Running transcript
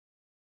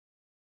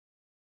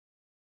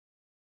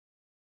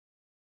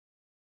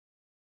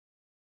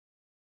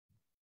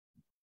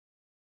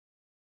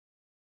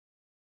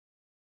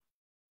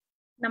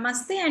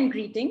Namaste and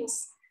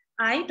greetings.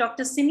 I,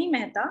 Dr. Simi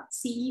Mehta,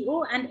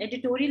 CEO and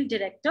Editorial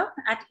Director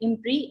at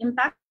IMPRI,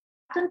 Impact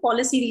and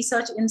Policy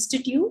Research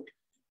Institute,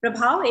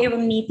 Prabhav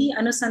Evam Niti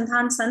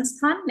Anusandhan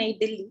Sansthan, Nai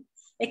Delhi,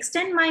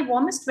 extend my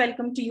warmest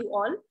welcome to you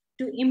all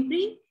to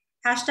IMPRI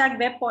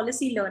 #Web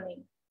Policy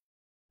Learning.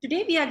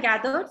 Today we are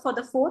gathered for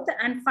the fourth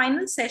and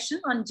final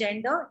session on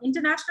gender,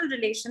 international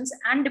relations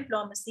and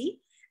diplomacy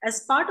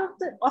as part of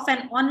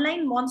an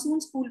online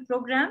monsoon school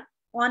program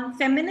on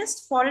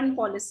feminist foreign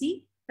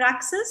policy,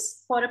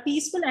 Praxis for a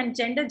peaceful and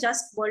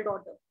gender-just world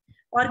order,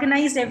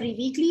 organized every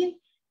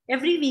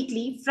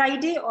weekly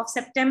Friday of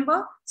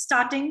September,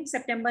 starting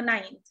September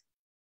 9th.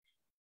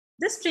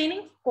 This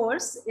training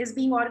course is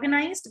being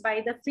organized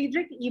by the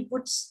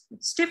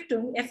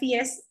Friedrich-Ebert-Stiftung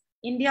FES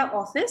India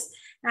office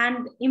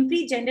and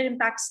IMPRI Gender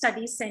Impact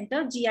Studies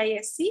Center,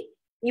 GISC,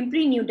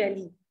 IMPRI New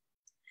Delhi.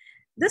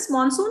 This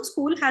monsoon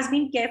school has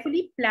been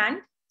carefully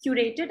planned,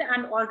 curated,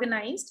 and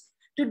organized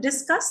to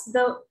discuss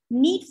the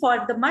need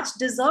for the much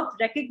deserved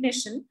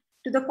recognition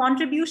to the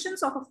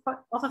contributions of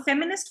a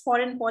feminist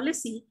foreign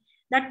policy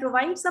that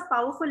provides a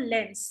powerful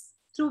lens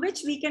through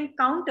which we can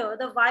counter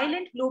the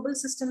violent global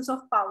systems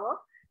of power,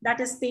 that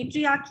is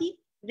patriarchy,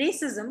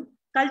 racism,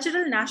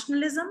 cultural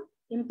nationalism,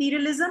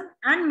 imperialism,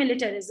 and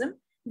militarism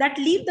that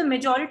leave the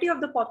majority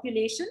of the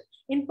population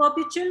in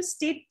perpetual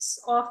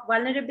states of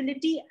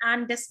vulnerability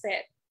and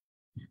despair.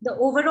 The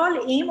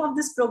overall aim of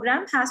this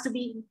program has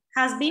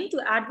been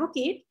to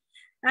advocate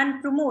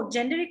and promote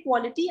gender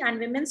equality and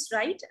women's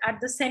rights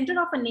at the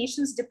center of a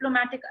nation's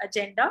diplomatic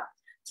agenda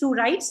through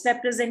rights,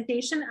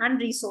 representation, and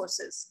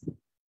resources.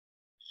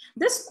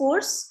 This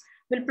course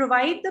will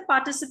provide the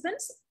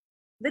participants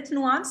with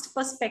nuanced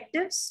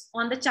perspectives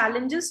on the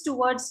challenges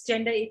towards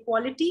gender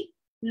equality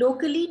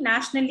locally,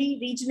 nationally,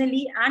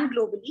 regionally, and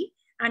globally,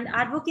 and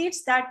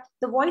advocates that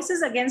the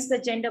voices against the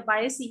gender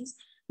biases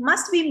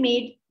must be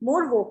made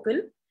more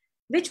vocal,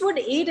 which would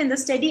aid in the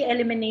steady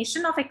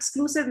elimination of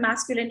exclusive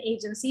masculine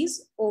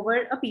agencies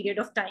over a period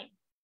of time.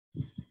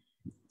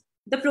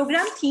 The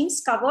program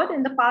themes covered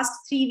in the past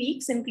 3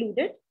 weeks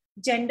included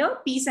gender,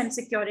 peace and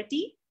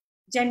security,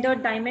 gender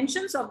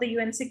dimensions of the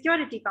UN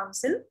Security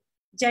Council,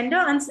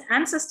 gender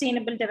and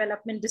sustainable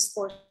development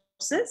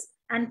discourses,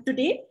 and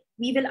today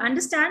we will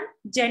understand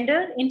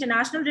gender,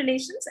 international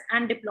relations,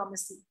 and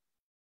diplomacy.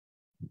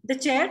 The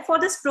chair for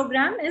this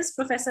program is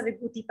Professor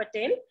Vibhuti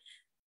Patel,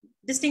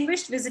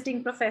 distinguished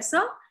visiting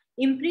professor,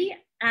 IMPRI,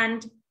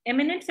 and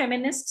eminent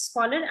feminist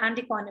scholar and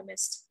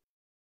economist.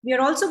 We are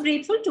also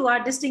grateful to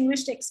our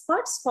distinguished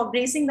experts for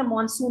gracing the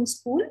Monsoon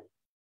School,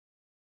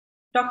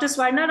 Dr.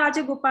 Swarna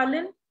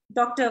Rajagopalan,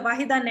 Dr.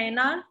 Wahida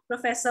Nainar,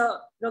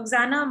 Professor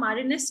Roxana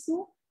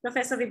Marinescu,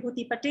 Professor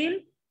Vibhuti Patel,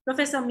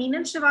 Professor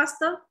Meenal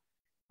Srivastava,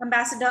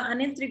 Ambassador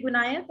Anil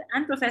Trigunayath,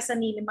 and Professor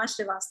Neelima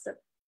Srivastava.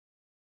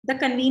 The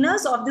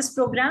conveners of this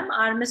program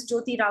are Ms.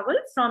 Jyoti Rawal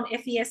from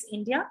FES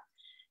India,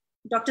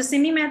 Dr.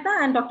 Simi Mehta,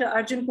 and Dr.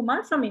 Arjun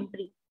Kumar from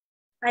IMPRI.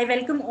 I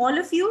welcome all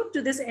of you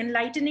to this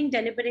enlightening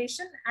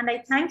deliberation, and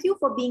I thank you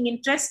for being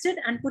interested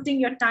and putting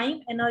your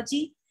time,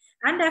 energy,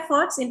 and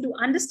efforts into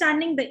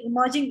understanding the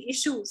emerging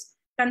issues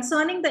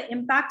concerning the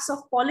impacts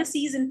of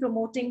policies in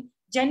promoting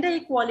gender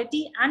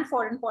equality and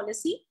foreign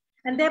policy,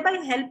 and thereby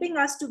helping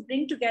us to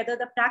bring together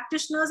the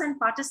practitioners and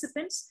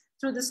participants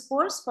through this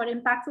course for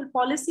impactful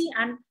policy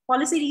and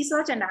policy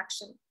research and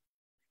action.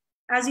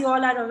 As you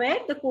all are aware,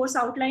 the course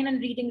outline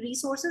and reading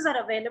resources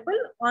are available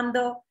on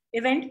the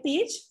event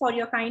page for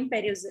your kind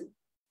perusal.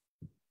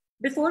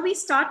 Before we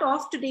start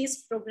off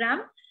today's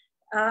program,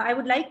 I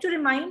would like to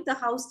remind the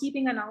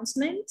housekeeping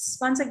announcements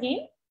once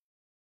again.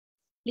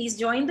 Please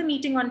join the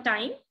meeting on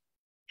time.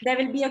 There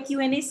will be a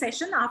Q&A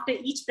session after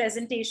each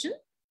presentation.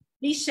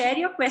 Please share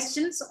your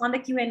questions on the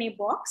Q&A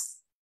box.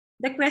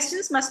 The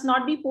questions must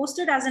not be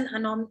posted as an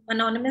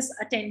anonymous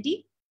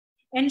attendee.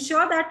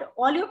 Ensure that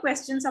all your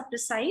questions are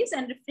precise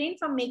and refrain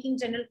from making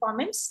general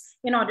comments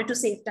in order to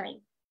save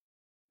time.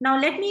 Now,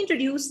 let me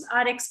introduce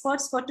our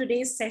experts for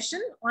today's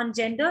session on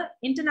gender,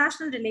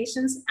 international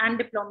relations, and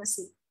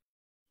diplomacy.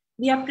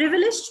 We are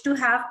privileged to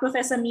have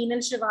Professor Meenal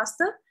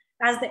Srivastava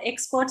as the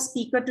expert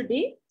speaker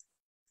today.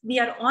 We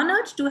are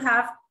honored to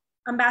have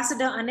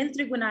Ambassador Anil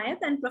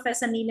Trigunayath and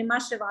Professor Neelima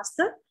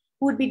Srivastava,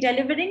 who would be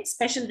delivering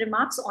special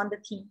remarks on the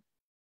theme.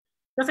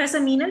 Professor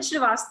Meenal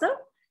Srivastava,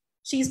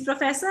 she is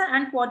professor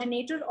and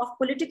coordinator of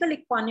political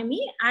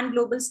economy and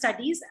global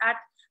studies at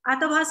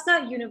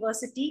Athabasca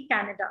University,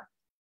 Canada.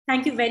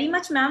 Thank you very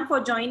much, ma'am, for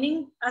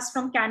joining us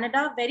from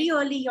Canada very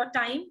early your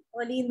time,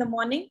 early in the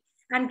morning,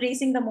 and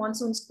gracing the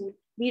Monsoon School.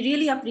 We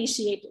really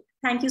appreciate it.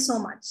 Thank you so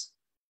much.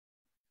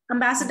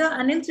 Ambassador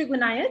Anil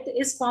Trigunayath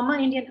is former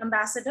Indian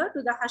ambassador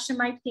to the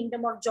Hashemite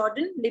Kingdom of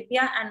Jordan,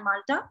 Libya, and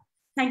Malta.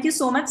 Thank you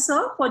so much,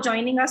 sir, for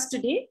joining us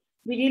today.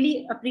 We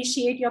really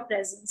appreciate your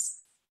presence.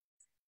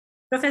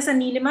 Professor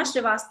Neelima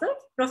Srivastava,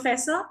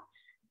 Professor,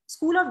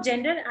 School of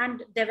Gender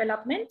and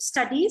Development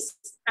Studies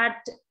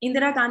at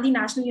Indira Gandhi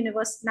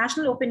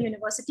National Open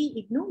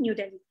University, IGNOU, New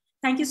Delhi.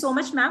 Thank you so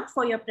much, ma'am,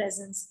 for your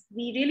presence.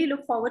 We really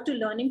look forward to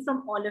learning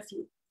from all of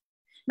you.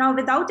 Now,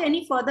 without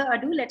any further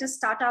ado, let us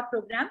start our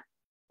program.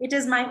 It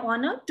is my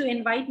honor to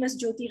invite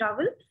Ms. Jyoti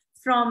Rawal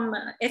from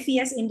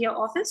FES India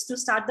office to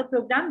start the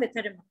program with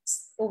her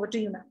remarks. Over to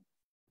you, ma'am.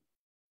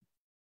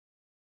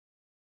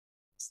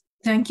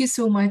 Thank you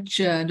so much,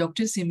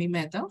 Dr. Simi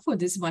Mehta, for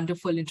this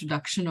wonderful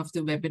introduction of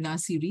the webinar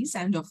series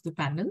and of the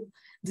panel.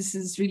 This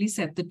has really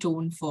set the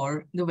tone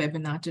for the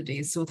webinar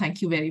today, so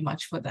thank you very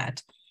much for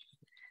that.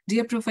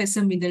 Dear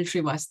Professor Minal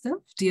Srivastav,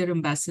 dear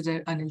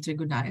Ambassador Anil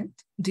Trigunayat,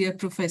 dear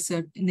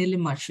Professor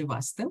Nilima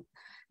Srivastav,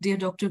 dear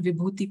Dr.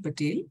 Vibhuti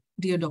Patel,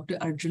 dear Dr.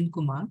 Arjun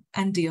Kumar,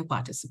 and dear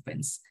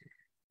participants.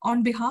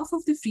 On behalf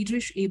of the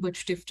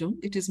Friedrich-Ebert-Stiftung,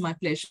 it is my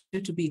pleasure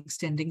to be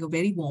extending a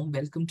very warm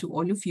welcome to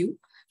all of you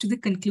to the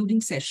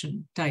concluding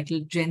session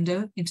titled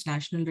Gender,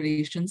 International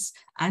Relations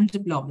and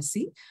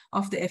Diplomacy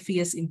of the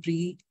FES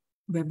IMPRI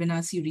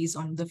webinar series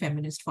on the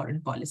feminist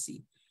foreign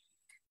policy.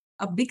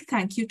 A big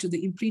thank you to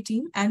the IMPRI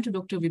team and to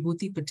Dr.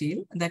 Vibhuti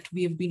Patel that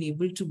we have been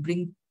able to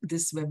bring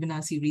this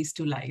webinar series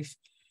to life.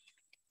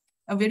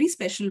 A very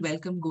special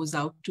welcome goes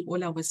out to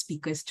all our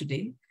speakers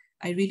today.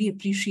 I really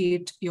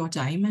appreciate your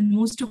time, and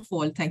most of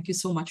all, thank you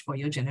so much for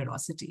your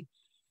generosity.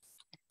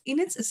 In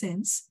its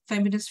essence,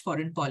 feminist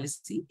foreign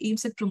policy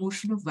aims at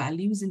promotion of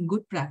values and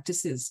good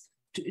practices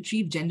to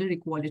achieve gender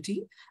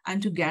equality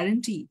and to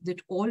guarantee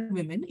that all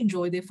women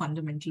enjoy their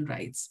fundamental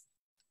rights.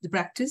 The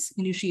practice,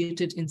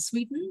 initiated in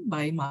Sweden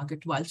by Margot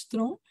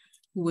Wallström,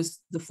 who was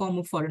the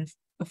former Foreign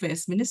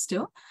Affairs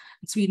Minister,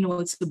 Sweden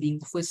also being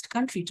the first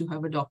country to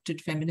have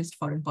adopted feminist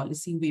foreign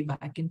policy way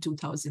back in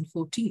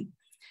 2014.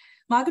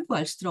 Margot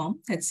Wallström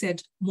had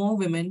said more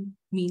women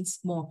means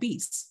more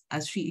peace,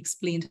 as she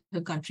explained her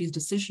country's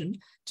decision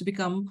to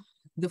become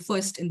the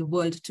first in the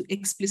world to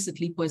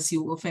explicitly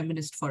pursue a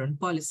feminist foreign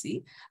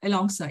policy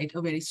alongside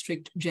a very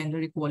strict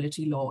gender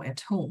equality law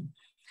at home.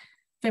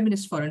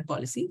 Feminist foreign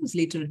policy was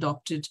later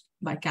adopted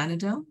by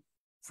Canada,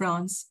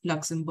 France,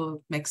 Luxembourg,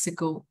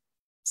 Mexico,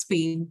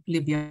 Spain,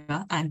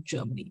 Libya, and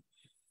Germany.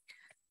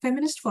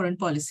 Feminist foreign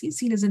policy is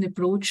seen as an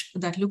approach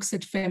that looks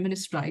at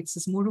feminist rights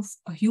as more of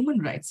a human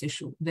rights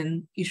issue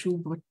than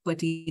issue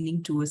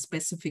pertaining to a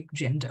specific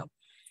gender.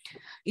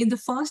 In the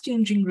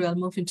fast-changing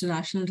realm of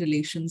international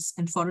relations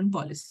and foreign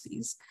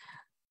policies,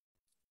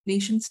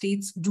 nation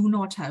states do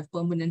not have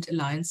permanent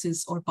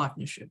alliances or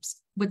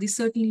partnerships, but they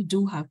certainly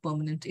do have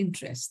permanent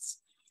interests.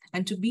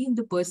 And to be in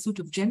the pursuit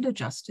of gender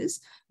justice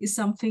is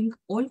something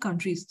all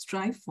countries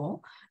strive for,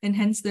 and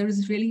hence there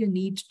is really a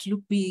need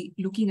to be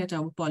looking at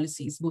our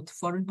policies, both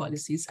foreign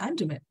policies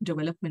and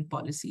development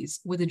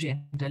policies, with a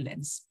gender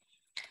lens.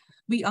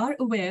 We are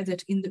aware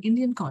that in the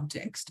Indian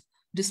context,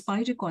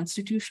 despite a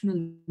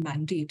constitutional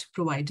mandate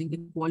providing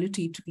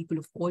equality to people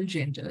of all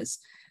genders,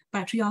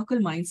 patriarchal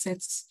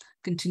mindsets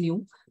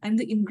continue, and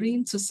the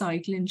ingrained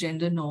societal and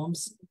gender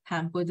norms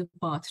hamper the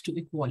path to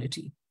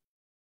equality.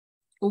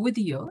 Over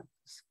the years,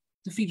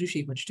 the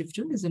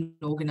Friedrich-Ebert-Stiftung is an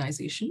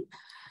organization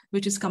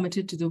which is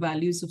committed to the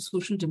values of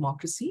social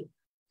democracy,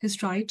 has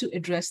tried to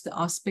address the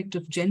aspect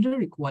of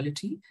gender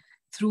equality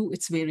through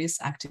its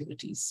various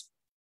activities.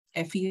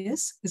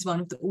 FES is one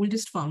of the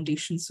oldest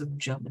foundations of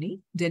Germany,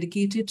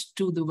 dedicated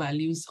to the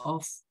values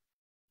of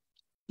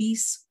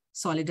peace,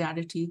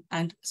 solidarity,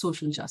 and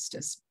social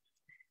justice.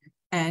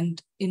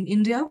 And in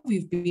India,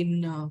 we've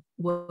been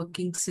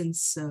working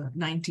since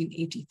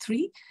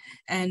 1983.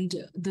 And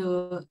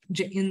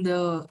in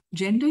the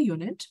gender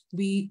unit,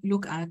 we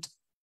look at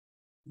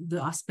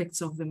the aspects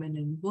of women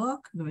in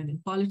work, women in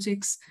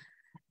politics,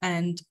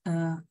 and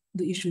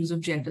the issues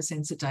of gender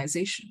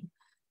sensitization.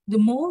 The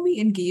more we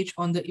engage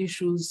on the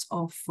issues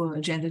of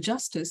gender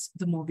justice,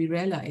 the more we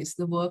realize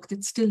the work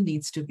that still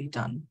needs to be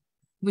done,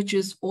 which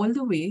is all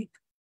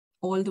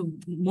the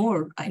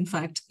more, in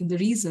fact, the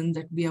reason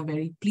that we are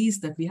very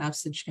pleased that we have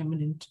such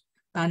eminent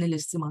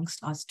panelists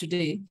amongst us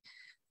today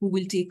who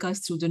will take us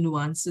through the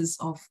nuances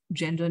of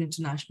gender and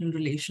international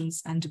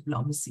relations and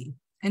diplomacy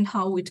and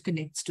how it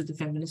connects to the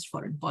feminist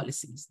foreign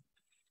policies.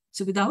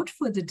 So without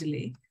further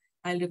delay,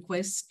 I'll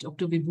request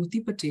Dr.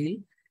 Vibhuti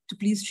Patel to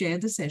please chair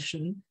the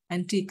session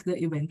and take the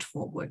event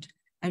forward.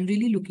 I'm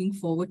really looking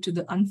forward to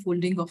the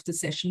unfolding of the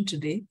session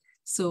today.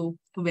 So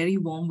a very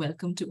warm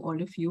welcome to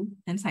all of you,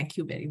 and thank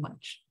you very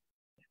much.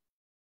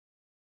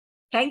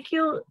 Thank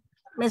you,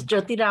 Ms.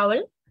 Jyoti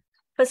Rawal.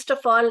 First of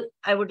all,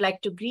 I would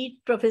like to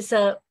greet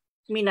Professor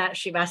Meena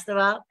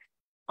Srivastava,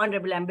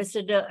 Honorable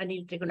Ambassador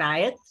Anil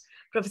Trigunayat,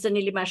 Professor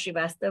Nilima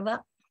Srivastava,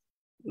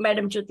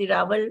 Madam Jyoti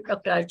Rawal,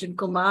 Dr. Arjun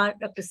Kumar,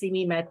 Dr.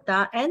 Simi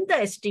Mehta, and the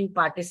esteemed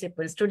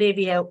participants. Today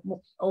we have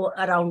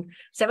around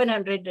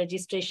 700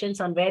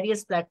 registrations on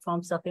various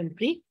platforms of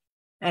IMPRI,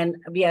 and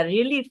we are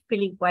really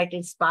feeling quite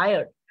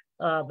inspired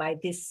by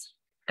this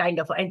kind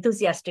of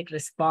enthusiastic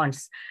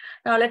response.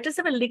 Now, let us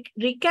have a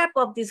recap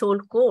of this whole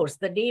course.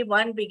 The day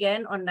one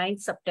began on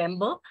 9th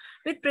September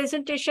with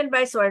presentation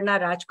by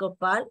Swarna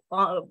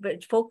Rajagopalan,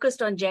 which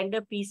focused on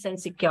gender, peace, and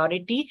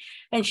security.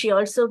 And she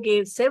also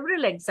gave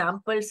several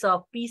examples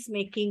of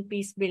peacemaking,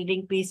 peace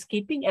building,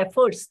 peacekeeping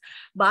efforts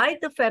by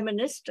the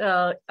feminists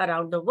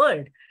around the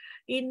world.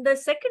 In the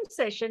second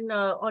session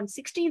on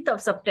 16th of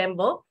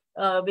September,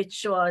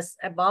 which was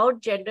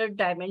about gender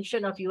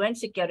dimension of UN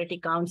Security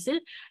Council,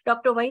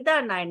 Dr.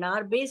 Vaida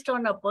Nainar, based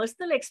on her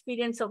personal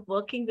experience of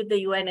working with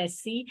the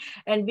UNSC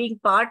and being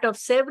part of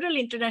several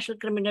international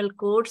criminal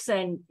courts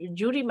and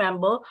jury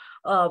member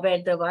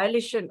where the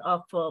violation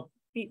of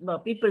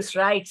people's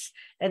rights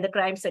and the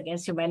crimes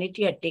against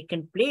humanity had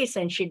taken place.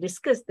 And she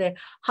discussed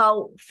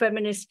how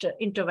feminist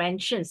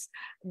interventions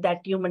that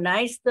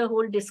humanized the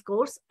whole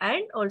discourse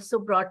and also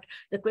brought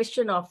the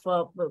question of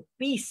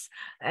peace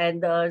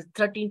and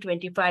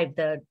 1325,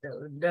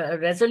 the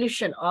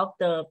resolution of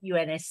the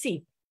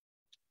UNSC,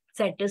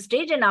 center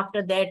stage. And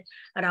after that,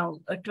 around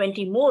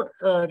 20 more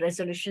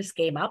resolutions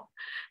came up,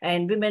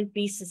 and women,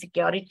 peace, and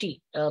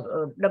security,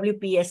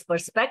 WPS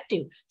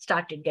perspective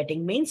started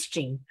getting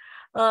mainstream.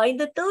 In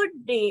the third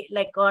day,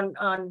 like on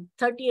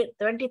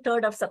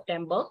 23rd of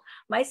September,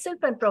 myself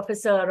and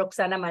Professor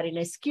Roxana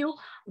Marinescu,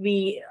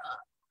 we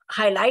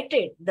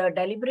highlighted the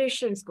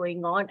deliberations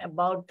going on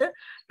about the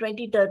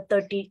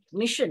 2030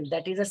 mission,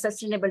 that is a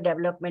sustainable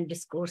development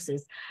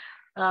discourses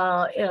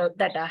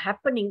that are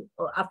happening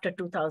after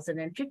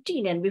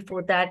 2015. And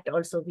before that,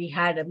 also we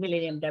had a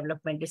Millennium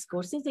Development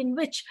Discourses in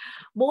which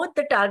both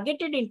the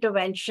targeted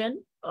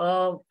intervention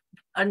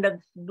under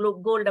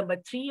goal number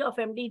 3 of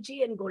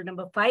MDG and goal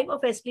number 5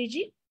 of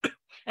SDG,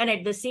 and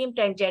at the same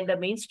time, gender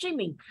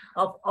mainstreaming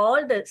of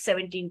all the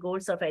 17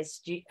 goals of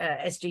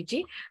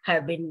SDG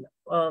have been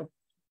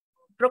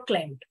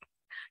proclaimed.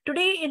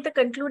 Today, in the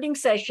concluding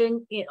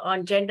session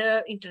on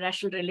gender,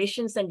 international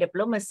relations, and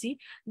diplomacy,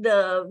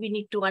 we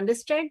need to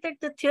understand that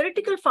the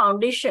theoretical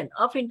foundation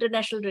of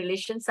international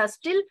relations are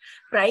still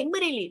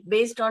primarily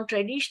based on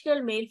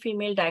traditional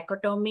male-female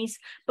dichotomies,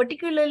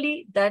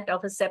 particularly that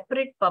of a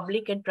separate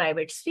public and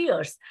private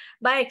spheres.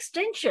 By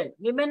extension,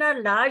 women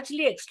are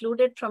largely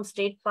excluded from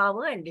state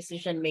power and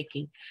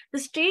decision-making. The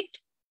state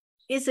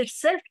is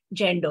itself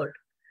gendered.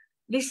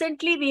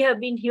 Recently, we have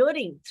been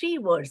hearing 3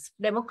 words: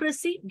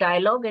 democracy,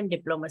 dialogue, and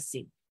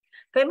diplomacy.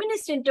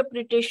 Feminist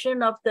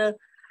interpretation of the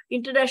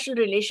international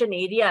relation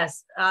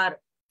areas are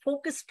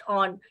focused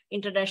on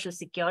international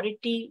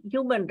security,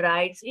 human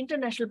rights,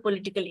 international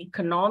political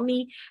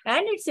economy,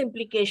 and its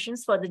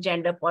implications for the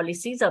gender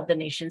policies of the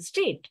nation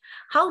state.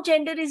 How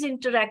gender is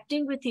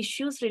interacting with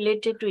issues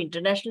related to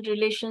international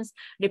relations,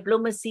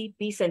 diplomacy,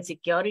 peace and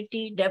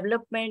security,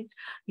 development,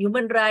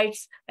 human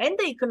rights, and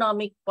the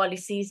economic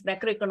policies,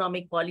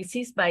 macroeconomic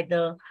policies by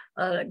the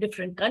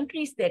different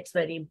countries. That's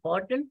very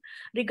important.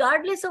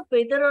 Regardless of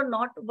whether or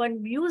not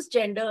one views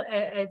gender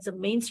as a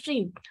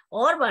mainstream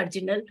or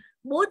marginal,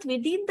 both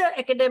within the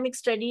academic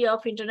study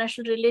of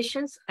international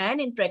relations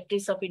and in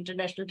practice of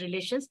international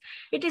relations,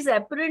 it is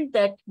apparent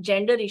that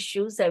gender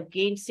issues have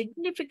gained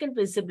significant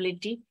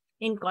visibility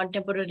in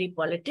contemporary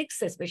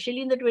politics,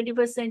 especially in the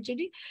 21st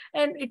century,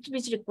 and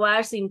which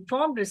requires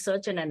informed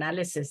research and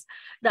analysis.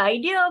 The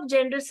idea of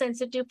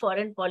gender-sensitive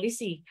foreign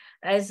policy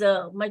as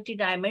a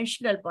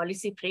multidimensional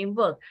policy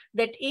framework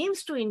that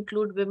aims to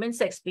include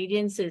women's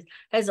experiences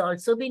has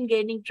also been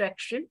gaining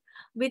traction,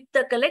 with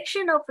the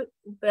collection of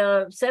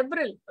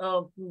several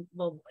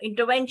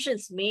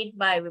interventions made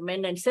by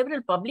women and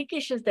several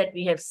publications that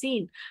we have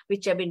seen,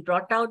 which have been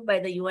brought out by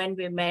the UN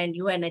Women,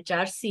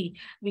 UNHRC.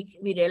 We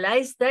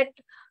realize that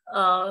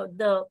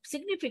the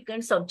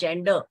significance of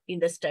gender in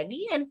the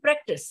study and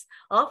practice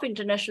of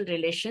international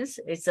relations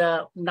is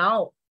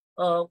now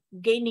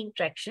gaining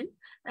traction.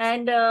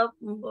 And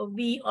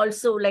we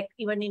also, like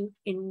even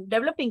in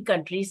developing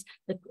countries,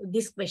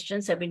 these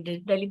questions have been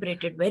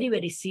deliberated very,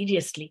 very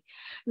seriously.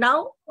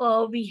 Now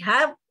we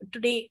have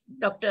today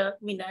Dr.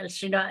 Meenal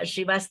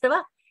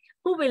Srivastava,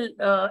 who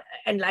will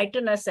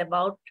enlighten us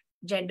about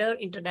gender,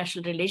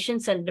 international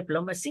relations, and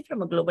diplomacy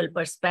from a global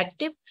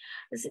perspective,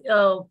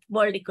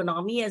 world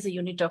economy as a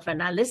unit of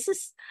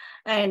analysis.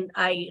 And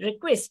I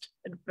request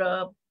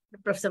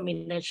Professor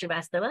Meenal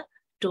Srivastava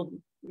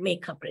to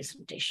make her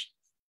presentation.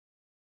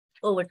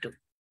 Over to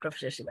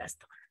Professor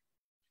Srivastava.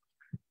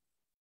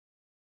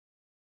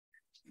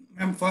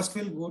 Ma'am, first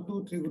we'll go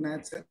to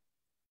Trigunath, sir.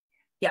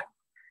 Yeah.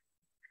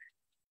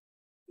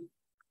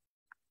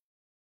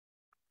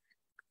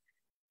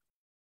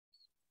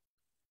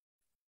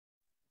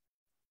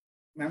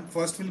 Ma'am,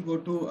 first we'll go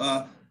to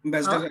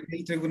Ambassador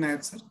Anil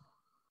Trigunath, sir.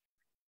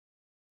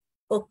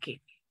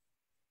 Okay.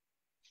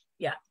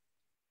 Yeah.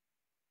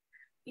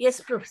 Yes,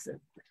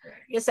 Professor.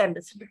 Yes,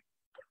 Ambassador.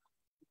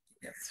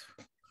 Yes.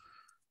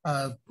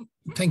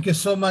 Thank you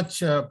so much,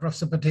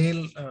 Professor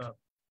Patel,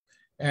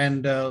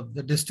 and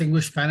the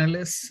distinguished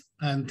panelists.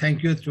 And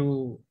thank you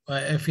to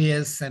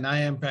FES and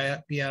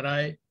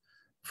IMPRI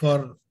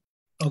for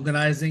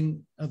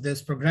organizing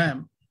this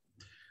program.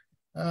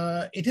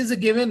 It is a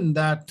given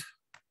that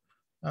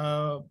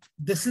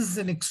this is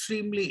an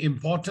extremely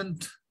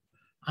important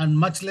and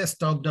much less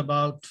talked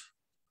about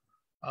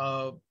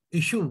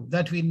issue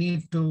that we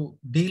need to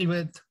deal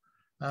with,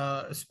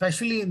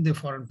 especially in the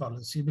foreign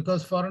policy,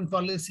 because foreign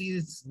policy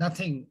is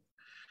nothing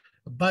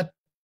but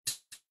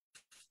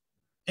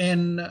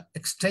an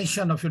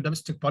extension of your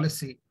domestic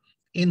policy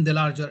in the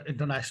larger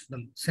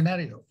international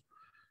scenario.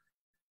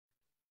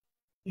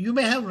 You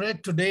may have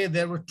read today,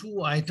 there were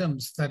two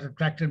items that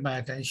attracted my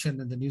attention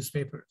in the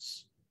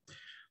newspapers.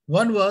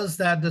 One was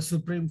that the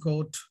Supreme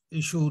Court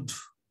issued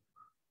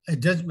a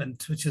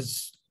judgment, which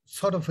is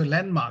sort of a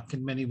landmark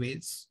in many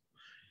ways,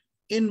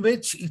 in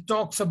which it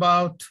talks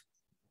about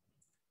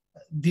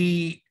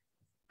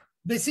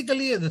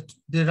basically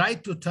the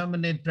right to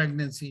terminate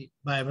pregnancy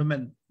by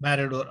women,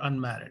 married or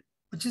unmarried,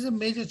 which is a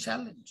major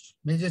challenge,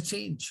 major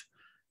change.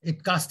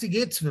 It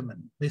castigates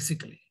women,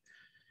 basically.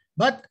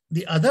 But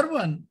the other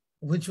one,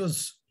 which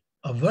was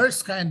a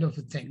worse kind of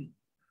a thing,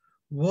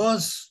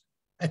 was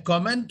a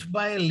comment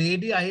by a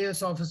lady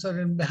IAS officer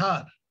in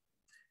Bihar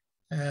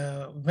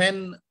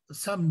when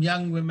some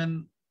young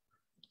women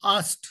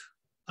asked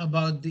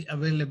about the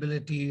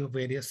availability of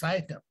various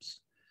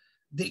items.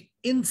 The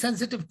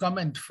insensitive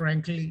comment,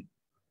 frankly,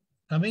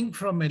 coming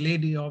from a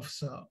lady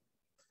officer,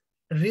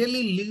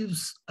 really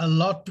leaves a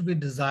lot to be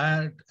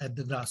desired at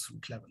the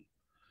grassroots level.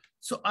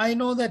 So I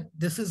know that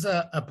this is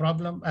a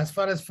problem as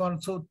far as foreign.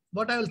 So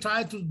what I will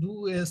try to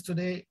do is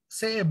today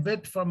say a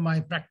bit from my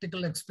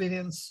practical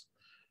experience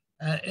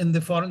in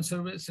the Foreign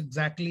Service,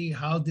 exactly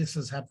how this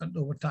has happened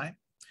over time.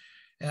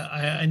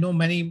 I know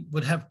many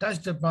would have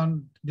touched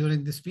upon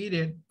during this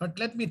period, but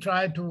let me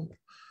try to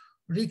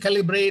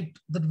recalibrate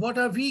that what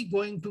are we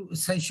going to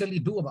essentially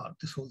do about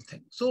this whole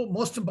thing. So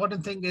most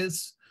important thing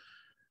is,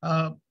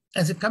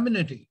 as a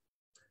community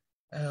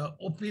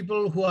of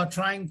people who are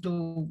trying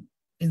to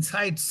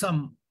incite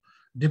some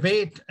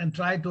debate and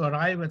try to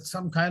arrive at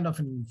some kind of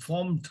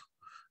informed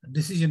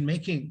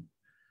decision-making,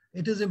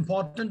 it is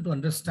important to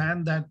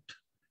understand that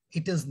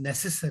it is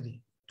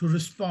necessary to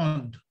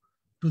respond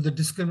to the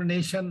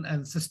discrimination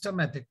and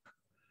systematic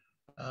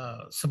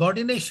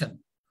subordination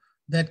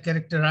that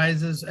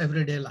characterizes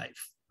everyday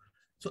life.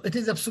 So it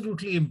is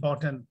absolutely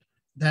important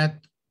that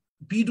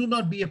we do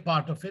not be a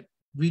part of it.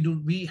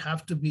 We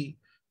have to be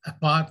a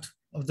part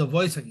of the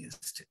voice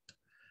against it.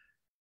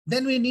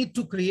 Then we need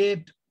to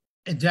create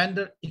a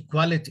gender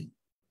equality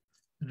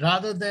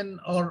rather than,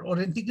 or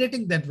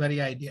integrating that very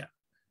idea.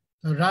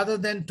 Rather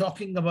than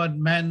talking about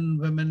men,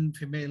 women,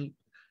 female,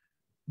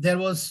 there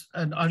was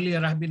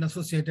earlier I've been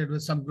associated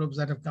with some groups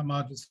that have come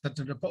out with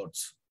certain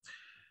reports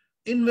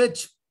in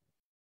which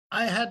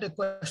I had a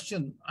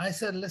question. I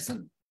said,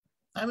 listen,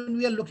 I mean,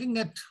 we are looking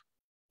at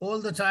all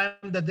the time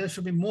that there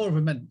should be more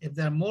women. If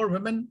there are more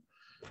women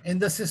in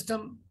the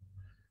system,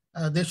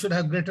 they should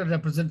have greater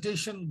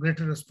representation,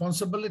 greater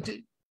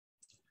responsibility.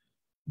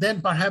 Then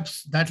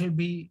perhaps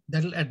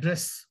that'll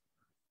address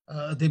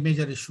the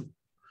major issue.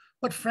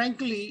 But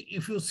frankly,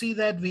 if you see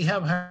that we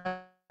have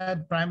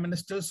had prime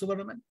ministers who were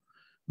women,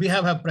 we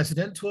have had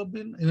presidents who have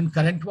been, even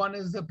current one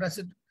is the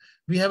president.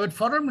 We have a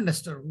foreign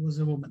minister who was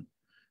a woman.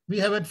 We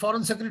have had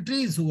foreign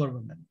secretaries who are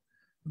women.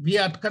 We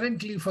are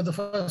currently, for the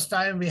first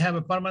time, we have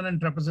a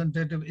permanent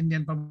representative,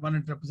 Indian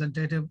permanent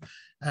representative,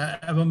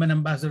 a woman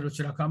ambassador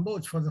to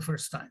Cambodia for the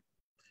first time.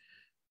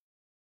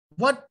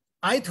 What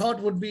I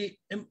thought would be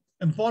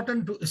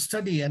important to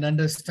study and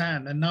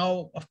understand, and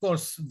now, of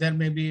course, there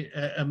may be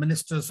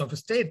ministers of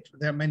state,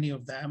 there are many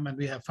of them, and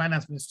we have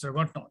finance minister,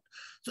 whatnot.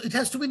 So it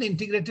has to be an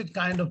integrated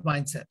kind of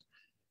mindset.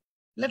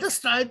 Let us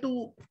try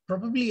to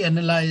probably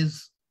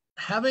analyze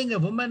having a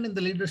woman in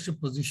the leadership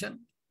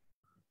position.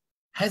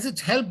 Has it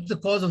helped the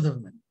cause of the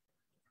women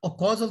or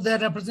cause of their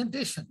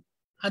representation?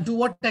 And to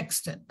what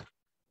extent,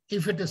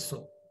 if it is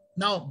so?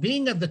 Now,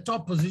 being at the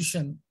top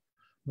position,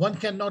 one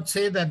cannot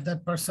say that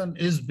that person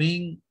is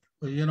being,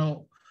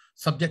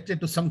 subjected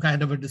to some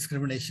kind of a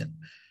discrimination.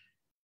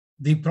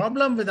 The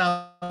problem with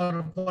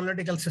our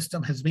political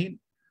system has been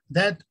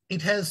that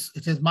it is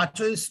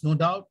machoist, no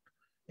doubt.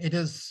 It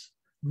is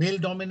male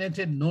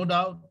dominated, no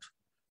doubt.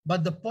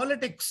 But the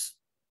politics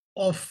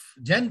of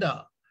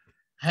gender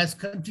has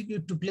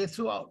continued to play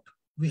throughout.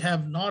 We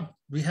have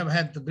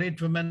had the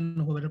great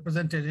women who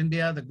represented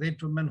India, the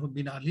great women who've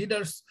been our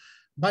leaders,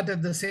 but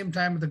at the same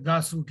time, at the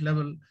grassroots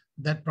level,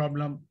 that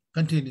problem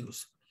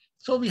continues.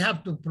 So we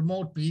have to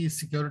promote peace,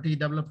 security,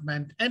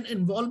 development, and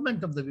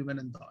involvement of the women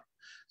in thought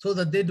so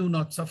that they do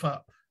not suffer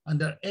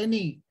under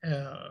any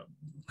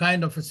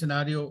kind of a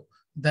scenario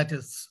that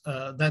is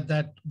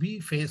that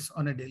we face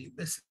on a daily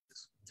basis.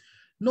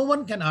 No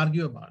one can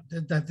argue about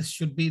that this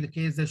should be the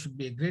case. There should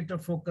be a greater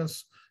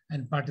focus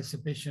and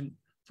participation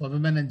for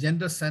women and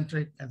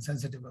gender-centric and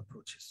sensitive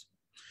approaches.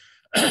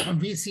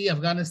 We see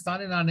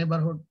Afghanistan in our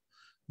neighborhood.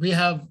 We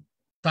have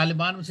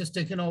Taliban, which has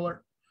taken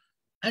over.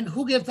 And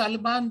who gave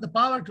Taliban the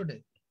power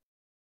today?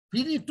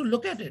 We need to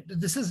look at it.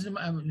 This is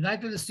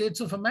United States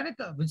of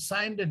America, which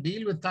signed a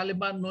deal with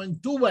Taliban knowing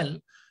too well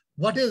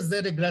what is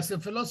their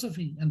aggressive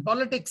philosophy and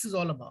politics is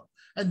all about.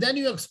 And then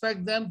you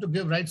expect them to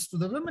give rights to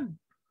the women.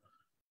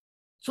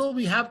 So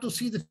we have to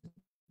see the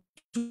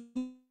two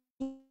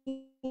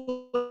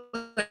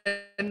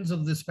ends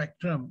of the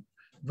spectrum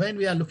when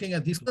we are looking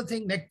at this. The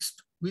thing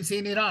next, we see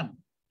in Iran.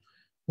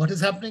 What is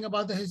happening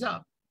about the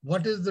hijab?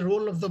 What is the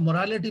role of the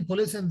morality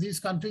police in these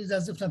countries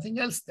as if nothing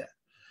else there?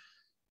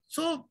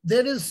 So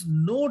there is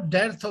no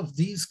dearth of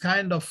these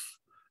kind of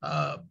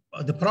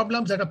the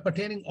problems that are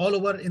pertaining all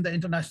over in the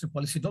international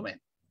policy domain.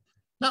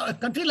 Now, a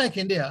country like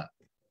India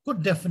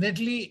could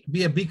definitely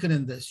be a beacon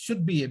in this,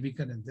 should be a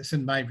beacon in this,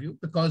 in my view,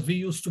 because we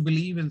used to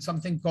believe in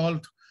something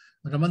called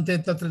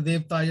Ramante Tatra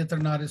Devta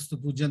Yatra Naristu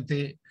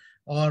Pujante,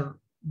 or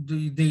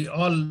the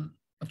all,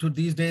 to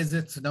these days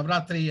it's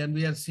Navratri, and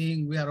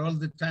we are all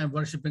the time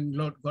worshipping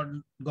Lord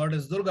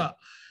Goddess Durga,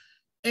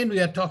 and we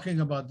are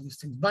talking about these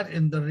things. But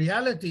in the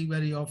reality,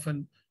 very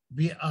often,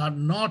 we are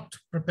not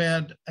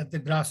prepared at the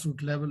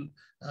grassroots level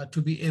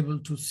to be able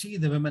to see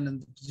the women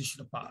in the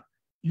position of power.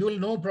 You will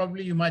know,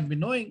 probably you might be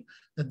knowing,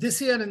 that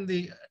this year in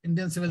the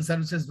Indian Civil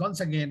Services,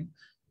 once again,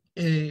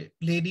 a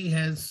lady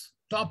has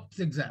topped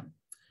the exam.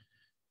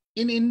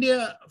 In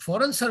India,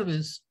 Foreign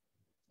Service,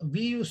 we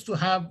used to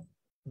have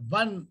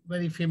one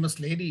very famous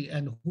lady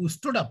and who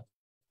stood up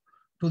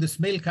to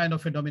this male kind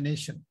of a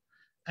domination.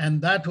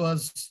 And that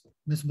was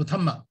Ms.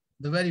 Buthamma,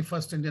 the very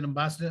first Indian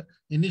ambassador.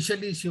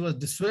 Initially, she was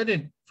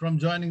dissuaded from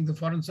joining the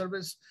Foreign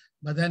Service,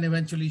 but then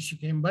eventually she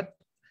came. But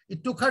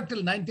it took her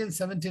till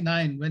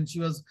 1979, when she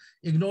was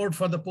ignored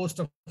for the post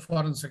of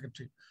Foreign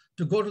Secretary,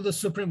 to go to the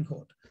Supreme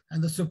Court.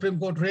 And the Supreme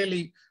Court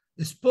really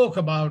spoke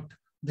about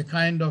the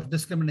kind of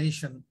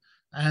discrimination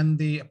and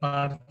the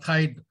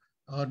apartheid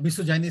or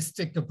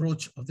misogynistic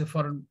approach of the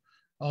Foreign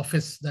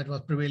Office that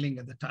was prevailing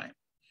at the time.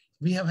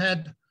 We have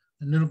had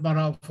Nirupama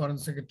Rao, Foreign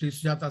Secretary,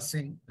 Sujata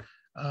Singh,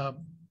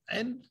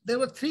 and there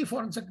were 3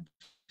 Foreign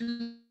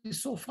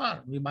Secretaries so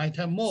far. We might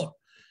have more.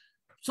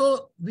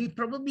 So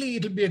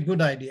it'll be a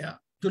good idea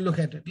to look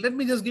at it. Let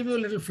me just give you a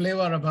little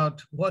flavor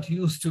about what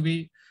used to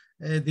be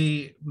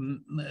the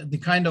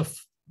kind of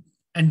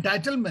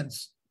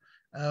entitlements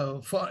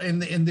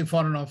in the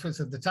Foreign Office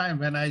at the time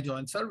when I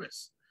joined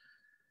service.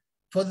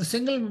 For the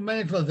single women,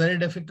 it was very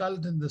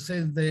difficult in the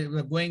sense they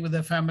were going with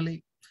their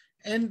family.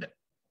 And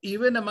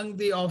even among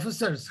the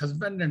officers,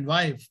 husband and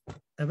wife,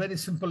 a very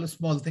simple,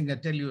 small thing I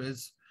tell you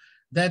is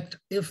that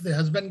if the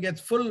husband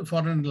gets full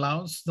foreign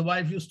allowance, the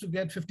wife used to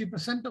get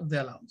 50% of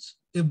the allowance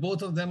if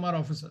both of them are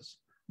officers,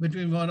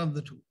 between one of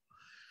the two.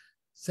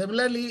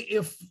 Similarly,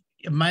 if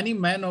many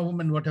man or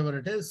woman, whatever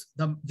it is,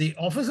 the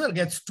officer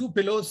gets 2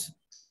 pillows,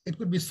 it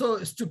could be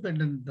so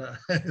stupid and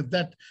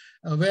that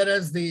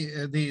whereas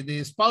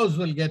the spouse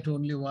will get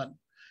only 1.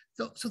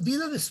 So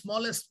these are the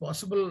smallest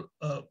possible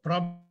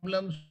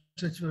problems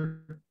which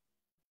were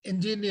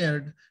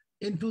engineered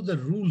into the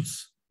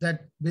rules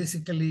that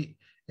basically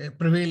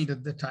prevailed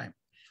at the time.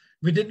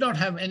 We did not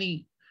have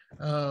any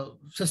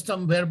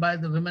system whereby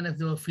the women, if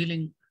they were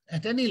feeling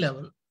at any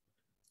level,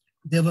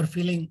 they were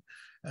feeling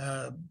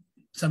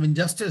some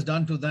injustice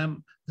done to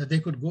them, that they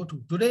could go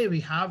to. Today we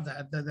have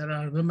that there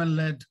are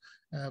women-led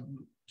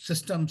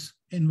systems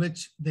in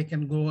which they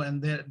can go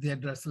and their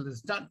addressal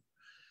is done.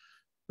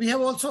 We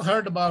have also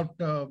heard about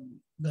the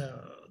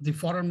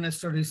foreign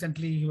minister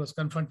recently. He was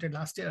confronted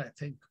last year, I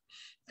think,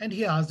 and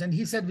he asked, and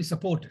he said, we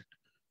support it.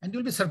 And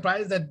you'll be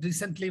surprised that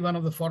recently one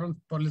of the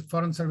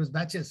foreign service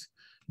batches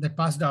that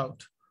passed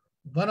out,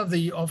 one of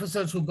the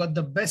officers who got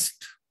the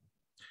best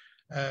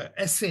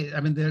essay, I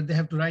mean, they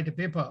have to write a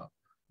paper,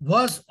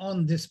 was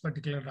on this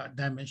particular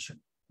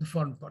dimension, the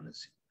foreign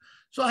policy.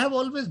 So I have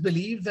always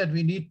believed that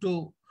we are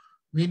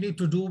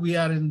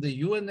in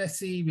the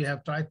UNSC, we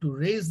have tried to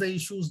raise the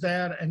issues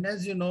there. And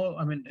as you know,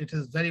 I mean, it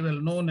is very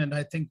well known, and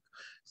I think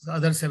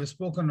others have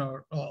spoken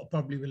or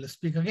probably will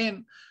speak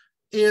again,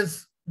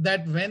 is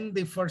that when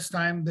the first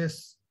time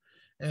this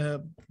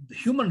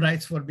human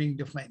rights were being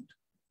defined,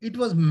 it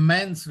was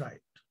man's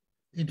right.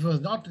 It was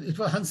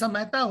Hansa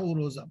Mehta who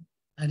rose up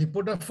and he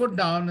put a foot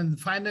down, and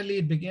finally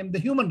it became the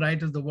human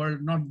right of the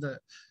world, not the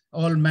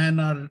all men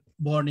are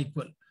born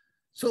equal.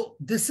 So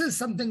this is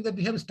something that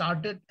we have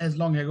started as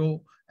long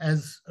ago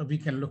as we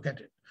can look at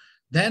it.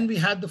 Then we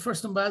had the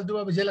first ambassador,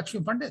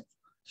 Vijayalakshmi Pandit.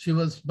 She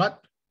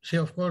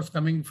of course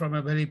coming from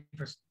a very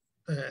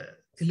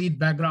elite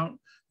background,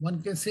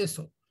 one can say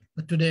so.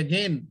 But today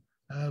again,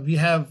 we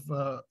have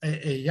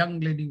a young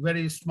lady,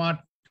 very smart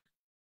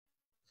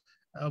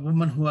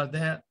women who are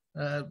there,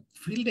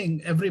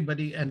 fielding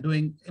everybody and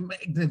doing an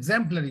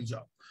exemplary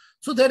job.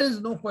 So there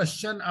is no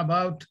question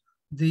about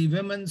the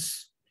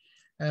women's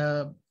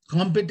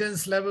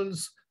competence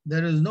levels.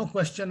 There is no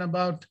question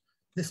about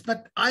this,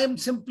 but I am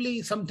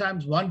simply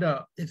sometimes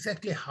wonder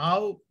exactly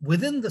how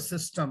within the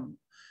system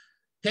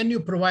can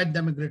you provide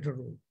them a greater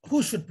role?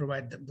 Who should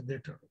provide them the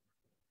greater role?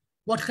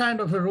 What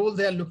kind of a role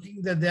they are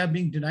looking that they are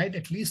being denied,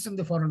 at least in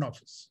the Foreign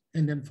Office,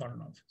 Indian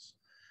Foreign Office.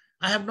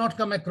 I have not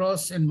come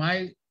across in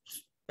my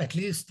at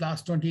least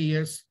last 20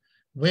 years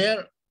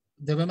where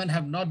the women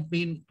have not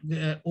been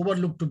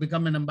overlooked to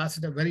become an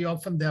ambassador. Very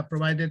often they are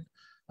provided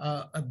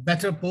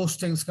better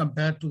postings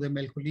compared to their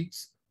male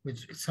colleagues,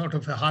 which is sort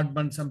of a hard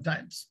bun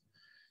sometimes.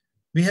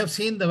 We have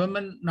seen the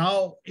women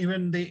now,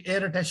 even the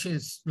air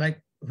attaches,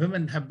 like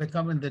women have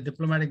become in the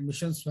diplomatic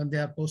missions when they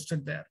are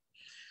posted there.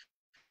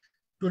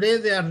 Today,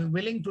 they are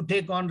willing to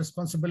take on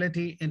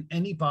responsibility in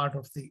any part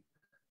of the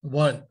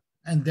world,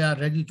 and they are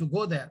ready to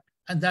go there.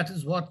 And that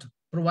is what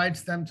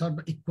provides them sort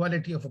of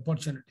equality of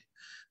opportunity.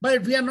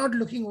 But we are not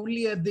looking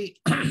only at the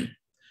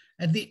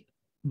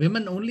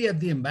women only at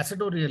the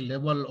ambassadorial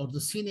level or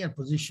the senior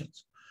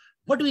positions.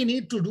 What we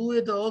need to do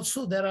is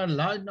also, there are a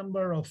large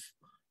number of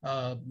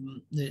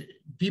the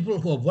people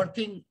who are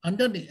working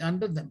under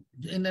them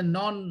in a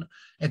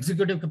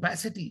non-executive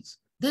capacities.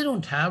 They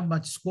don't have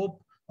much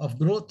scope of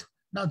growth.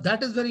 Now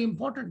that is very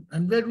important.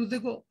 And where do they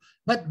go?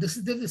 But the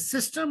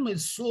system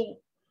is so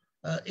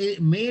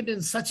made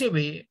in such a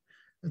way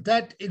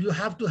that you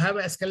have to have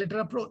an escalator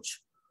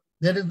approach.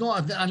 There is no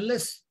other,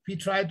 unless we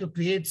try to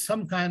create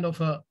some kind of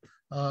a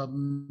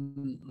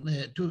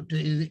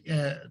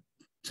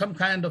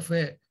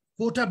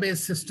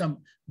quota-based system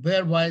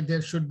whereby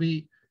there should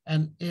be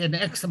an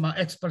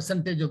X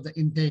percentage of the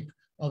intake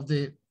of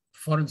the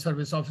foreign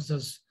service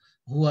officers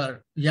who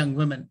are young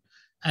women,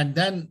 and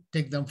then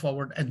take them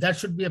forward. And that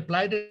should be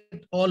applied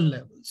at all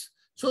levels.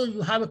 So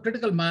you have a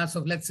critical mass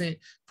of, let's say,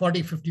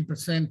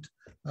 40–50%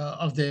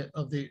 of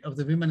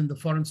the women in the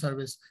foreign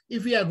service,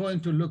 if we are going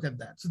to look at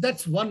that. So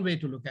that's one way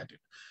to look at it.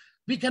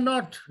 We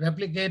cannot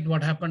replicate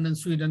what happened in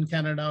Sweden,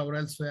 Canada, or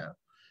elsewhere.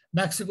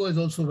 Mexico is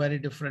also very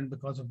different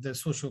because of the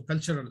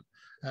socio-cultural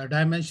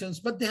dimensions,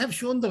 but they have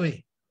shown the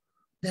way.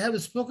 They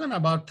have spoken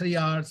about 3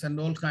 Rs and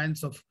all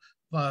kinds of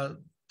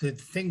the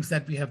things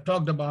that we have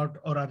talked about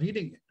or are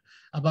reading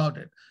about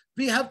it.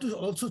 We have to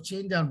also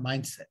change our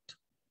mindset.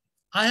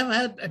 I have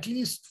had at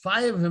least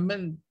 5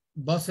 women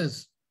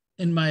bosses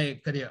in my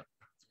career.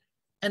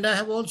 And I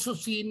have also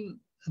seen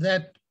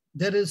that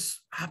there is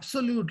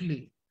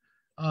absolutely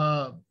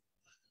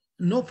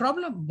no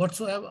problem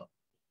whatsoever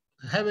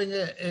having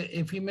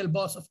a female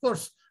boss. Of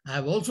course, I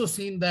have also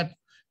seen that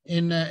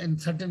in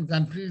certain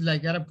countries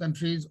like Arab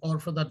countries, or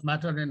for that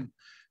matter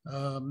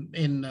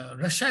in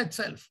Russia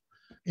itself,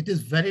 it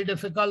is very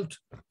difficult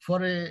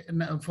for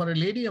a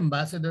lady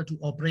ambassador to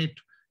operate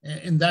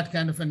in that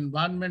kind of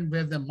environment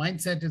where the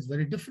mindset is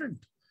very different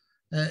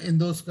in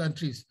those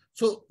countries.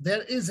 So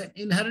there is an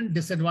inherent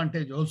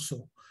disadvantage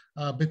also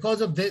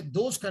because of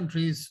those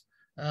countries'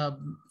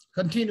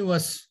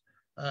 continuous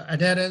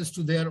adherence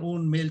to their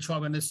own male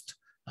chauvinist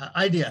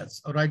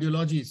ideas or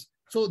ideologies.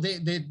 So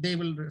they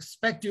will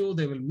respect you,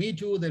 they will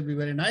meet you, they'll be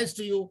very nice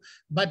to you,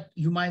 but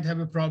you might have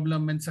a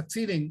problem in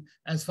succeeding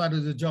as far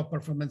as the job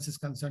performance is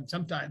concerned,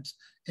 sometimes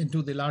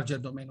into the larger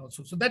domain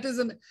also. So that is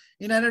an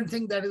inherent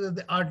thing that is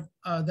the art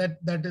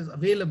that is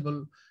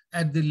available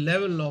at the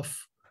level of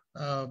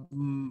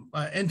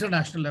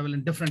international level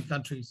in different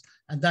countries,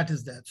 and that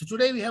is there. So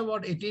today we have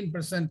about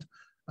 18%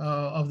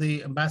 of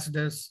the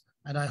ambassadors,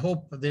 and I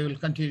hope they will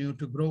continue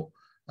to grow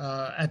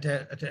at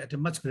a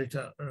much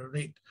greater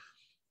rate.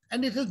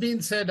 And it has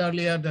been said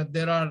earlier that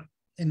there are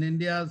in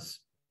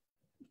India's,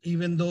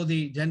 even though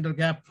the gender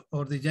gap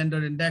or the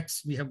gender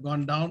index, we have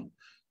gone down,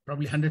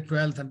 probably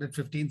 112th,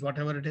 115th,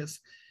 whatever it is.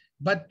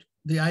 But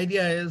the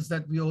idea is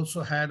that we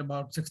also had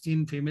about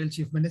 16 female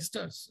chief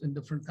ministers in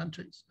different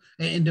countries,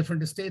 in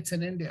different states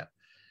in India.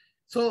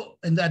 So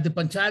at the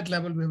panchayat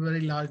level, we have a very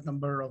large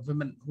number of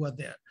women who are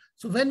there.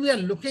 So when we are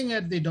looking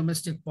at the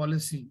domestic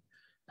policy,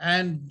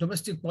 and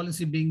domestic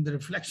policy being the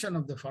reflection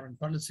of the foreign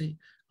policy,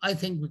 I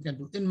think we can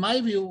do. In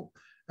my view,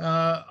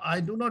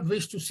 I do not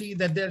wish to see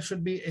that there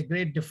should be a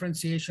great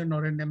differentiation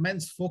or an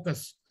immense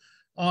focus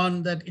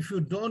on that. If you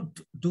don't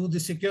do the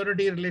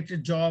security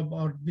related job,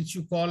 or which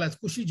you call as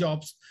cushy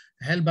jobs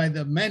held by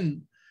the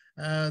men,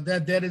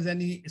 that there is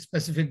any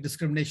specific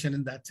discrimination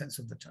in that sense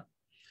of the term.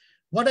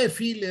 What I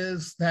feel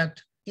is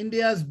that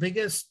India's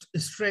biggest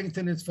strength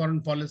in its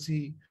foreign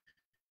policy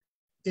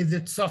is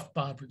its soft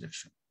power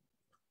projection.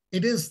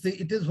 It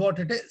is what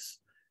it is.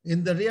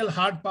 In the real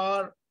hard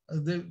power,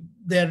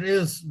 there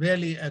is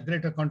really a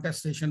greater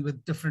contestation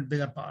with different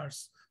bigger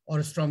powers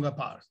or stronger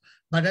powers.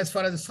 But as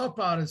far as the soft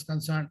power is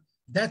concerned,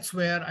 that's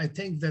where I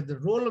think that the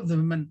role of the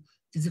women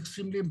is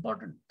extremely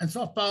important. And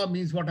soft power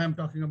means, what I'm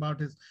talking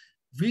about is,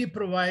 we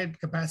provide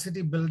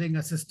capacity building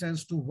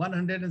assistance to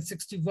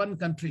 161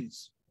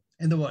 countries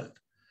in the world.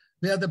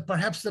 We are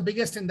perhaps the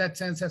biggest in that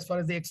sense as far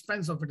as the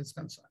expense of it is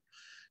concerned.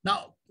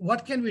 Now,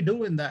 what can we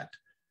do in that?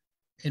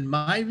 In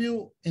my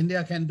view,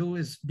 India can do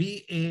is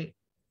be a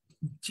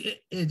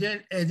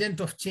agent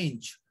of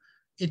change.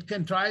 It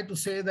can try to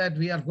say that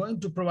we are going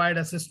to provide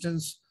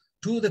assistance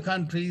to the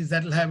countries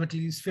that will have at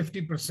least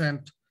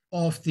 50%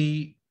 of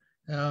the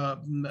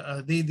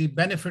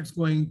benefits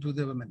going to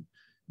the women.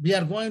 We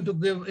are going to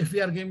give, if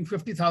we are giving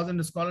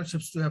 50,000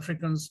 scholarships to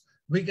Africans,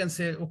 we can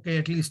say, okay,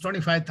 at least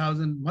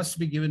 25,000 must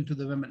be given to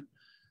the women.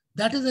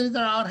 That is in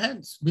our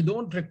hands. We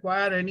don't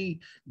require any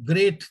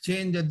great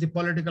change at the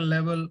political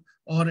level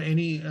or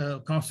any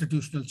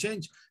constitutional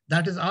change.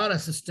 That is our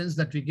assistance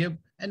that we give,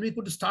 and we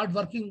could start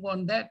working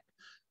on that.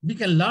 We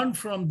can learn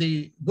from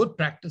the good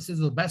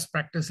practices or best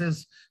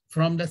practices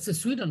from, let's say,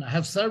 Sweden. I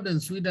have served in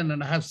Sweden,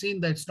 and I have seen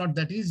that it's not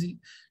that easy.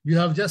 You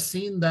have just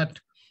seen that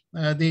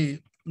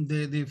the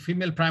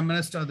female prime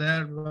minister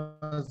there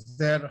was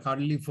there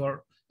hardly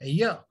for a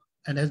year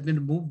and has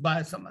been moved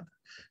by some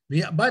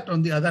other. But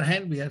on the other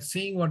hand, we are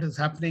seeing what is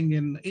happening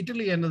in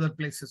Italy and other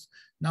places.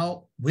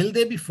 Now, will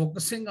they be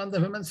focusing on the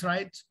women's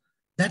rights?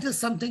 That is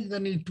something they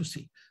need to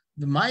see.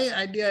 My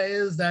idea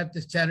is that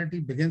this charity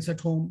begins at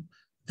home.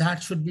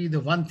 that should be the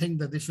one thing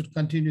that they should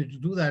continue to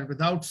do that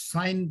without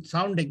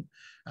sounding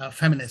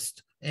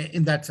feminist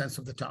in that sense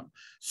of the term.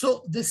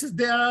 So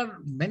there are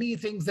many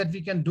things that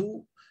we can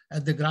do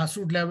at the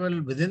grassroots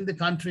level within the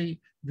country.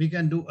 We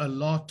can do a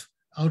lot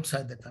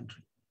outside the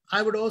country.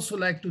 I would also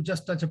like to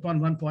just touch upon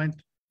one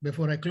point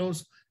before I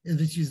close,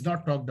 which is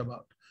not talked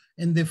about.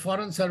 In the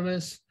foreign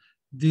service,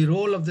 the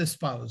role of the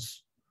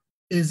spouse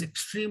is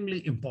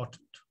extremely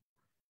important.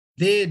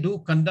 They do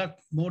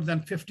conduct more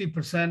than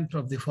 50%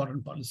 of the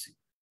foreign policy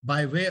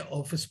by way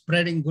of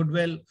spreading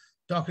goodwill,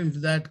 talking to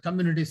that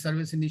community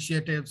service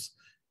initiatives,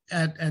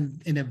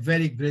 and in a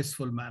very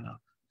graceful manner.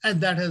 And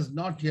that has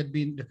not yet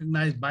been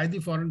recognized by the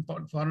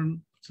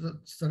foreign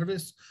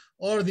service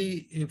or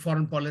the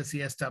foreign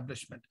policy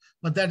establishment.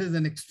 But that is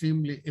an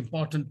extremely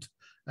important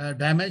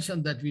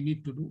dimension that we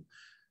need to do.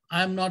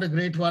 I'm not a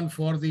great one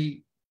for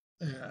the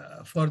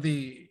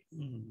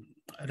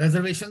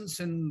reservations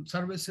in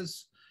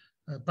services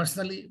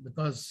personally,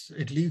 because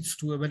it leads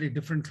to a very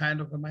different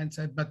kind of a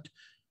mindset. But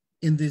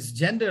in this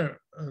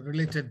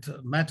gender-related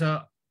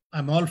matter,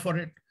 I'm all for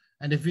it.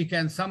 And if we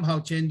can somehow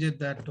change it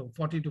that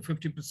 40 to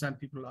 50%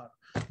 people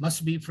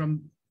must be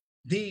from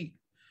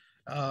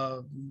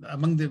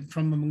among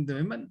the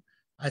women,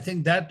 I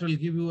think that will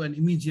give you an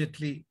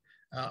immediately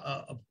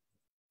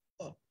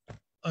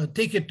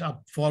take it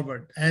up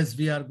forward as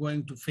we are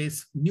going to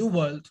face new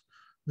world,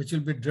 which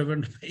will be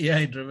driven by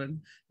AI-driven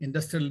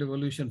Industrial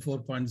Revolution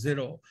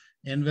 4.0,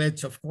 in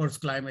which, of course,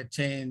 climate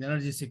change,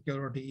 energy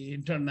security,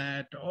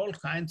 internet, all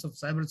kinds of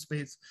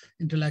cyberspace,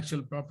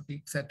 intellectual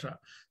property, etc.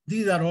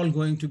 These are all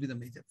going to be the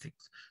major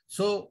things.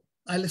 So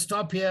I'll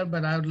stop here,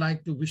 but I would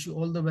like to wish you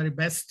all the very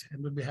best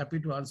and will be happy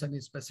to answer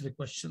any specific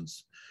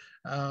questions.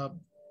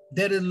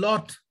 There is a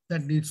lot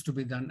that needs to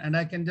be done. And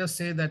I can just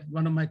say that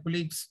one of my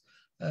colleagues,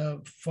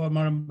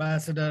 former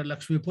Ambassador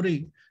Lakshmi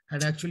Puri,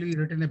 had actually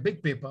written a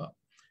big paper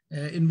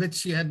in which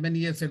she had many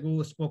years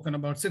ago spoken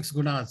about 6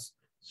 gunas.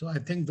 So I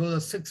think those are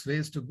 6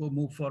 ways to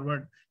move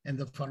forward in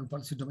the foreign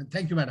policy domain.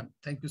 Thank you, madam.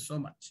 Thank you so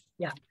much.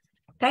 Yeah,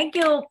 thank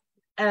you,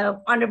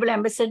 Honorable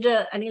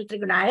Ambassador Anil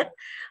Trigunayat.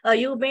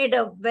 You made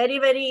a very,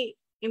 very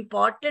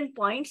important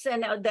points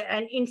and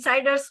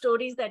insider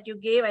stories that you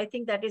gave. I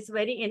think that is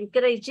very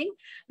encouraging,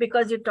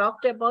 because you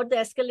talked about the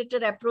escalator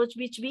approach,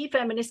 which we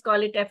feminists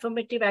call it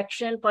affirmative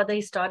action for the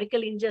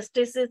historical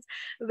injustices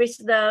which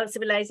the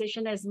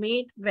civilization has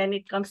made when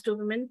it comes to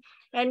women.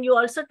 And you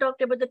also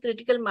talked about the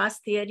critical mass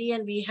theory,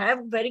 and we have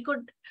very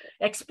good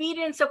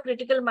experience of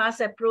critical mass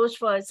approach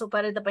for so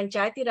far as the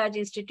Panchayati Raj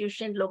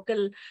institution,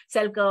 local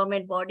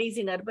self-government bodies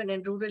in urban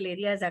and rural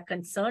areas are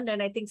concerned.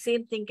 And I think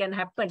same thing can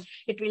happen.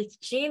 It will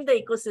change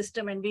the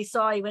ecosystem. And we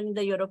saw even in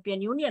the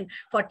European Union,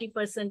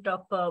 40%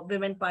 of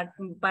women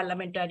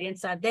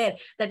parliamentarians are there.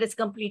 That has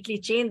completely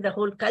changed the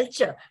whole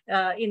culture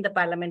in the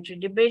parliamentary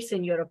debates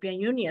in European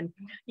Union.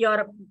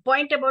 Your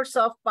point about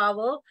soft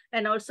power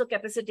and also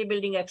capacity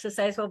building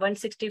exercise for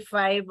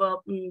 165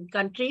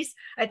 countries,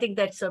 I think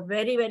that's a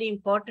very, very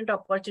important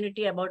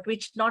opportunity about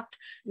which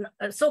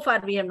so far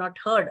we have not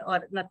heard,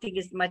 or nothing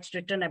is much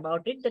written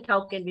about it, that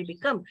how can we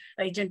become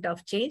agent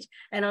of change,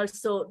 and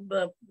also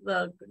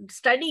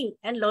studying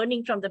and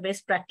learning from the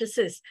best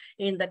practices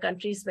in the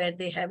countries where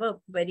they have a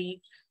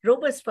very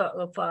robust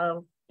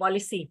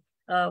policy,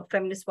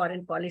 feminist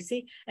foreign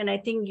policy. And I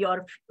think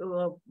your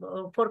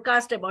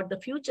forecast about the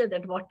future,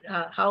 that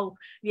how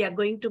we are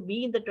going to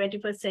be in the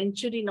 21st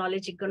century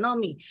knowledge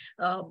economy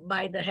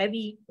by the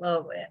heavy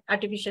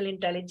artificial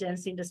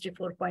intelligence, industry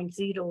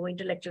 4.0,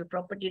 intellectual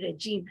property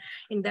regime,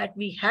 in that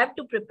we have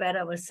to prepare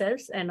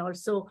ourselves. And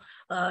also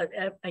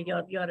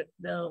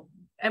the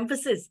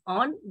emphasis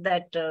on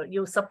that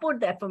you support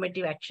the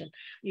affirmative action.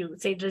 You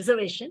said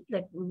reservation,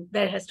 that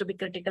there has to be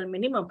critical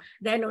minimum,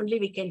 then only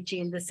we can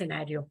change the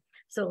scenario.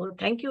 So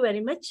thank you very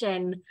much.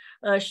 And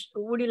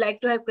would you like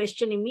to have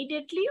question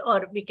immediately,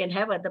 or we can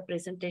have other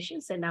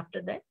presentations? And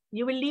after that,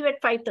 you will leave at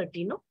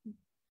 5:30, no?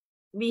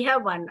 We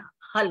have one.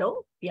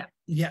 Hello. Yeah.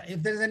 Yeah.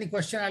 If there's any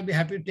question, I'll be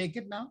happy to take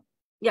it now.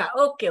 Yeah.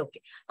 Okay.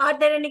 Okay. Are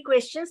there any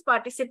questions,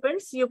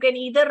 participants? You can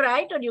either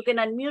write or you can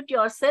unmute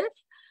yourself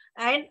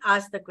and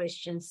ask the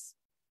questions.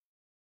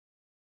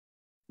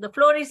 The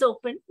floor is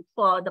open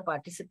for the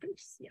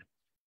participants. Yeah.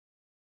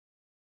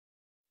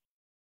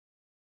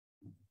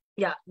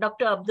 Yeah,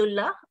 Dr.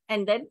 Abdullah,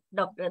 and then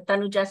Dr.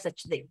 Tanuja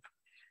Sachdev.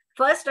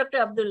 First, Dr.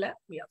 Abdullah.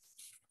 Yeah.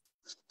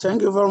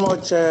 Thank you very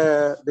much,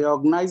 the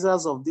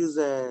organizers of this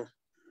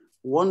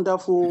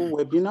wonderful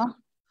webinar.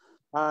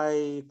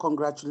 I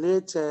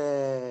congratulate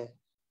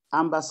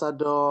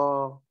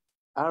Ambassador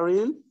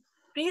Ariel.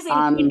 Please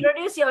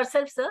introduce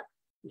yourself, sir.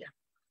 Yeah.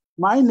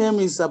 My name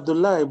is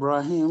Abdullah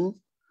Ibrahim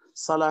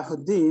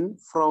Salahuddin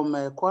from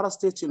Kwara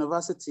State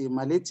University,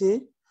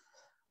 Malete.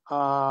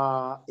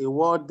 A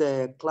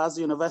world-class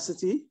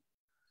university.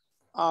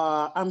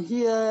 I'm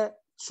here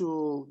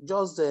to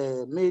just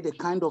make a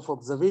kind of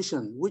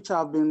observation, which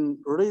I've been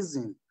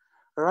raising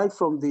right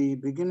from the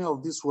beginning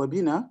of this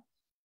webinar.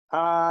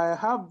 I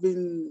have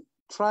been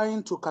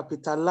trying to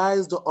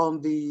capitalize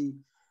on the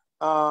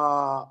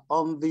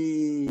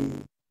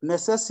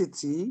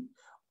necessity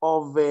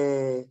of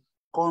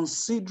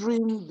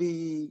considering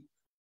the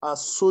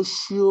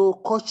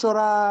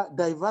socio-cultural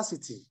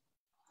diversity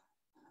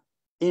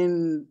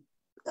in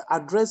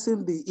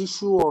addressing the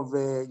issue of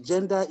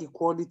gender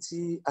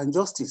equality and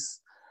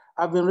justice.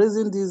 I've been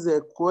raising this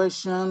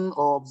question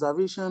or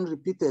observation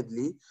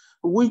repeatedly,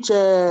 which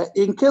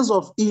in case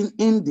of in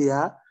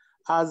India,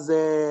 as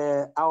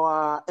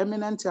our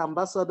eminent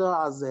ambassador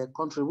has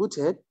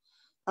contributed,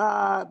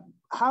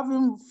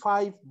 having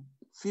 5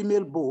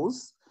 female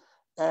boss,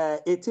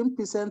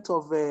 18%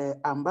 of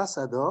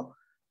ambassador,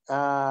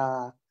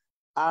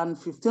 and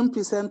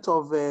 15%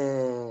 of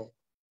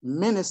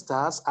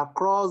ministers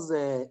across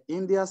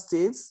India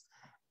states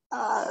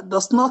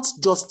does not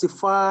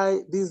justify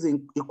this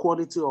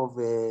inequality of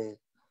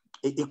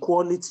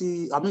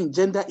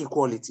gender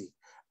equality.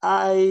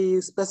 I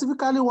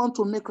specifically want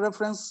to make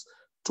reference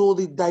to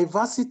the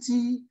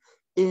diversity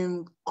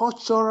in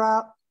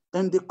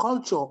the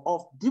culture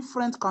of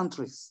different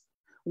countries,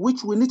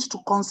 which we need to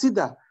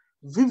consider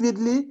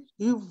vividly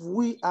if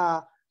we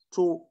are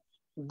to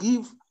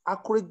give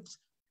accurate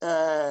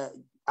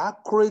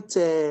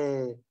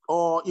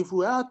or if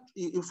we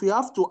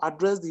have to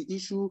address the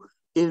issue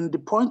in the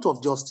point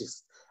of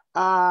justice.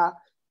 The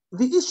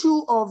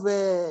issue of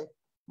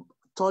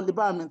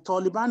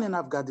Taliban in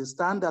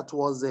Afghanistan that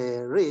was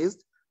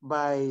raised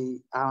by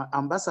our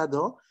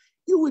ambassador,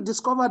 you will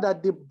discover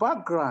that the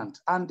background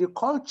and the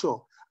culture,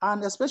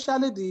 and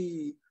especially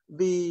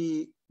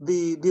the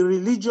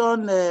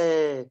religion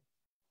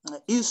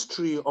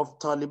history of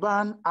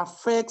Taliban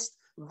affects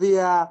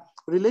their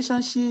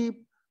relationship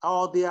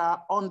or their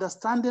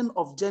understanding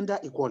of gender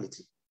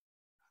equality.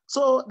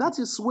 So that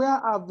is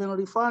where I've been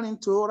referring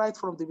to right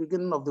from the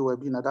beginning of the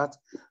webinar, that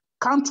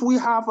can't we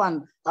have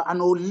an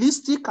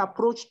holistic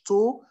approach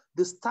to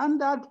the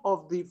standard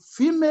of the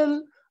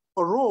female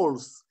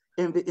roles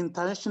in the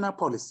international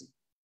policy?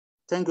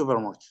 Thank you very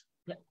much.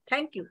 Yeah,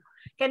 thank you.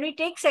 Can we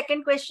take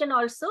second question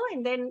also?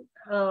 And then,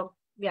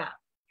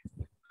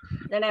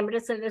 then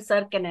Ambassador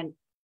Sir can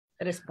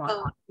respond.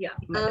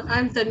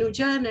 I'm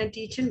Tanuja and I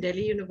teach in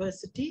Delhi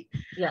University.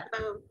 Yeah.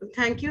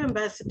 Thank you,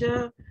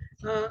 Ambassador.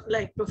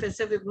 Like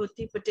Professor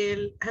Vibhuti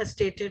Patel has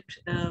stated,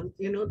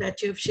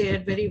 that you've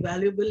shared very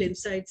valuable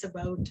insights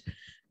about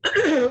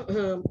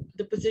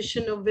the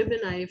position of women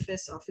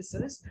IFS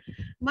officers.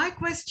 My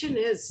question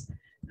is,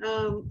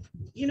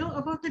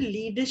 about the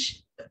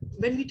leadership.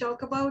 When we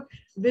talk about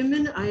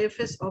women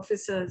IFS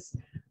officers,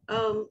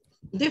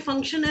 they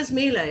function as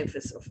male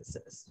IFS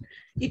officers.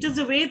 It is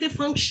the way they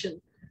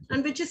function,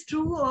 and which is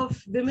true of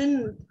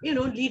women,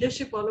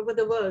 leadership all over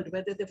the world,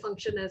 whether they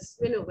function as,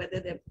 whether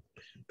they're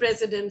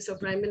presidents or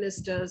prime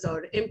ministers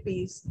or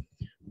MPs,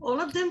 all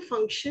of them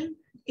function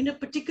in a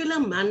particular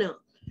manner.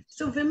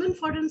 So women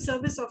foreign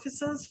service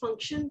officers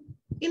function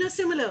in a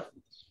similar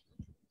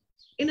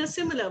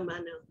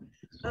manner.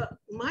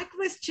 My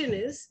question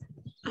is,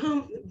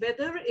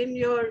 whether in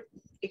your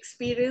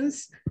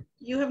experience,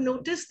 you have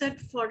noticed that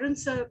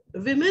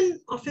women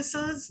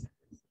officers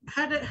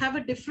have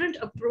a different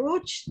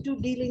approach to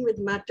dealing with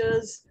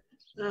matters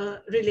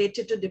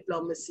related to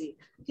diplomacy.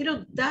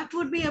 That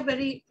would be a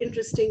very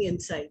interesting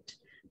insight.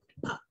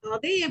 Are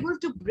they able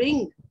to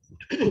bring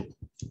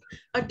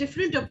a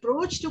different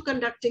approach to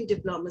conducting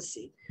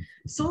diplomacy?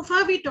 So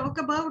far, we talk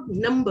about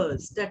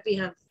numbers that we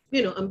have,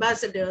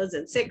 ambassadors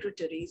and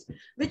secretaries,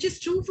 which is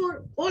true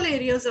for all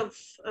areas of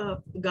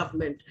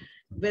government,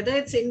 whether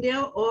it's India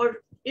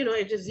or,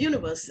 it is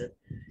universal.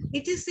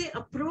 It is the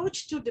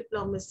approach to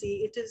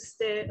diplomacy. It is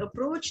the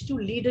approach to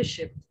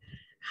leadership.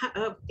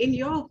 In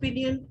your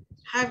opinion,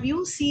 have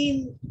you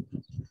seen,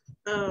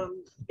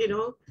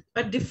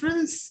 a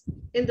difference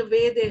in the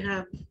way they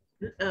have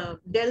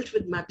dealt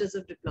with matters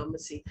of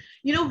diplomacy?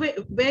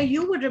 Where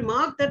you would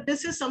remark that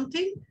this is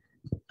something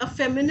a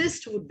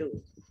feminist would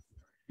do.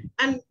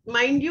 And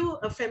mind you,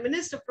 a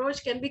feminist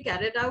approach can be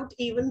carried out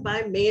even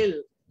by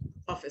male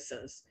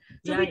officers.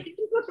 So we tend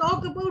to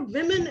talk about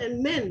women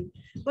and men,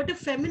 but a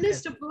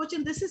feminist approach,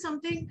 and this is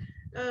something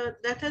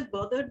that has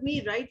bothered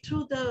me right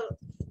through the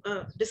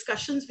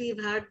discussions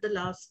we've had the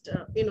last,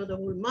 the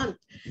whole month,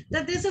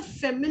 that there's a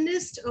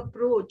feminist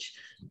approach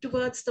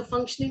towards the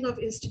functioning of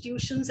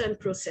institutions and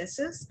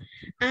processes.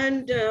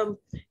 And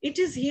it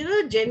is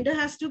here gender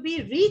has to be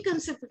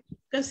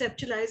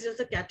conceptualized as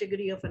a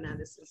category of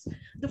analysis.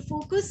 The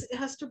focus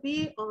has to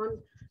be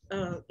on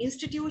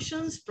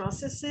institutions,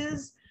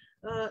 processes,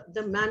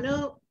 the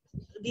manner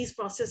these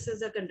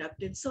processes are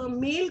conducted. So a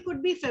male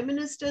could be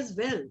feminist as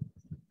well.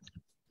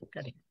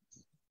 Correct.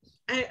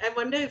 I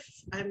wonder if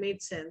I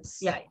made sense.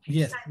 Yeah.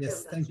 Yes.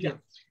 Thank you.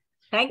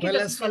 Thank you,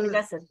 Dr.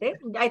 Sate.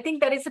 I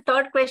think there is a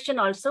third question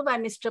also by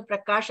Mr.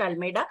 Prakash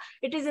Almeida.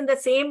 It is in the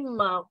same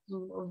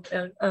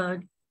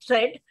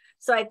thread.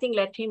 So I think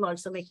let him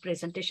also make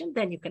presentation,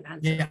 then you can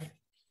answer. Yeah.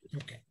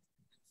 Okay.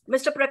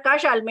 Mr.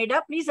 Prakash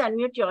Almeida, please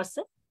unmute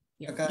yourself.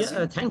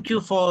 Thank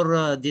you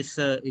for this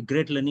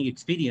great learning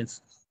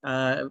experience.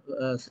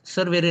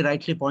 Sir very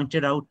rightly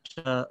pointed out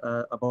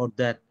about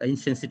that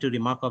insensitive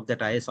remark of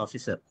that IS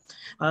officer.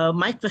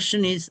 My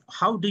question is,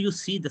 how do you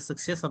see the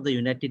success of the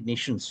United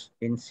Nations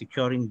in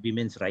securing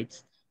women's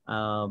rights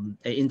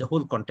in the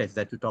whole context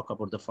that you talk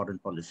about the foreign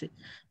policy?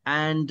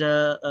 And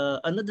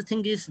another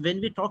thing is,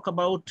 when we talk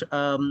about,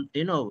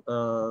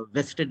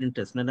 vested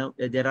interests,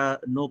 there are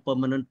no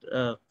permanent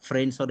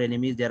friends or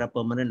enemies, there are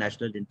permanent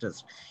national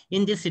interests.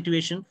 In this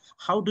situation,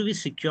 how do we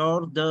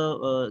secure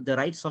the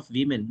rights of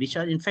women, which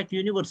are in fact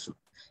universal?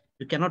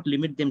 You cannot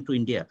limit them to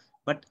India.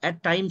 But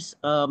at times,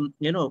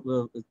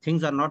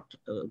 things are not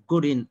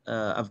good in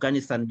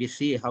Afghanistan. We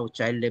see how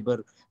child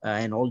labor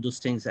and all those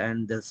things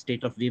and the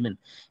state of women.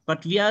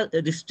 But we are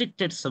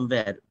restricted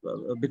somewhere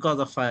because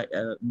of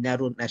a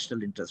narrow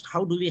national interest.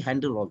 How do we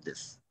handle all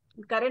this?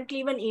 Currently,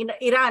 even in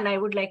Iran, I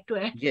would like to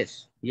add,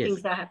 yes,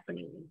 things are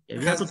happening. Yeah,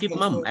 we have to keep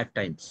mum at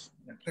times.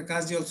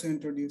 Prakash also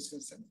introduced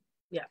yourself.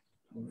 Yeah.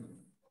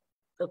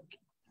 Okay.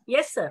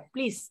 Yes, sir,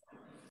 please.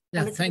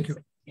 Yeah, thank you.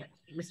 Yeah,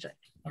 Mr.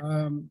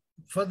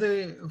 For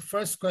the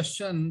first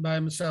question by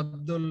Mr.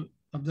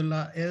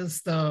 Abdullah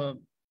is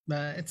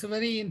it's a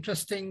very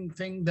interesting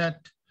thing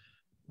that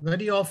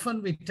very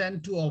often we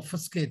tend to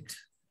obfuscate,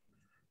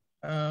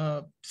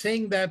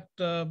 saying that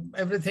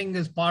everything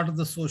is part of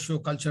the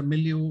socio-cultural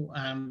milieu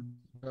and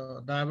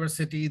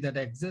diversity that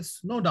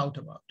exists, no doubt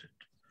about it.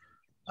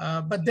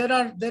 But there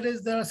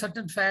are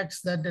certain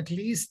facts that at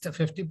least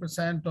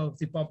 50% of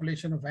the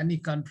population of any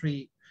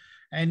country,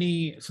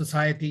 any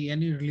society,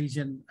 any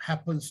religion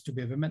happens to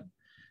be women.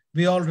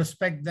 We all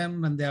respect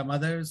them when they are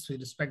mothers. We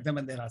respect them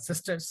when they are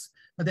sisters.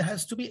 But there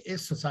has to be a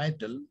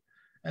societal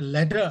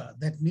ladder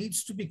that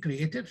needs to be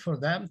created for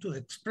them to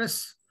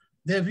express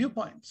their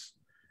viewpoints.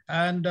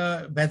 And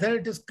whether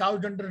it is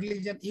couched under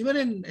religion,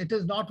 it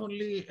is not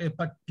only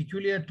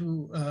peculiar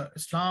to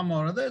Islam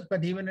or others,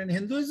 but even in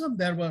Hinduism,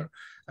 there were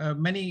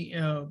many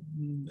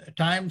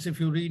times, if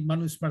you read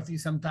Manusmriti,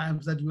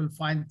 sometimes that you will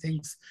find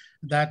things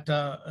that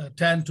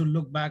tend to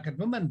look back at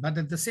women. But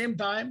at the same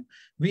time,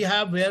 we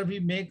have where we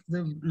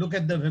look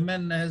at the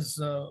women as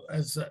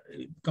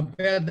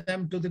compare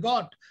them to the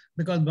God,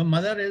 because the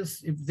mother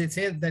is, if they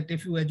say that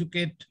if you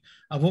educate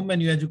a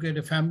woman, you educate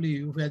a family,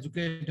 if you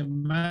educate a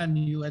man,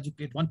 you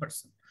educate one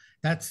person.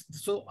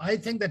 So I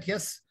think that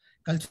yes,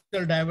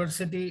 cultural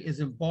diversity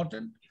is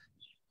important.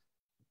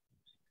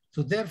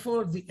 So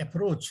therefore the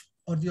approach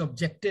or the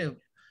objective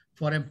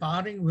for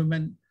empowering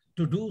women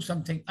to do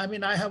something, I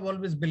mean, I have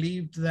always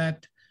believed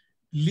that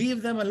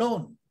leave them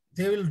alone,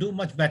 they will do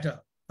much better.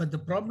 But the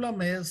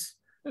problem is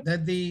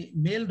that the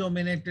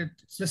male-dominated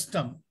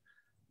system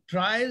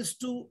tries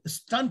to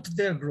stunt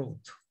their growth,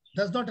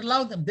 does not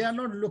allow them. They are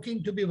not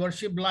looking to be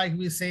worshipped like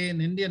we say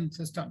in Indian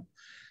system,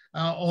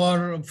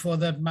 or for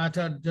that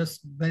matter,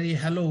 just very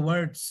hello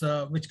words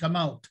which come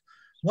out.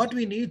 What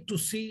we need to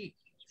see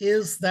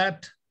is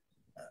that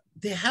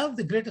they have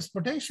the greatest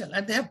potential,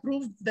 and they have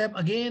proved them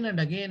again and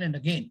again and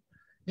again,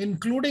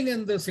 including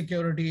in the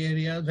security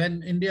area.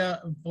 When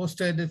India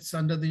posted its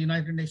under the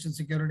United Nations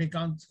Security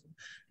Council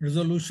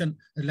resolution,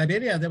 in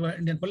Liberia, there were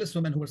Indian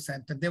policewomen who were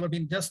sent, and they were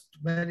being just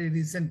very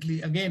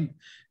recently again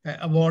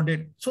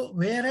awarded. So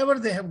wherever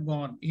they have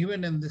gone,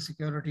 even in the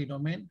security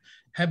domain,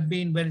 have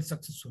been very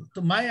successful.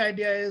 So my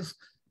idea is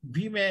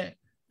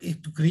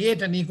to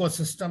create an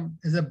ecosystem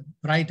is a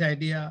bright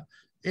idea,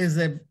 is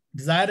a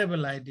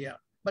desirable idea,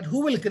 but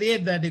who will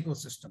create that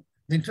ecosystem?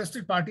 The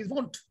interested parties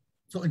won't.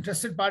 So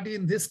interested party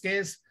in this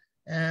case,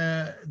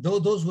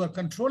 those who are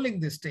controlling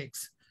the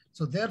stakes.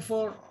 So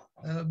therefore,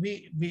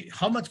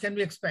 how much can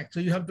we expect? So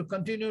you have to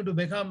continue to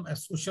become a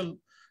social,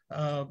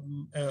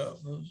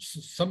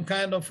 some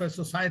kind of a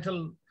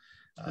societal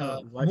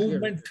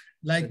movement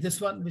like this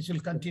one, which will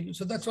continue.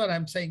 So that's what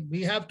I'm saying.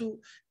 We have to,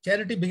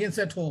 charity begins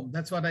at home.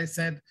 That's what I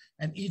said.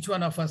 And each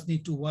one of us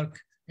need to work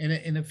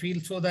in a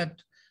field so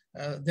that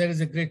there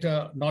is a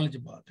greater knowledge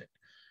about it.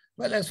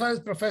 Well, as far as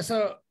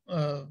Professor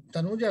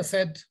Tanuja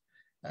said,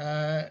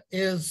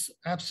 is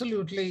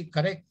absolutely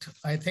correct.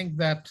 I think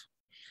that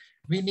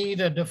we need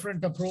a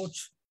different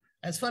approach.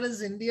 As far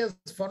as India's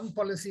foreign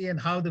policy and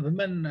how the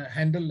women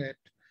handle it,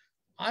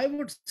 I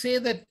would say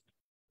that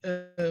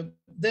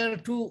there are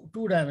two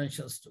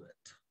dimensions to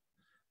it.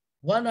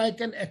 One,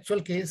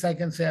 actual case, I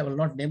can say, I will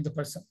not name the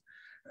person.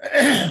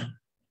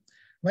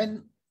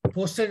 When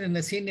posted in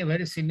a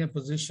very senior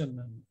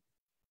position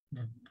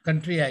in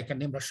country, I can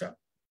name Russia,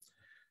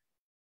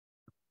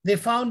 they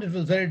found it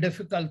was very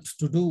difficult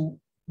to do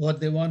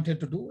what they wanted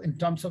to do in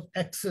terms of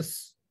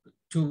access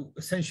to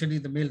essentially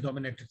the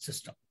male-dominated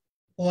system,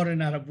 or in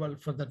Arab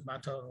world for that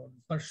matter, or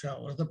Persia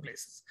or other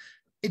places.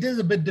 It is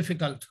a bit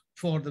difficult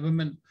for the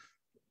women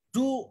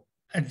to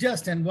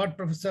adjust. And what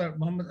Professor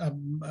Muhammad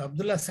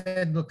Abdullah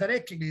said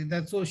correctly,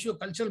 that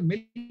socio-cultural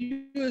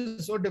milieu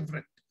is so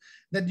different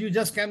that you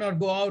just cannot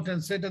go out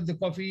and sit at the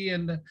coffee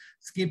and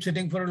keep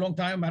sitting for a long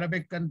time,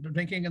 Arabic and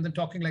drinking and then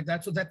talking like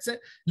that. So that's a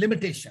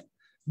limitation.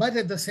 But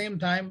at the same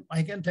time,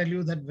 I can tell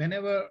you that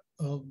whenever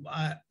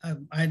I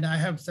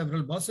have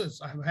several bosses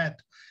I have had,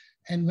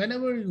 and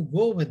whenever you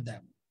go with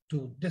them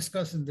to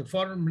discuss in the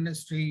foreign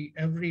ministry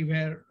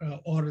everywhere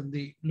or in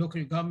the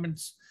local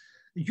governments,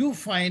 you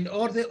find,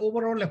 or the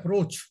overall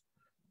approach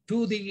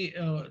to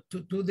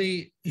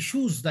the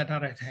issues that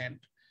are at hand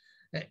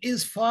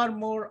is far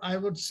more, I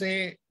would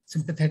say,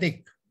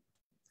 sympathetic,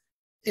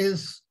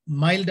 is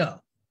milder,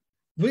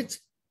 which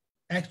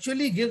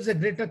actually gives a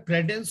greater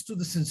credence to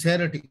the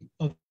sincerity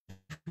of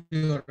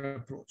your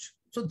approach.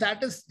 So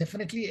that is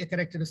definitely a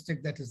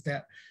characteristic that is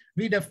there.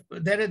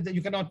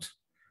 You cannot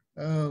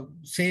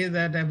say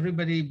that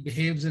everybody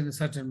behaves in a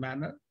certain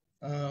manner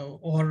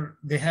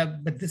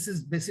but this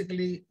is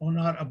basically on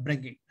our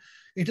upbringing.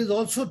 It is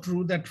also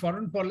true that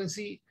foreign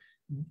policy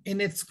in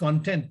its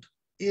content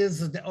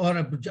or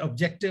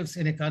objectives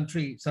in a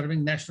country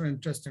serving national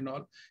interest and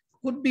all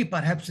could be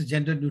perhaps a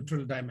gender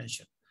neutral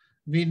dimension.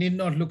 We need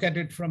not look at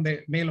it from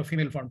the male or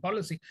female foreign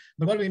policy,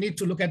 but what we need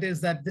to look at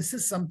is that this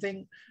is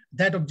something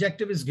that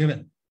objective is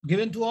given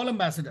to all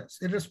ambassadors,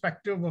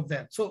 irrespective of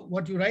that. So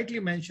what you rightly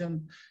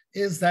mentioned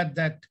is that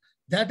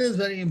is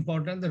very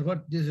important, that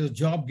what is a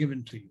job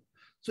given to you.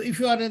 So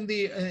if you are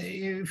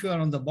if you are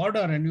on the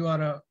border and you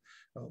are a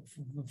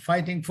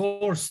fighting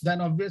force, then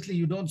obviously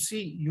you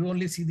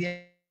only see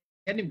the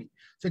enemy.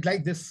 So it's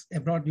like this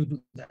abroad, you do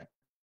that.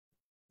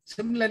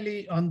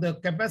 Similarly, on the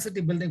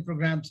capacity building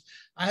programs,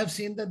 I have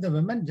seen that the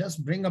women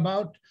just bring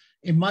about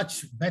a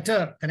much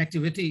better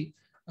connectivity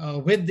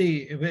with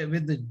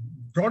the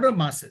broader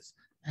masses.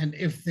 And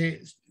if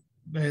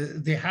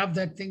they have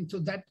that thing, so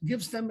that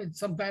gives them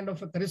some kind of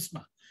a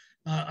charisma,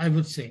 I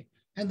would say,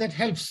 and that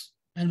helps,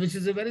 and which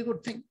is a very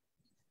good thing.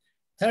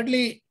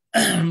 Thirdly,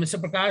 Mr.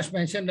 Prakash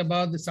mentioned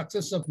about the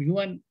success of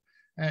UN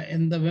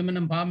in the women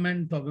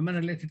empowerment or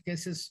women-related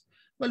cases.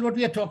 Well, what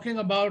we are talking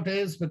about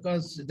is,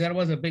 because there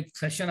was a big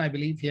session, I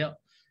believe, here,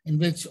 in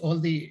which all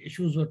the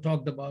issues were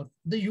talked about.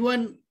 The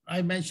UN,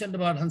 I mentioned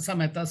about Hansa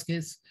Mehta's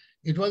case.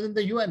 It was in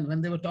the UN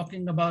when they were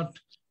talking about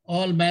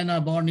all men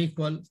are born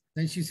equal.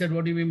 Then she said,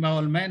 what do you mean by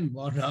all men?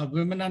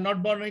 Women are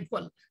not born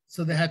equal.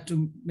 So they had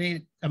to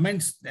make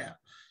amends there.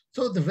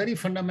 So the very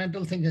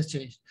fundamental thing has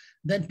changed.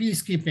 Then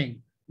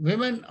peacekeeping.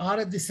 Women are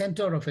at the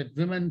center of it.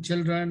 Women,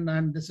 children,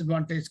 and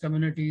disadvantaged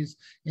communities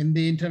in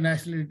the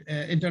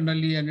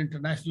internally and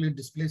internationally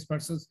displaced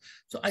persons.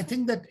 So I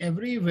think that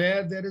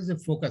everywhere there is a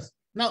focus.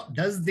 Now,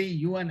 does the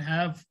UN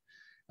have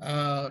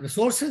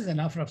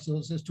enough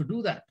resources to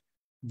do that?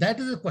 That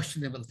is a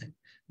questionable thing.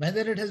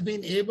 Whether it has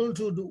been able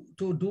to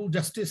do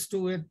justice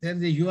to it, there's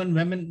the UN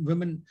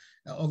women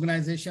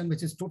organization,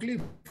 which is totally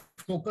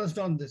focused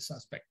on this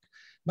aspect.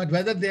 But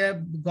whether they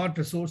have got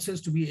resources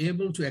to be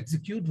able to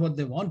execute what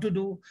they want to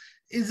do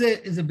is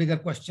a bigger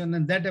question.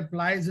 And that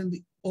applies in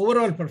the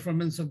overall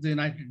performance of the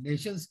United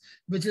Nations,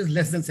 which is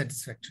less than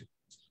satisfactory.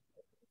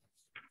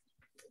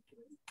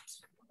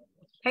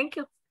 Thank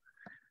you.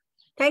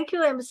 Thank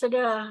you,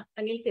 Ambassador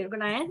Anil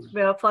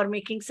Tirgunayat, for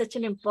making such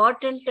an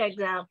important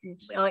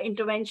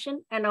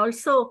intervention, and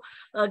also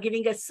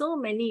giving us so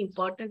many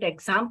important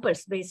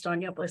examples based on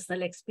your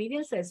personal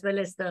experience, as well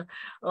as the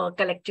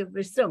collective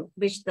wisdom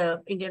which the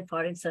Indian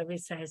Foreign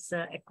Service has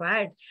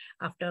acquired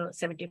after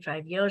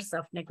 75 years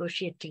of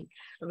negotiating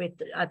with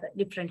other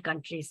different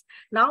countries.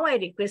 Now I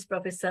request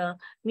Professor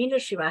Meena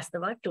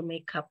Srivastava to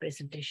make her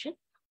presentation.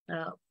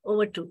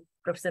 Over to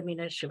Professor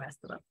Meena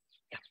Srivastava.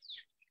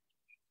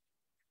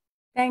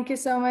 Thank you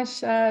so much,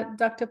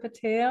 Dr.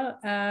 Patel.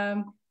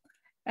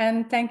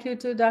 And thank you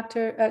to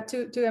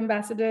to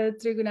Ambassador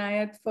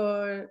Tirgunayat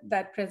for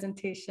that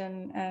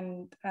presentation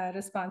and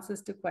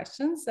responses to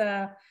questions.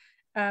 I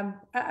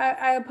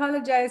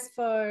apologize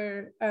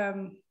for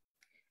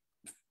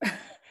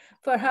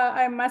how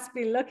I must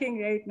be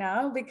looking right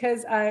now,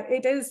 because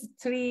it is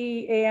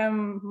 3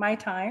 a.m. my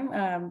time,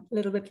 a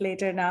little bit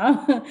later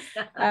now.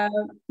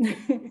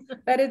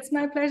 But it's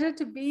my pleasure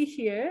to be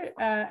here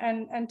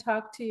and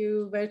talk to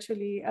you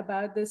virtually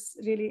about this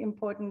really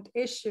important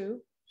issue.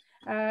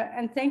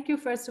 And thank you,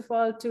 first of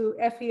all, to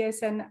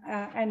FES and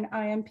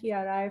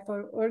IMPRI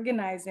for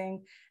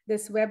organizing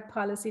this Web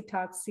Policy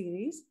Talk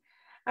series.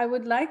 I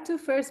would like to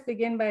first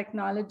begin by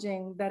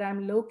acknowledging that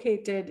I'm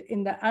located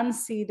in the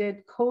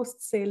unceded Coast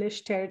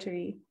Salish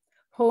territory,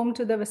 home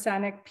to the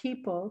Wasanek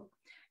people,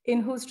 in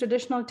whose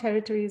traditional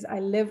territories I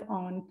live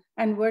on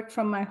and work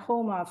from my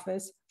home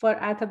office for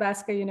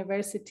Athabasca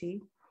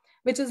University,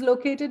 which is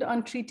located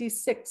on Treaty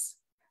 6,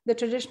 the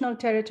traditional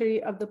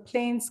territory of the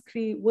Plains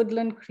Cree,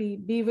 Woodland Cree,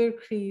 Beaver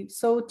Cree,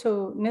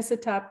 Saulteaux,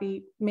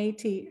 Niitsitapi,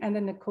 Métis, and the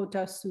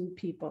Nakota Sioux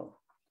people.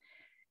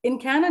 In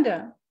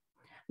Canada,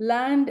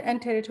 land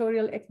and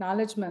territorial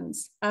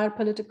acknowledgements are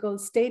political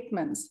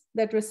statements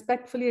that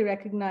respectfully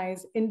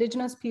recognize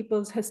Indigenous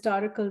peoples'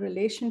 historical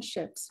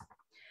relationships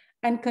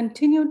and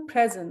continued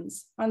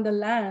presence on the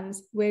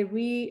lands where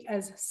we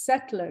as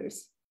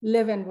settlers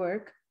live and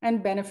work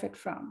and benefit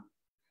from.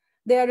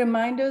 They are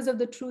reminders of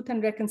the Truth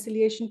and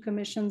Reconciliation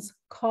Commission's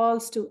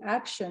calls to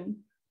action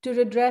to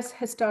redress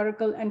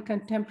historical and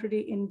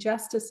contemporary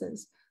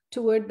injustices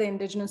toward the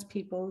Indigenous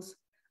peoples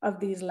of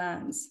these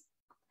lands.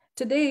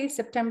 Today,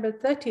 September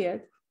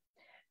 30th,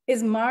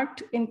 is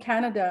marked in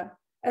Canada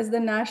as the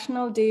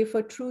National Day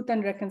for Truth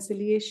and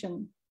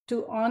Reconciliation,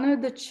 to honor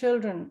the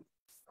children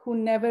who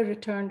never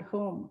returned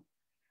home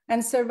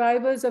and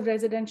survivors of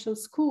residential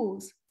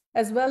schools,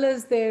 as well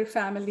as their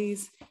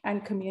families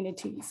and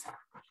communities.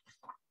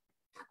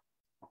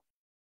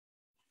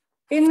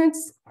 In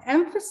its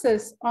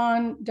emphasis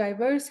on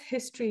diverse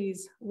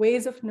histories,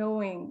 ways of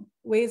knowing,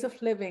 ways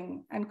of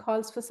living, and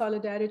calls for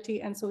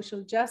solidarity and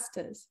social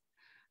justice,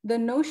 the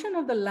notion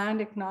of the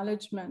land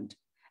acknowledgement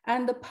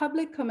and the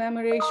public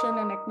commemoration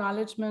and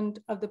acknowledgement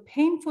of the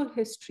painful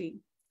history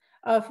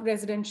of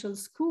residential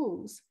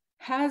schools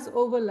has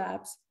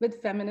overlaps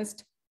with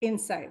feminist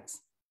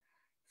insights.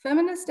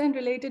 Feminist and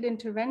related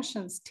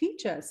interventions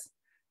teach us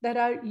that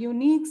our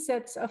unique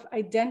sets of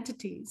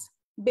identities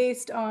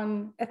based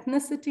on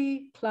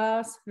ethnicity,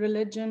 class,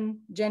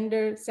 religion,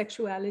 gender,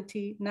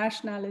 sexuality,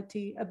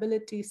 nationality,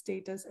 ability,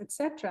 status,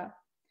 etc.,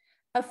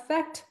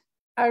 affect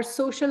our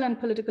social and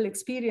political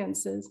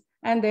experiences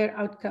and their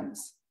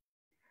outcomes.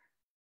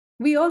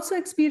 We also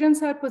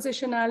experience our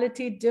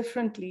positionality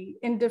differently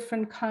in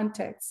different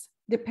contexts,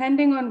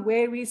 depending on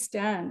where we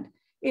stand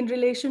in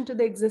relation to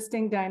the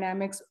existing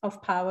dynamics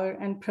of power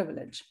and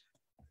privilege.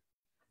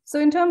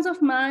 So in terms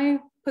of my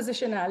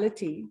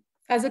positionality,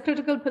 as a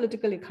critical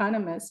political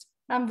economist,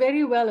 I'm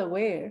very well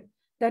aware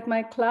that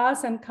my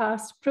class and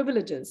caste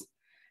privileges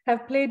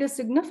have played a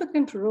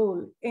significant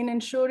role in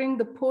ensuring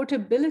the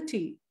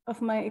portability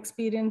of my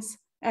experience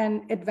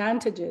and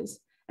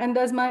advantages, and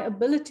thus my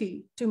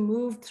ability to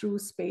move through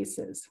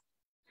spaces.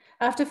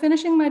 After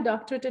finishing my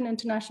doctorate in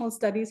international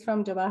studies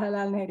from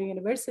Jawaharlal Nehru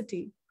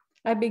University,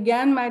 I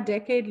began my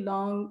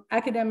decade-long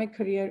academic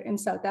career in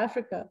South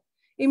Africa,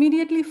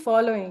 immediately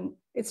following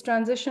its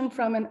transition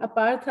from an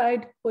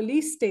apartheid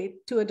police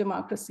state to a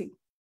democracy.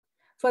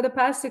 For the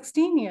past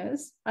 16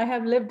 years, I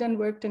have lived and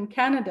worked in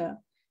Canada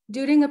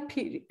during a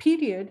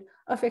period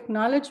of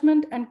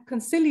acknowledgement and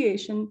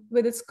conciliation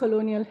with its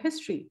colonial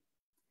history.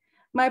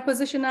 My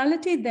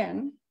positionality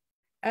then,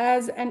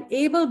 as an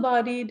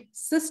able-bodied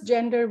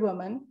cisgender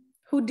woman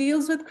who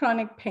deals with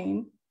chronic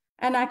pain,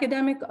 an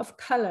academic of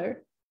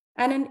color,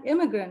 and an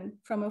immigrant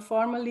from a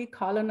formerly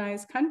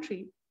colonized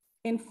country,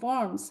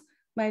 informs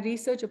my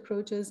research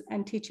approaches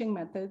and teaching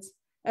methods,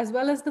 as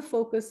well as the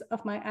focus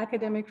of my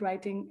academic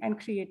writing and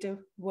creative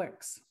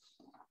works.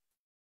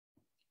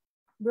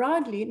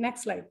 Broadly,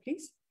 next slide,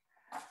 please.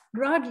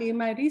 Broadly,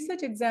 my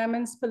research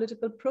examines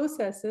political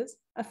processes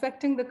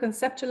affecting the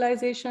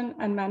conceptualization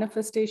and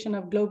manifestation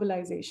of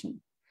globalization,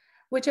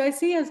 which I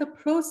see as a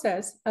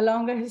process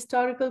along a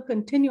historical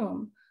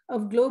continuum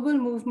of global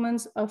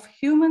movements of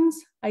humans,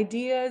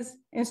 ideas,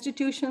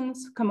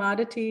 institutions,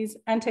 commodities,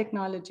 and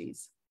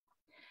technologies.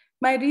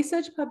 My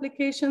research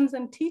publications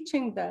and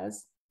teaching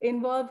thus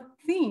involve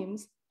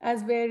themes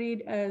as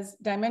varied as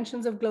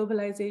dimensions of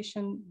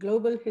globalization,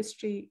 global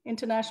history,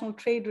 international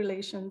trade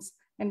relations,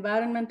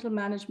 environmental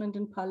management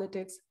and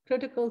politics,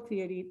 critical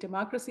theory,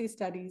 democracy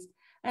studies,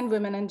 and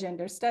women and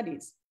gender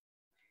studies,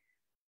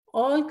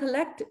 all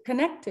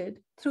connected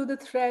through the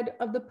thread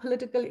of the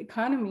political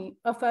economy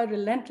of our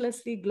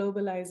relentlessly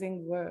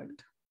globalizing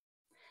world.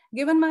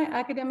 Given my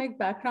academic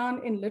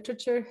background in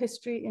literature,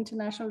 history,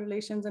 international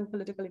relations, and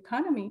political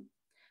economy,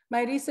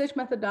 my research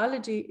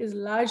methodology is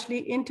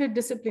largely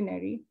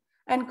interdisciplinary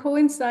and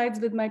coincides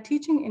with my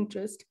teaching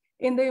interest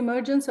in the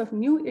emergence of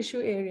new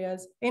issue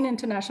areas in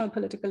international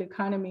political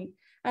economy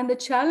and the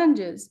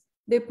challenges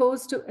they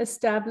pose to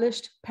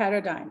established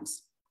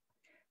paradigms.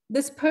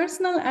 This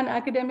personal and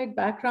academic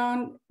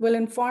background will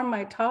inform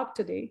my talk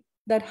today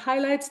that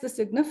highlights the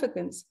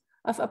significance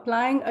of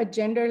applying a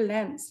gender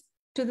lens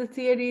to the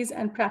theories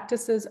and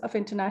practices of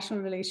international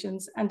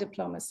relations and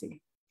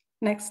diplomacy.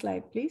 Next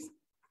slide, please.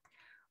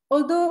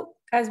 Although,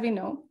 as we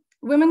know,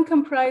 women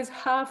comprise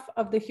half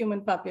of the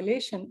human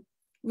population,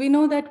 we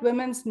know that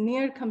women's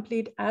near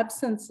complete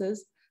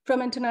absences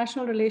from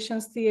international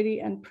relations theory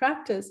and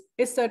practice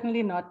is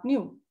certainly not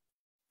new.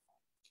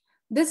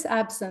 This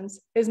absence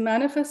is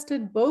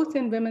manifested both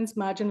in women's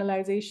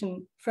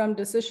marginalization from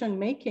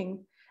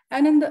decision-making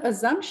and in the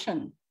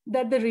assumption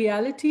that the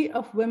reality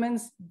of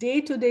women's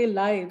day-to-day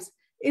lives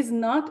is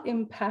not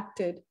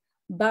impacted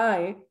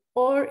by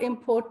or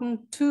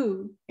important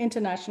to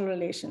international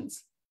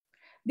relations.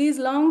 These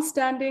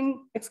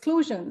long-standing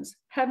exclusions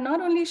have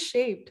not only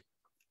shaped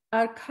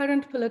our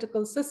current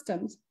political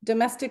systems,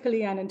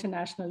 domestically and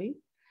internationally,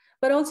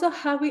 but also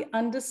how we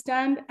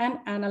understand and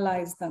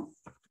analyze them.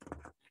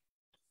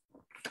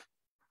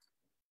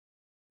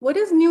 What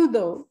is new,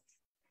 though,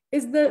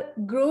 is the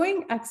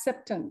growing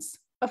acceptance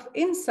of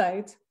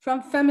insights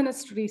from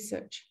feminist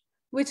research,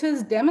 which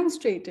has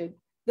demonstrated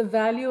the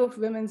value of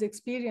women's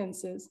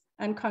experiences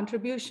and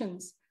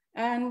contributions,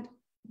 and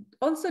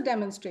also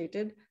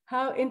demonstrated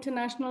how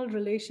international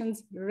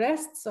relations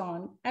rests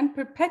on and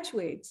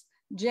perpetuates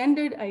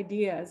gendered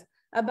ideas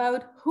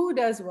about who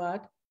does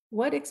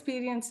what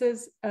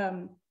experiences,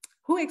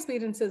 who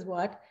experiences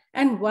what,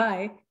 and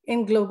why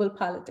in global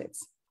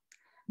politics.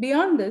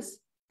 Beyond this,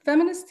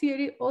 feminist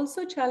theory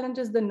also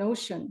challenges the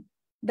notion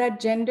that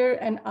gender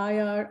and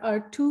IR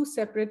are two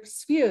separate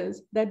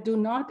spheres that do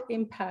not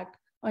impact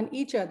on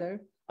each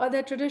other or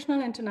that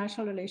traditional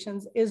international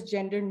relations is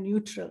gender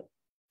neutral.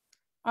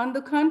 On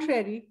the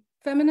contrary,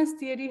 feminist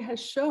theory has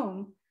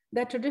shown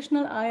that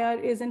traditional IR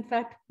is in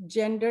fact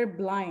gender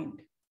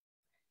blind,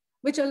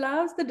 which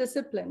allows the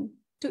discipline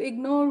to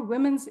ignore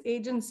women's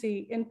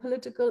agency in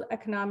political,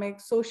 economic,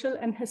 social,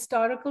 and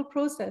historical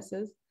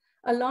processes,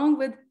 along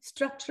with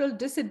structural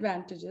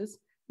disadvantages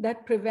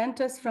that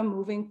prevent us from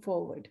moving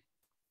forward.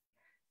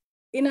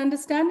 In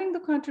understanding the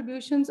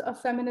contributions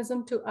of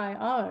feminism to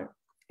IR,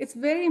 it's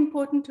very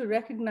important to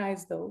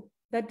recognize, though,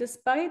 that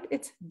despite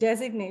its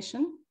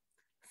designation,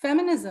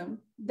 feminism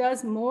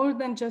does more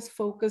than just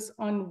focus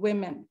on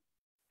women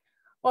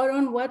or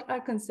on what are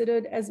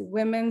considered as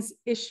women's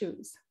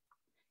issues.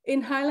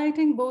 In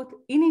highlighting both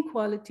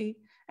inequality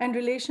and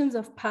relations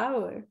of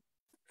power,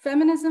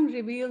 feminism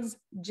reveals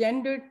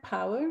gendered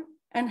power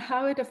and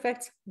how it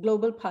affects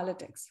global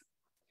politics.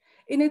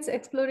 In its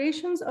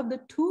explorations of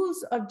the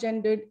tools of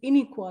gendered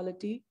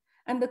inequality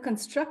and the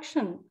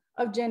construction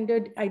of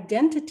gendered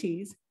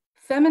identities,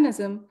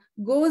 feminism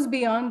goes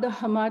beyond the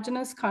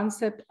homogeneous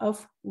concept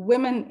of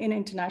women in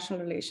international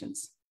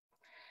relations.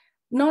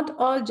 Not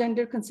all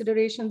gender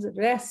considerations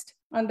rest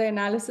on the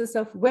analysis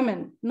of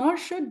women, nor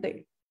should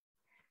they,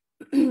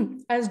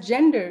 as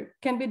gender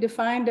can be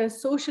defined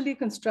as socially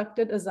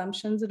constructed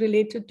assumptions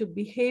related to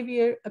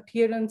behavior,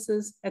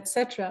 appearances,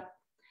 etc.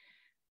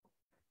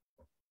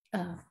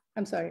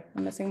 I'm sorry,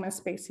 I'm missing my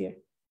space here.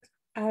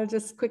 I'll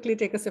just quickly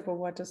take a sip of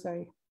water,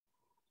 sorry.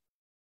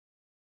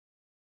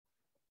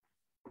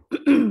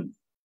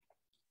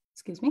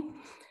 Excuse me,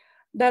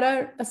 that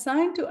are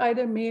assigned to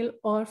either male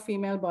or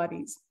female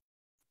bodies.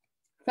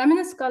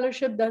 Feminist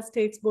scholarship thus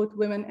takes both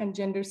women and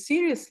gender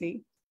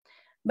seriously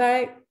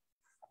by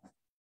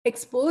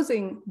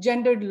exposing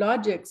gendered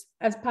logics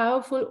as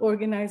powerful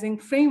organizing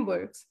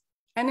frameworks.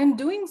 And in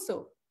doing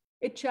so,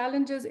 it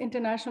challenges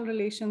international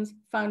relations,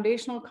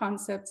 foundational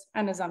concepts,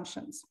 and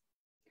assumptions.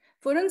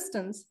 For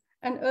instance,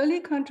 an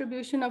early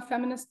contribution of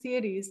feminist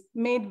theories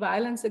made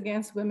violence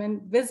against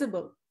women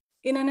visible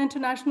in an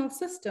international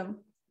system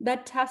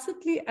that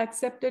tacitly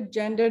accepted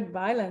gendered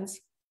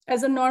violence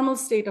as a normal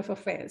state of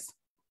affairs.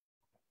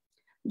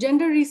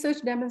 Gender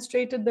research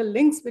demonstrated the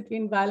links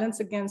between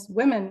violence against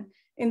women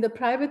in the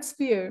private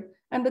sphere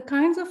and the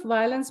kinds of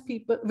violence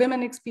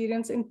women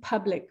experience in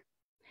public,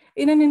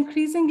 in an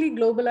increasingly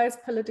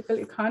globalized political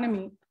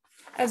economy,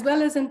 as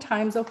well as in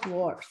times of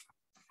war.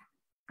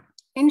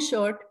 In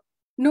short,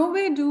 no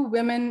way do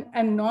women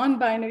and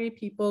non-binary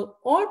people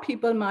or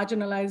people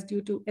marginalized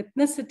due to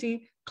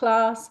ethnicity,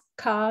 class,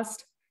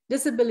 caste,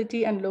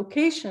 disability, and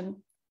location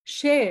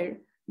share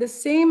the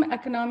same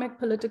economic,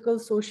 political,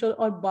 social,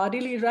 or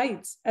bodily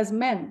rights as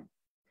men.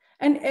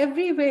 And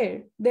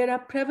everywhere there are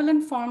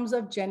prevalent forms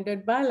of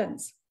gendered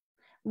violence,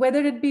 whether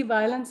it be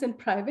violence in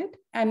private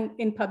and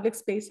in public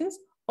spaces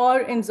or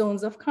in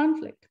zones of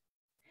conflict.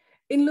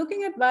 In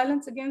looking at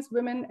violence against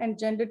women and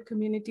gendered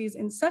communities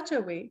in such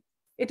a way,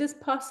 it is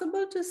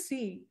possible to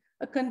see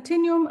a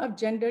continuum of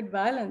gendered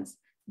violence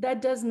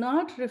that does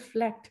not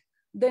reflect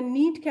the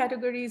neat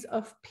categories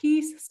of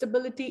peace,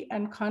 stability,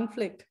 and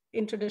conflict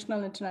in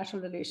traditional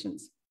international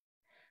relations.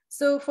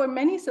 So for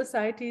many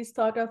societies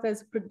thought of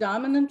as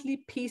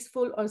predominantly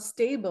peaceful or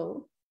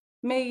stable,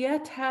 may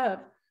yet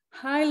have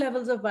high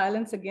levels of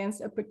violence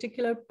against a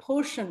particular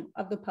portion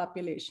of the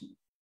population.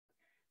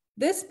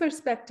 This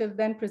perspective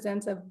then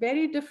presents a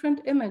very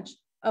different image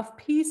of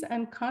peace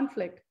and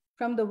conflict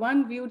from the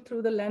one viewed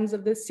through the lens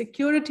of the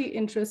security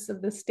interests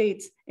of the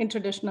states in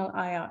traditional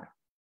IR.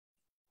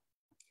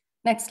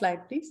 Next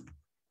slide, please.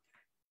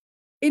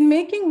 In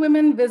making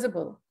women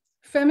visible,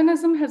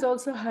 feminism has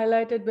also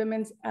highlighted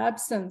women's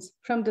absence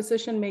from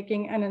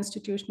decision-making and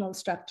institutional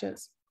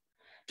structures.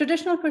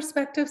 Traditional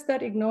perspectives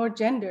that ignore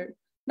gender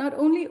not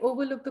only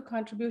overlook the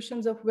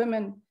contributions of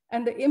women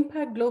and the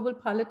impact global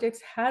politics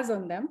has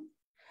on them,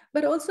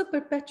 but also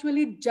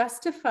perpetually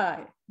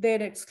justify their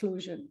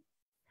exclusion.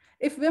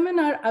 If women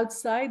are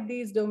outside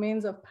these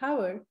domains of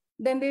power,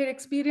 then their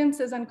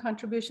experiences and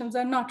contributions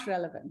are not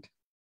relevant.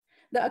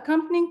 The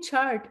accompanying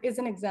chart is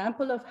an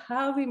example of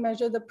how we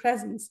measure the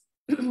presence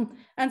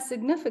and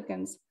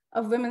significance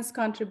of women's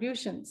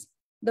contributions,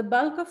 the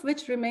bulk of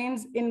which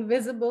remains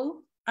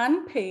invisible,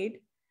 unpaid,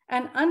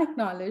 and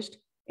unacknowledged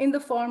in the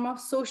form of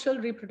social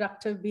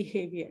reproductive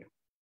behavior.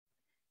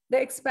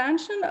 The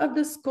expansion of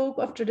the scope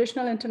of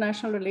traditional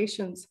international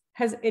relations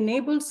has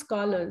enabled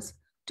scholars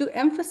to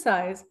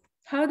emphasize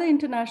how the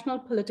international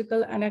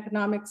political and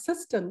economic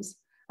systems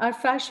are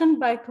fashioned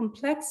by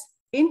complex,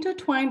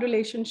 intertwined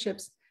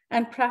relationships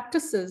and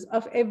practices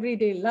of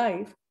everyday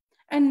life,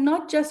 and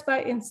not just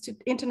by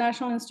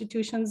international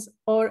institutions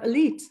or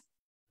elites.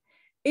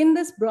 In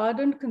this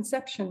broadened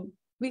conception,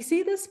 we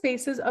see the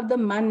spaces of the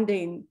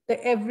mundane,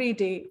 the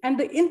everyday, and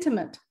the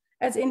intimate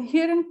as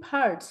inherent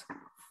parts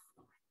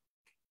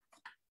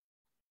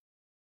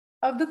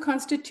of the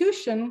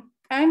constitution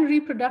and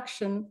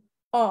reproduction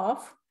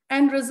of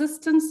and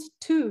resistance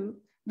to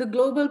the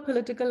global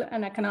political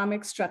and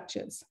economic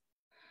structures.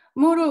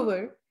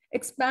 Moreover,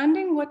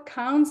 expanding what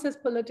counts as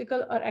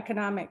political or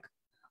economic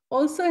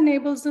also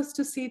enables us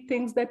to see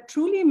things that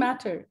truly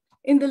matter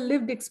in the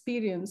lived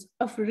experience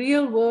of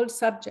real world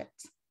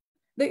subjects.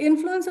 The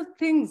influence of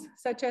things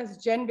such as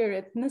gender,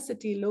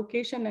 ethnicity,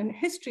 location, and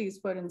histories,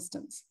 for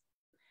instance.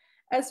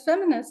 As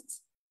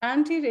feminists,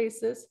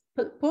 anti-racist,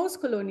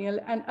 post-colonial,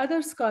 and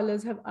other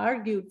scholars have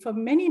argued for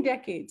many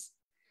decades,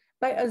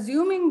 by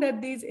assuming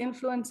that these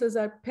influences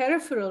are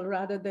peripheral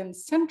rather than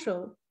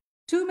central,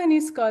 too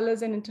many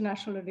scholars in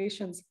international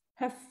relations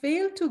have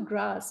failed to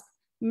grasp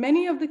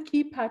many of the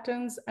key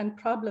patterns and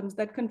problems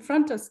that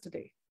confront us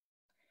today.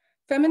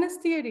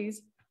 Feminist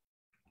theories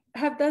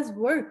have thus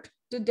worked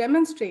to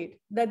demonstrate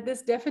that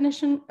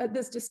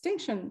this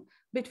distinction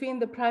between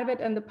the private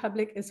and the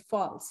public is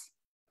false.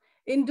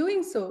 In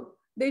doing so,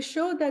 they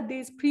show that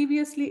these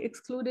previously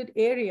excluded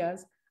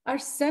areas are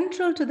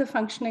central to the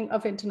functioning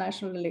of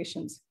international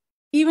relations,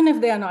 even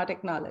if they are not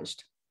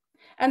acknowledged,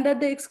 and that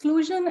the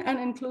exclusion and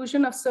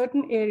inclusion of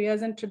certain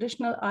areas in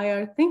traditional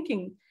IR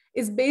thinking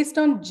is based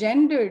on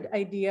gendered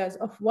ideas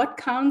of what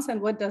counts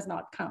and what does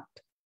not count.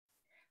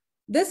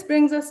 This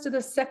brings us to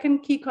the second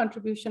key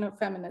contribution of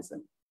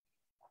feminism: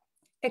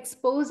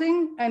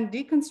 exposing and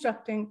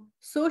deconstructing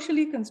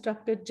socially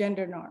constructed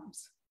gender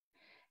norms.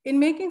 In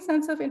making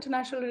sense of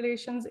international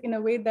relations in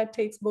a way that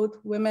takes both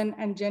women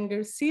and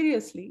gender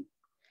seriously,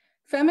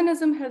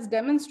 feminism has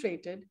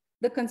demonstrated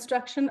the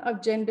construction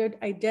of gendered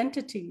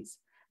identities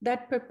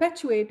that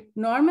perpetuate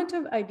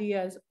normative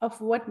ideas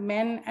of what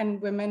men and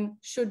women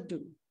should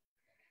do.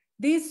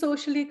 These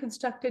socially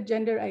constructed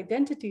gender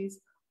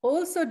identities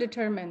also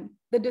determine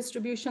the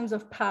distributions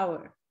of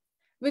power,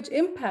 which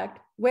impact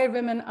where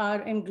women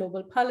are in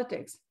global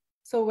politics.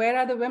 So where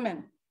are the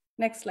women?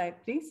 Next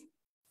slide, please.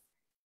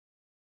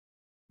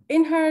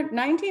 In her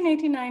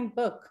 1989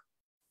 book,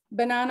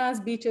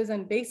 Bananas, Beaches,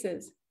 and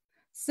Bases,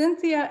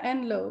 Cynthia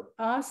Enloe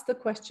asked the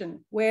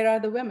question, where are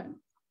the women?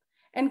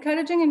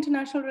 Encouraging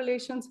international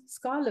relations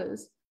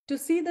scholars to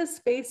see the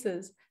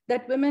spaces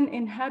that women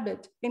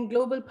inhabit in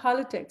global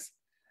politics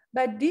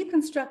by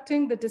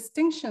deconstructing the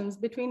distinctions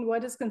between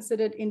what is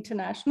considered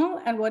international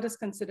and what is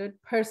considered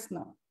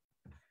personal.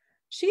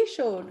 She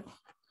showed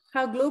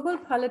how global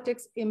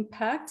politics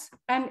impacts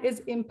and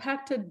is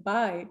impacted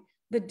by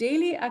the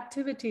daily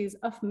activities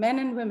of men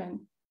and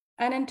women,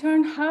 and in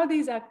turn, how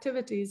these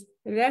activities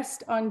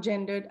rest on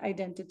gendered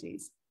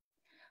identities.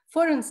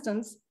 For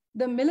instance,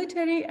 the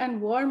military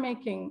and war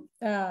making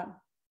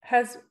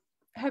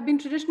have been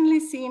traditionally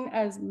seen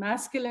as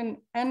masculine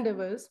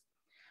endeavors,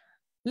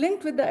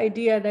 linked with the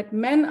idea that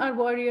men are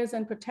warriors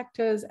and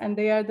protectors, and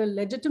they are the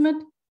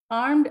legitimate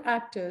armed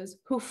actors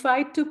who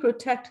fight to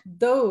protect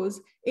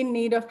those in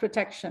need of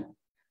protection,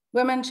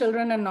 women,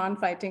 children, and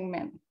non-fighting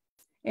men.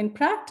 In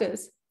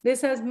practice,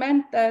 this has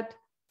meant that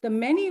the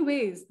many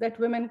ways that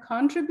women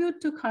contribute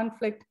to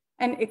conflict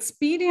and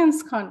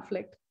experience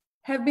conflict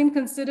have been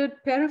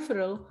considered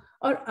peripheral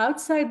or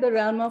outside the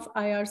realm of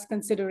IR's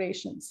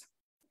considerations.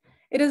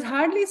 It is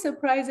hardly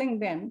surprising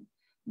then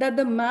that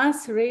the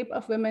mass rape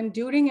of women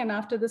during and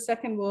after the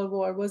Second World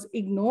War was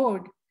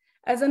ignored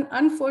as an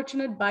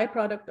unfortunate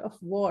byproduct of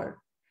war,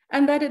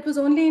 and that it was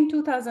only in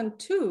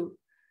 2002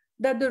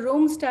 that the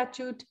Rome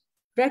Statute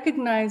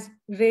recognized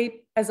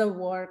rape as a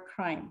war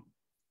crime.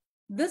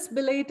 This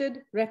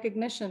belated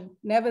recognition,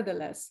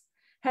 nevertheless,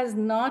 has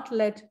not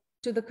led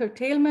to the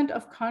curtailment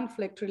of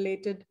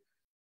conflict-related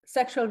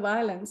sexual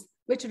violence,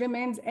 which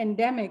remains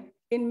endemic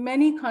in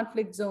many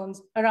conflict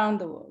zones around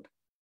the world.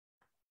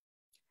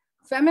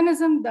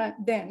 Feminism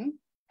then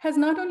has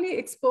not only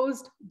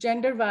exposed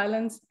gender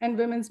violence and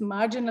women's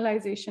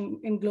marginalization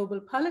in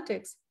global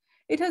politics,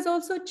 it has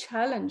also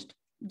challenged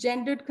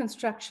gendered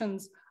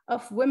constructions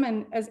of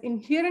women as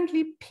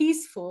inherently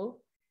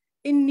peaceful,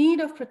 in need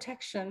of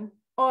protection,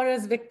 or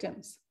as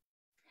victims.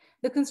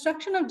 The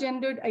construction of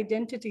gendered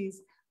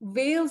identities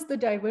veils the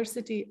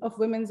diversity of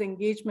women's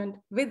engagement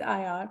with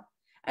IR,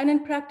 and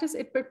in practice,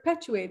 it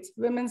perpetuates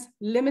women's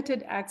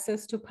limited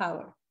access to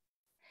power.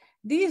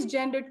 These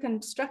gendered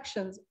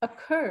constructions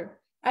occur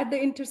at the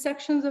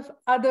intersections of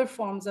other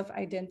forms of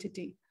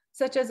identity,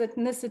 such as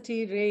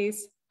ethnicity,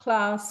 race,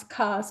 class,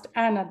 caste,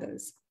 and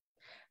others.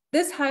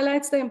 This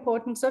highlights the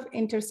importance of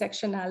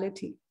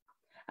intersectionality,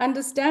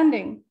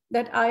 understanding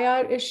that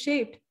IR is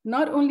shaped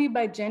not only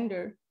by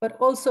gender, but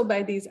also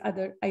by these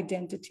other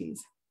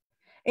identities.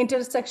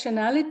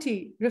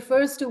 Intersectionality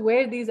refers to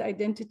where these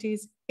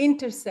identities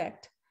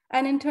intersect,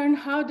 and in turn,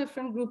 how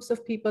different groups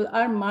of people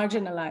are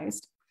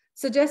marginalized,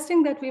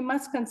 suggesting that we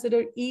must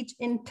consider each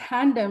in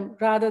tandem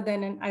rather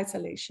than in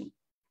isolation.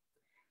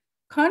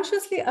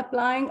 Consciously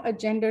applying a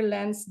gender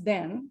lens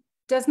then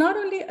does not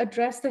only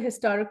address the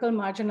historical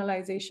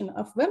marginalization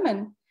of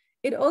women,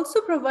 it also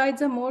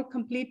provides a more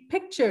complete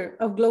picture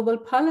of global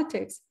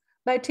politics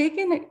by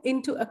taking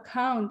into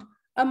account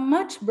a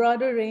much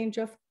broader range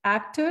of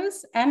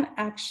actors and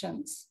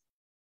actions.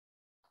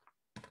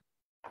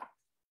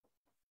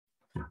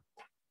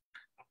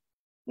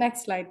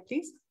 Next slide,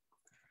 please.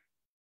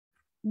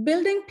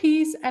 Building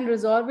peace and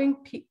resolving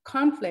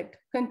conflict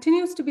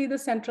continues to be the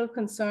central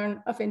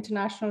concern of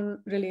international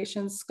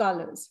relations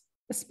scholars.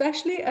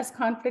 especially as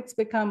conflicts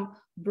become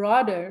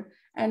broader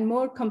and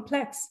more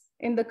complex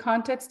in the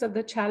context of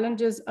the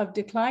challenges of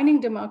declining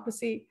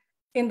democracy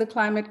in the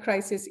climate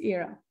crisis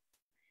era.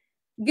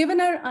 Given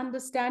our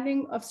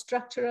understanding of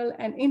structural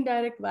and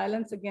indirect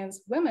violence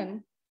against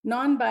women,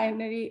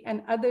 non-binary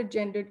and other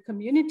gendered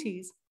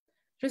communities,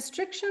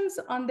 restrictions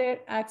on their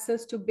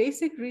access to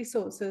basic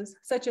resources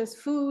such as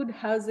food,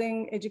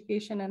 housing,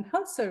 education, and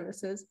health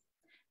services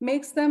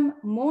makes them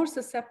more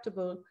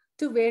susceptible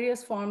to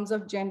various forms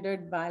of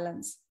gendered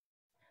violence.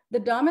 The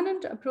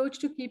dominant approach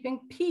to keeping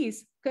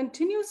peace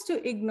continues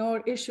to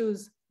ignore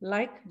issues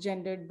like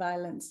gendered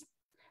violence,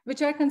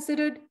 which are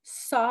considered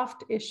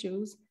soft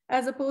issues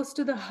as opposed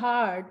to the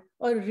hard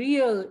or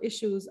real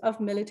issues of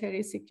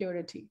military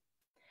security.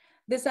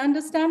 This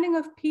understanding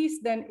of peace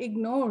then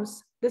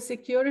ignores the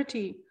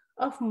security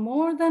of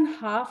more than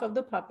half of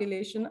the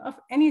population of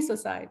any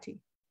society.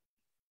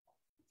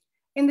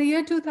 In the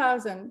year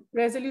 2000,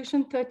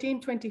 Resolution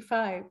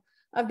 1325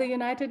 of the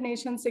United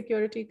Nations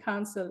Security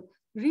Council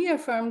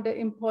reaffirmed the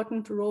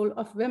important role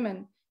of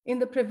women in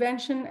the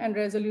prevention and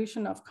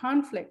resolution of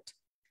conflict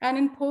and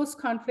in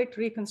post-conflict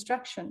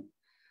reconstruction,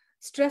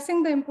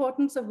 stressing the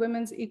importance of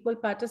women's equal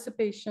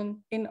participation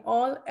in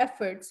all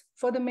efforts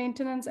for the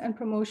maintenance and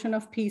promotion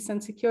of peace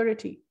and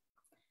security.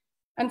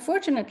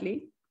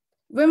 Unfortunately,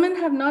 women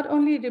have not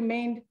only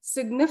remained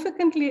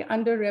significantly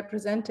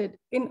underrepresented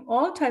in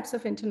all types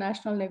of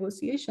international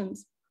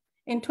negotiations.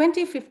 In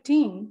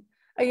 2015,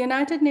 a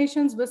United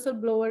Nations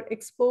whistleblower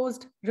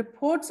exposed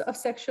reports of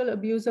sexual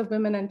abuse of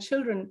women and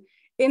children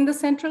in the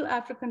Central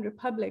African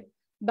Republic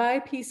by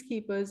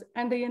peacekeepers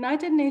and the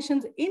United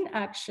Nations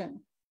inaction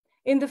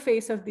in the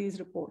face of these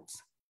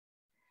reports.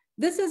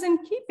 This is in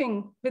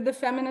keeping with the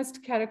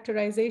feminist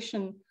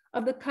characterization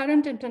of the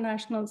current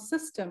international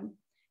system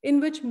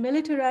in which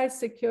militarized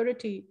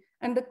security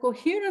and the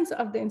coherence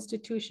of the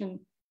institution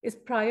is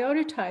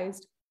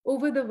prioritized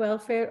over the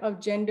welfare of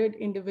gendered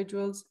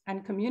individuals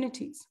and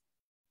communities.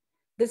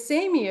 The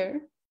same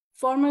year,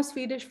 former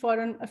Swedish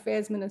Foreign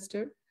Affairs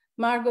Minister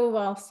Margot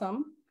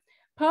Wallström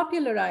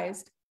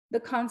popularized the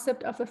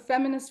concept of a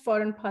feminist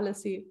foreign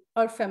policy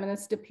or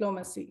feminist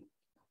diplomacy.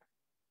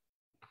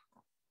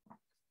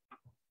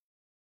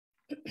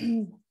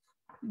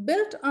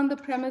 Built on the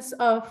premise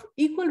of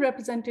equal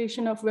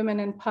representation of women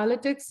in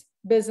politics,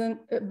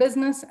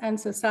 business and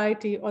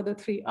society, or the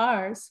 3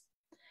 Rs,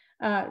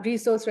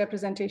 resource,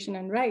 representation,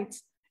 and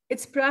rights,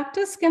 its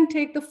practice can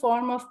take the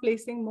form of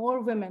placing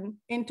more women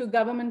into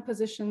government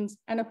positions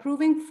and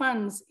approving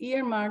funds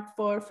earmarked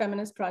for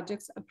feminist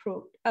projects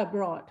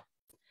abroad.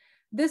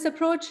 This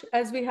approach,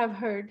 as we have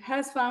heard,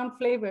 has found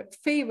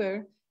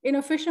favor in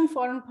efficient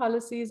foreign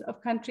policies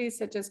of countries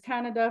such as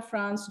Canada,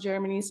 France,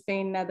 Germany,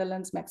 Spain,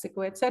 Netherlands,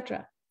 Mexico,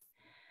 etc.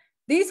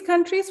 These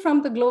countries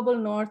from the global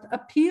north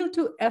appeal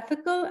to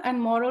ethical and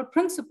moral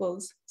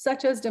principles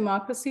such as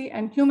democracy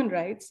and human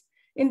rights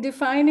in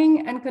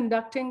defining and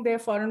conducting their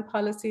foreign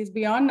policies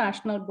beyond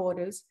national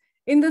borders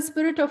in the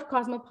spirit of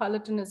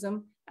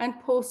cosmopolitanism and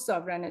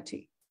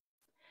post-sovereignty.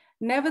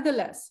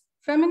 Nevertheless,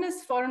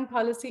 feminist foreign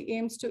policy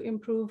aims to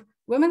improve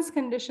women's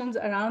conditions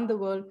around the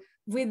world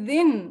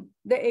within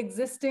the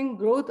existing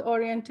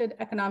growth-oriented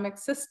economic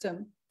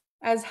system,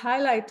 as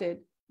highlighted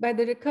by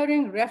the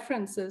recurring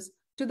references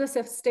to the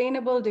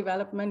Sustainable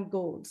Development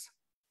Goals.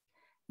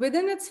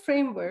 Within its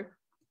framework,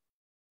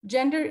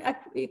 gender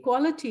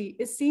equality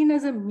is seen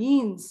as a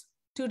means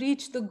to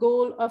reach the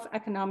goal of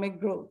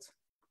economic growth.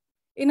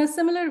 In a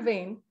similar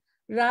vein,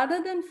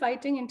 rather than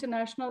fighting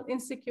international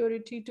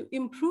insecurity to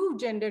improve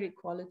gender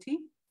equality,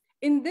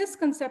 in this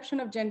conception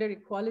of gender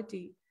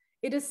equality,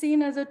 it is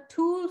seen as a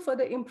tool for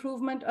the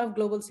improvement of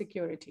global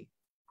security.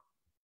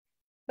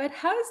 But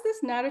how is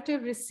this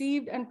narrative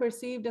received and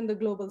perceived in the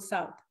global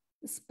South,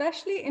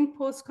 especially in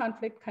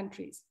post-conflict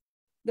countries,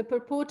 the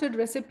purported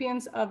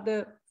recipients of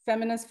the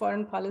feminist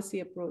foreign policy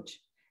approach?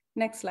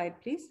 Next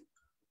slide, please.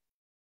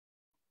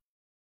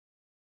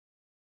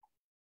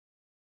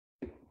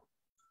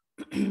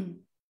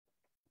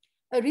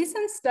 A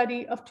recent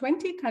study of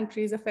 20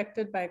 countries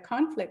affected by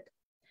conflict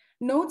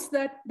notes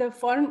that the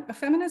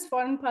feminist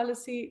foreign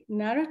policy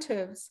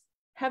narratives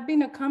have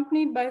been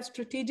accompanied by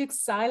strategic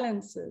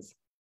silences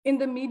in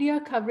the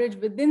media coverage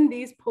within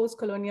these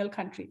post-colonial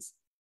countries.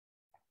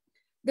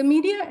 The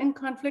media in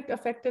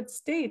conflict-affected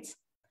states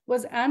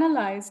was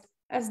analyzed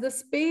as the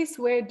space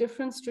where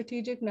different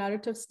strategic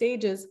narrative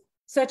stages,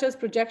 such as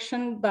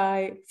projection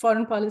by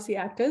foreign policy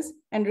actors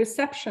and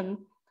reception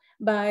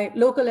by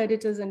local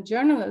editors and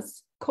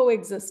journalists,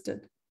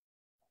 coexisted.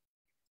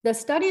 The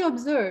study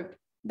observed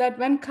that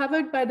when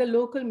covered by the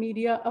local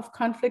media of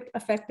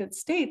conflict-affected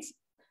states,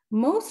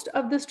 most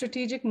of the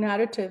strategic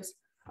narratives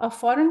of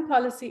foreign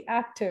policy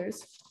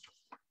actors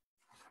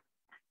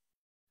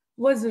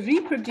was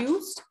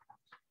reproduced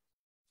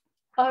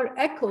or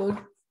echoed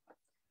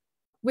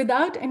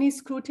without any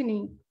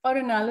scrutiny or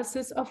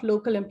analysis of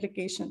local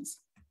implications.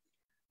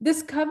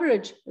 This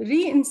coverage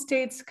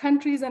reinstates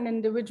countries and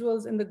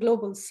individuals in the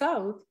global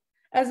South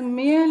as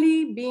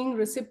merely being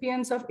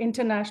recipients of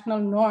international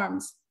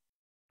norms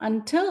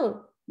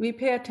until we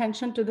pay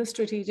attention to the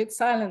strategic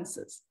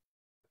silences.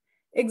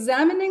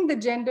 Examining the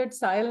gendered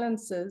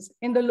silences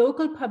in the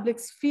local public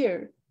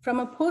sphere from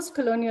a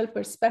post-colonial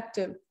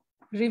perspective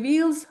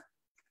reveals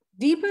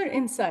deeper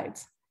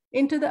insights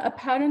into the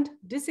apparent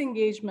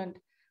disengagement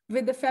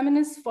with the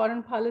feminist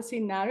foreign policy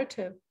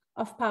narrative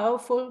of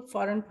powerful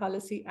foreign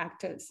policy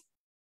actors.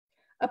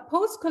 A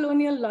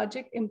post-colonial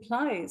logic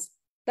implies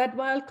that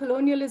while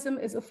colonialism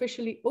is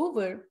officially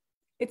over,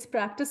 its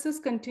practices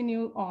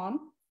continue on,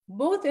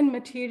 both in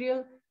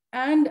material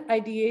and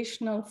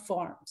ideational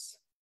forms.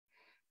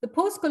 The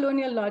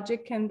post-colonial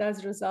logic can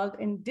thus result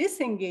in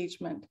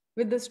disengagement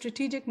with the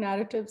strategic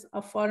narratives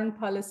of foreign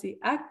policy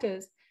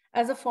actors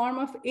as a form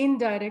of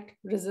indirect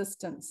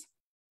resistance.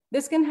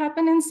 This can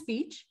happen in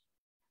speech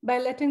by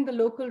letting the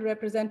local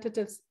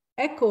representatives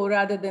echo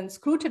rather than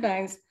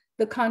scrutinize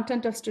the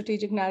content of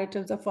strategic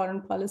narratives of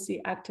foreign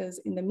policy actors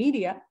in the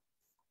media,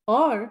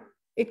 or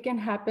it can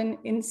happen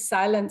in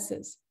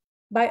silences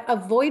by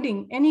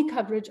avoiding any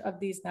coverage of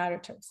these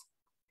narratives.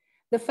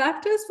 The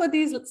factors for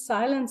these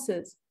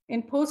silences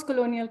in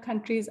post-colonial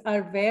countries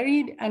are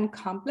varied and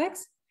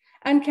complex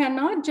and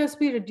cannot just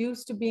be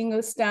reduced to being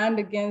a stand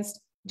against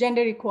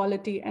gender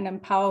equality and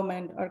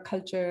empowerment or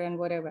culture and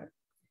whatever.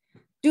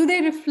 Do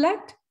they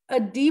reflect a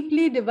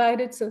deeply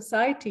divided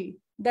society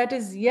that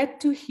is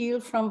yet to heal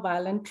from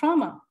violent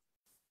trauma?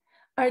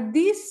 Are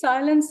these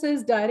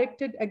silences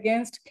directed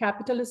against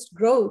capitalist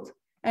growth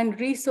and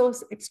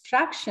resource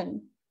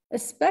extraction,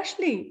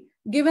 especially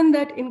given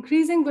that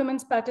increasing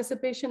women's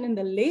participation in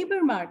the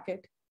labor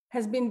market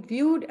has been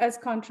viewed as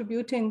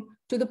contributing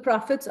to the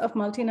profits of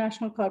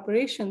multinational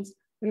corporations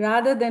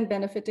rather than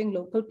benefiting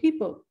local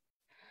people?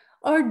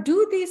 Or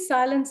do these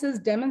silences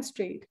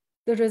demonstrate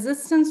the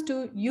resistance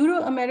to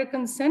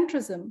Euro-American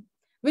centrism,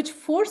 which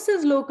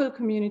forces local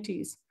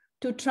communities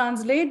to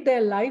translate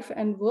their life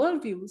and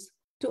worldviews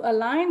to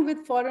align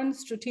with foreign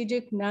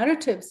strategic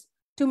narratives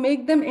to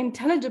make them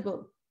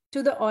intelligible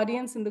to the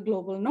audience in the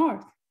global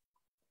north?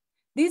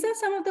 These are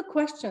some of the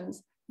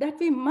questions that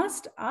we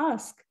must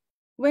ask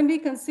when we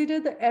consider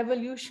the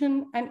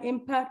evolution and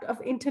impact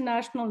of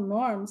international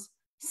norms,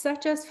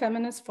 such as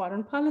feminist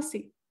foreign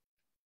policy.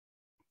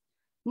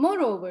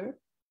 Moreover,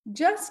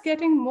 just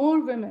getting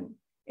more women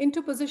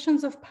into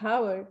positions of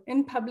power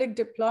in public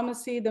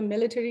diplomacy, the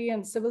military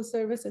and civil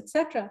service,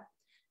 etc.,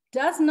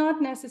 does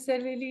not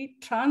necessarily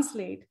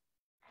translate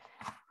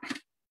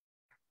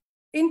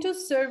into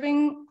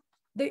serving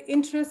the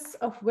interests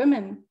of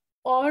women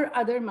or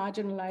other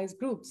marginalized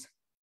groups.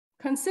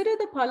 Consider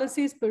the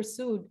policies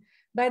pursued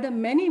by the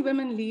many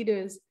women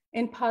leaders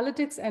in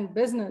politics and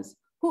business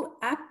who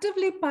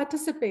actively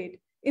participate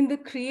in the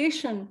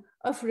creation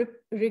of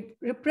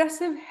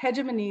repressive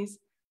hegemonies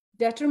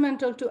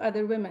detrimental to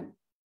other women.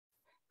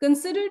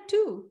 Consider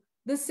too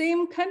the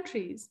same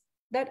countries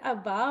that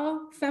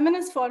avow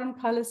feminist foreign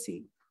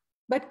policy,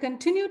 but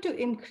continue to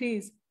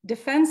increase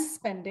defense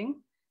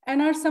spending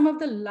and are some of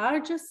the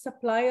largest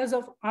suppliers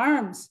of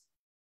arms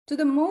to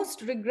the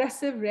most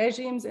regressive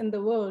regimes in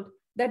the world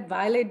that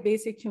violate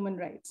basic human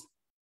rights.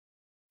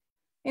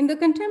 In the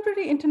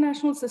contemporary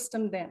international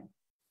system then,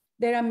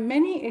 there are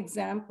many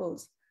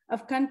examples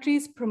of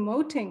countries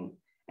promoting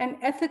an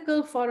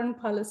ethical foreign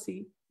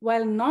policy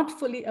while not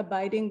fully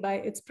abiding by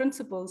its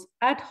principles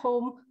at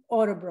home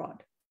or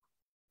abroad.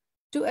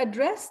 To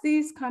address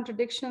these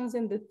contradictions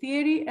in the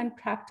theory and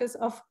practice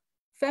of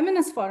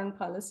feminist foreign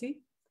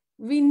policy,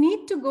 we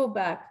need to go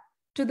back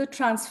to the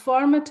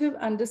transformative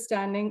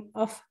understanding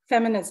of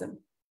feminism,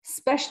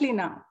 especially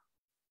now.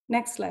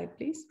 Next slide,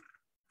 please.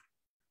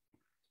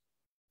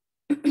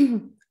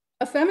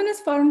 A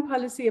feminist foreign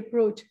policy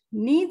approach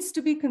needs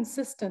to be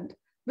consistent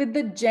with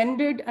the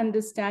gendered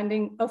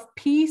understanding of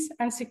peace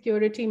and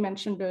security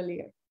mentioned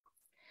earlier.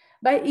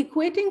 By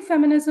equating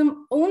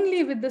feminism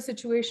only with the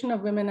situation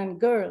of women and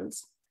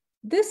girls,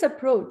 this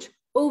approach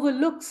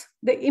overlooks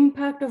the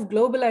impact of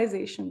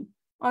globalization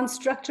on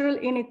structural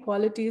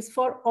inequalities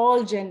for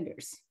all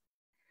genders.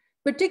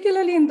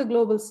 Particularly in the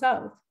global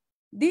South,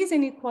 these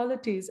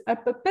inequalities are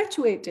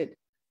perpetuated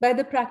by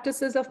the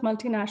practices of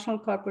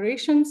multinational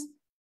corporations,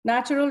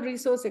 natural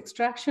resource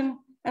extraction,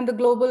 and the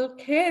global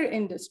care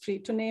industry,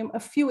 to name a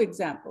few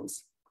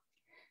examples.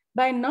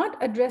 By not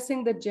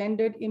addressing the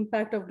gendered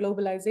impact of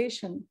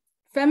globalization,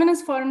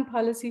 feminist foreign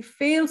policy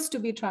fails to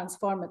be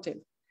transformative,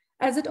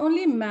 as it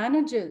only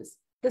manages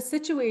the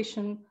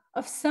situation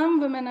of some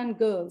women and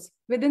girls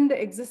within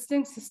the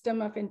existing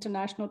system of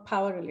international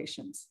power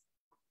relations.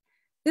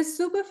 This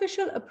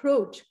superficial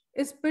approach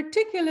is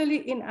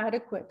particularly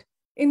inadequate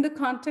in the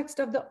context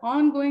of the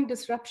ongoing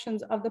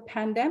disruptions of the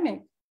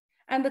pandemic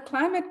and the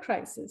climate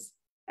crisis,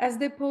 as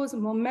they pose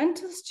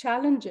momentous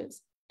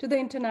challenges to the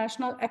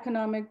international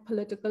economic,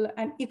 political,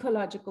 and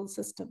ecological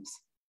systems.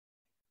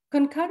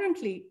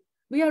 Concurrently,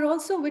 we are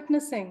also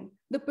witnessing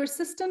the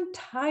persistent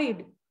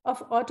tide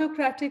of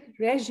autocratic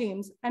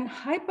regimes and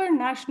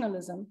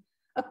hyper-nationalism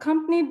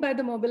accompanied by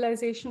the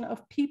mobilization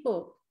of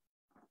people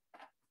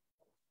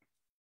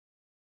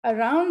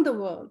around the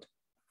world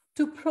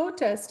to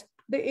protest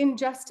the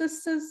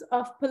injustices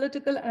of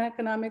political and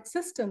economic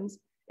systems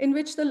in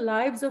which the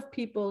lives of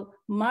people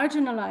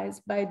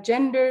marginalized by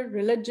gender,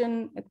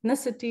 religion,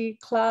 ethnicity,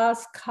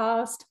 class,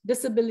 caste,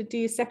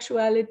 disability,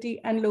 sexuality,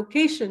 and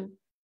location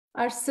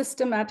are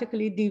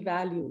systematically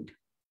devalued.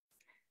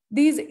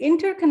 These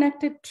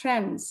interconnected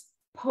trends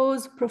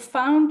pose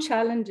profound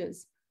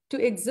challenges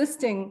to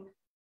existing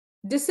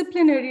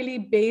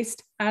disciplinarily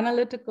based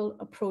analytical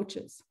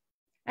approaches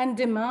and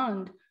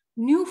demand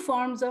new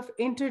forms of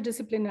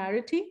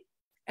interdisciplinarity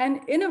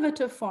and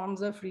innovative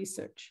forms of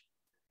research.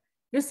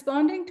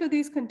 Responding to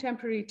these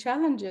contemporary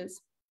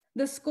challenges,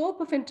 the scope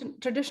of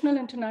traditional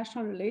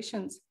international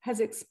relations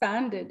has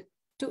expanded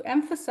to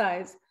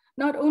emphasize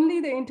not only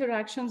the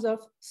interactions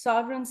of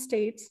sovereign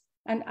states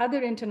and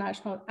other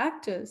international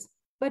actors,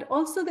 but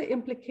also the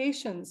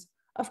implications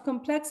of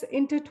complex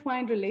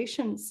intertwined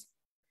relations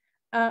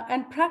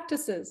and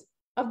practices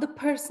of the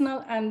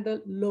personal and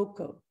the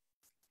local.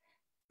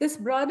 This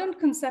broadened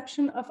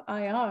conception of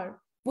IR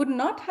would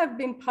not have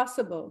been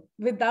possible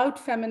without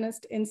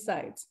feminist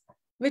insights,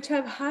 which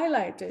have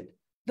highlighted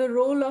the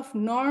role of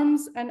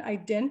norms and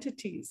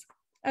identities,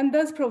 and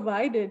thus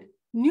provided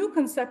new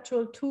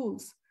conceptual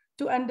tools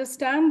to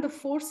understand the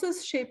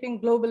forces shaping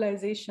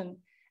globalization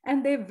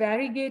and their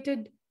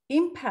variegated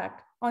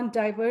impact on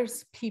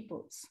diverse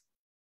peoples.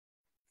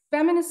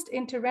 Feminist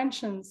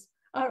interventions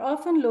are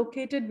often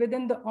located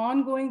within the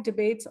ongoing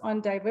debates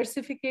on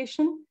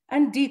diversification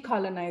and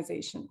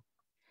decolonization,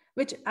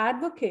 which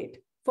advocate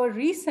for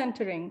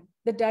recentering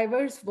the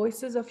diverse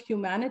voices of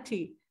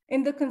humanity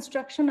in the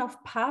construction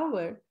of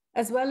power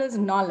as well as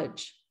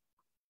knowledge.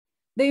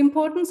 The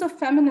importance of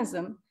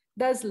feminism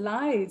thus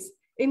lies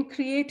in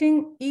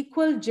creating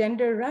equal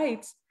gender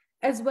rights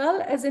as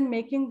well as in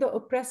making the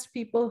oppressed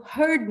people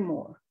heard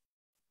more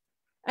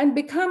and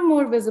become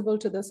more visible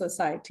to the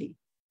society.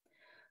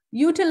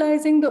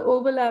 Utilizing the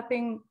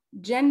overlapping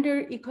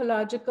gender,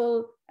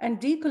 ecological, and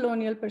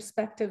decolonial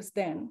perspectives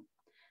then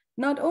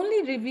not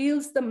only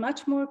reveals the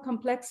much more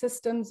complex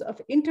systems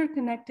of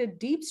interconnected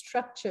deep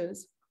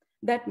structures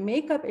that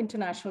make up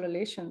international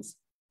relations,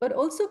 but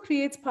also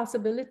creates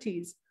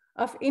possibilities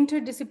of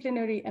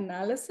interdisciplinary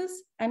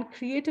analysis and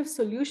creative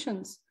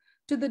solutions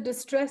to the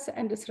distress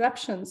and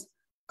disruptions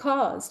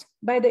caused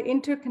by the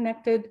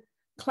interconnected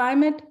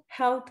climate,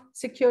 health,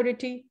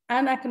 security,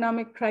 and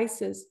economic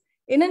crisis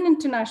in an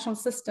international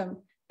system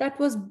that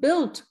was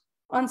built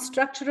on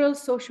structural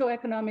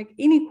socioeconomic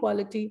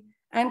inequality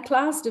and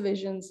class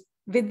divisions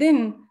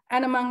within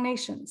and among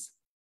nations.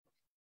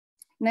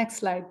 Next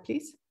slide,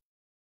 please.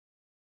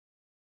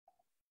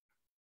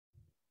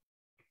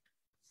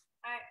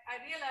 I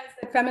realize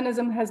that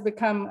feminism has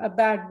become a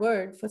bad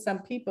word for some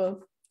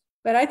people,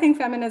 but I think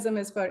feminism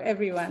is for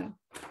everyone.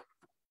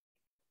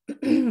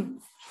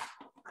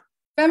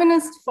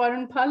 Feminist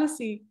foreign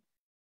policy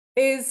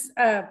is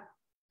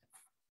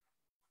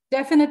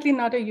definitely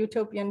not a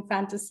utopian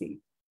fantasy.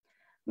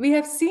 We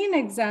have seen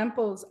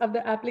examples of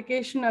the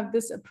application of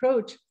this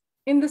approach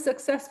in the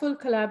successful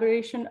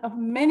collaboration of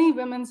many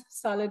women's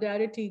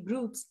solidarity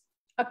groups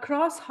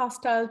across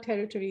hostile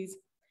territories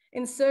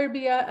in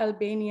Serbia,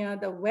 Albania,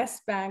 the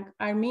West Bank,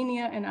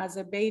 Armenia, and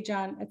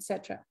Azerbaijan,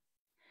 etc.,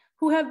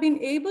 who have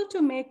been able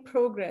to make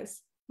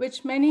progress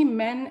which many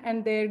men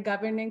and their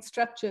governing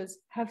structures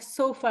have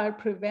so far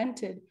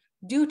prevented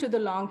due to the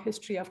long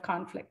history of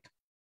conflict.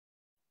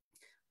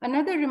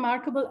 Another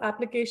remarkable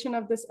application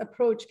of this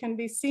approach can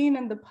be seen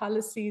in the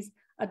policies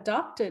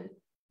adopted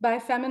by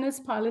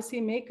feminist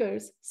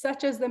policymakers,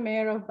 such as the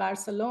mayor of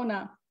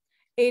Barcelona,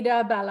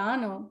 Ada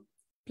Balano,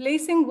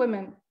 placing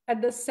women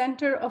at the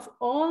center of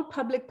all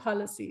public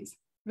policies,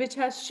 which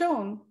has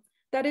shown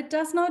that it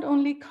does not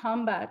only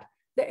combat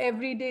the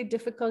everyday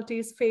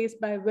difficulties faced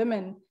by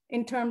women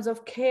in terms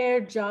of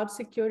care, job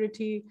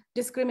security,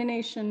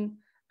 discrimination,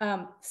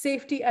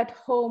 safety at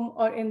home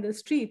or in the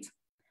streets,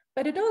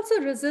 but it also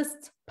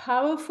resists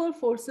powerful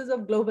forces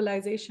of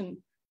globalization,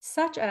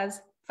 such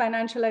as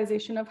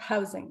financialization of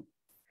housing,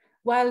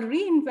 while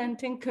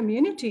reinventing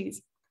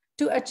communities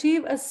to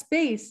achieve a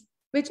space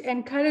which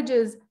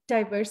encourages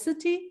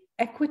diversity,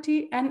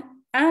 equity,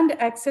 and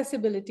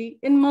accessibility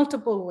in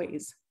multiple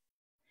ways.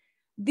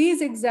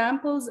 These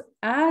examples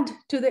add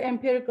to the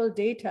empirical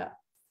data,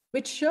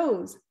 which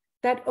shows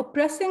that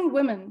oppressing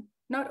women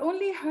not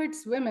only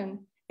hurts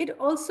women, it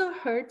also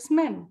hurts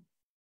men.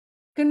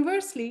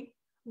 Conversely,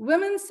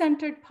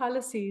 women-centered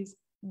policies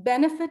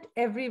benefit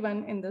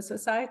everyone in the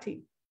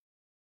society.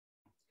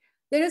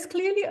 There is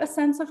clearly a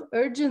sense of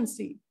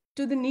urgency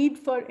to the need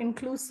for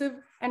inclusive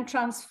and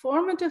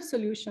transformative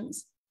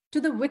solutions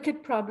to the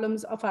wicked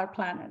problems of our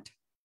planet.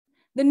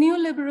 The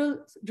neoliberal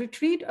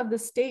retreat of the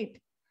state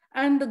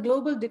and the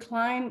global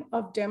decline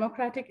of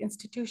democratic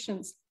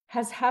institutions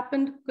has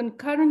happened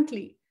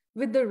concurrently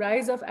with the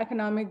rise of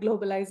economic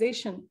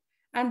globalization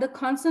and the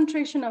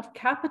concentration of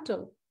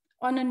capital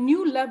on a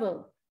new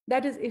level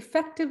that is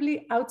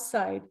effectively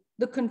outside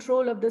the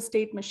control of the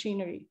state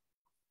machinery.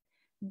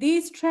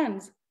 These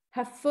trends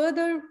have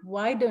further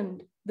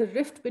widened the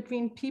rift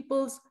between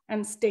peoples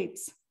and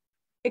states,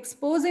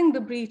 exposing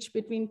the breach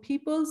between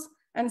peoples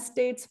and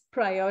states'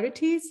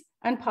 priorities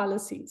and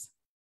policies.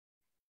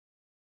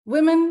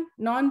 Women,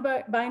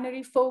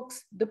 non-binary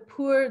folks, the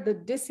poor, the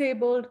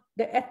disabled,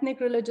 the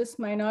ethnic religious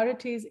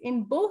minorities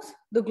in both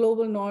the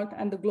global north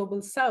and the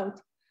global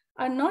south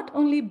are not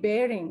only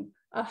bearing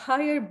a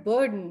higher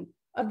burden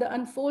of the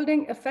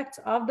unfolding effects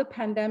of the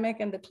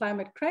pandemic and the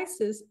climate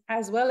crisis,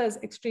 as well as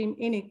extreme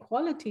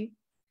inequality,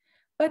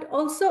 but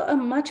also a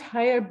much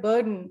higher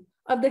burden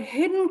of the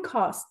hidden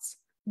costs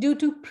due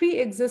to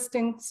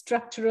pre-existing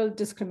structural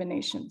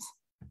discriminations.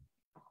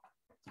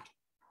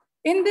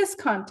 In this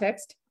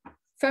context,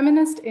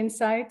 feminist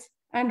insights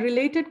and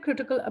related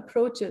critical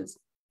approaches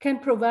can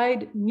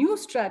provide new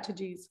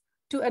strategies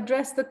to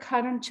address the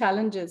current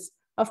challenges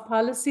of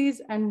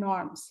policies and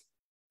norms.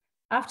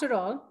 After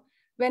all,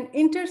 when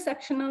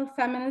intersectional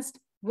feminist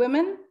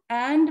women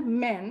and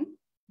men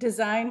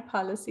design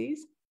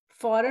policies,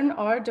 foreign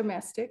or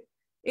domestic,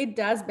 it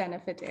does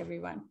benefit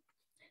everyone.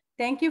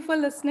 Thank you for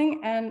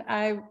listening, and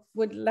I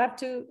would love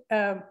to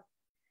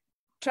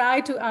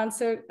try to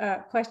answer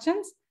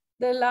questions.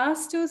 The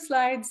last two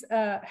slides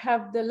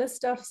have the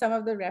list of some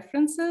of the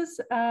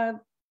references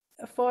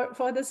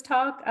for this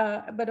talk,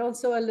 but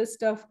also a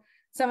list of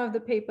some of the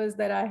papers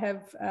that I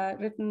have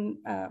written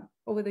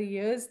over the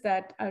years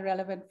that are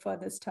relevant for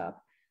this talk.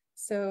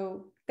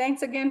 So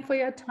thanks again for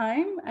your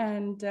time,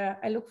 and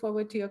I look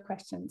forward to your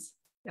questions.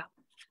 Yeah.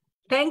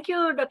 Thank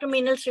you, Dr.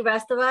 Meenal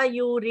Srivastava.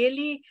 You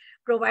really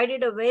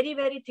provided a very,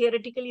 very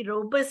theoretically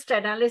robust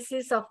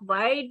analysis of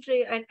wide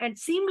and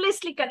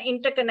seamlessly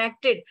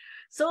interconnected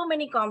so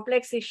many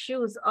complex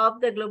issues of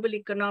the global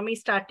economy,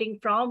 starting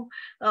from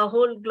a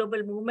whole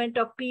global movement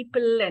of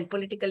people and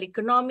political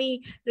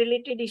economy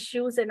related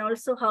issues, and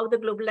also how the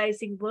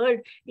globalizing world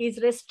is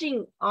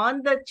resting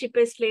on the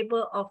cheapest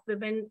labor of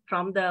women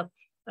from the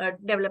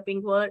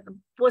developing world,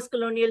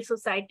 post-colonial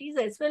societies,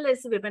 as well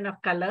as women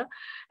of color.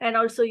 And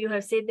also you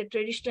have said the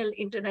traditional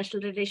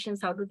international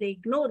relations, how do they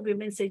ignore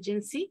women's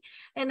agency,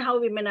 and how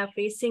women are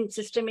facing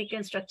systemic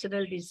and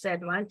structural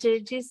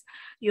disadvantages.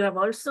 You have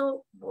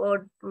also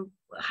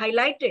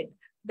highlighted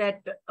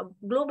that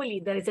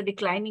globally there is a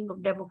declining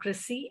of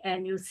democracy,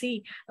 and you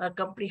see a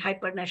complete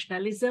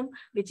hyper-nationalism,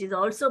 which is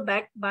also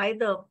backed by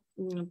the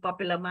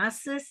popular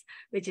masses,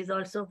 which is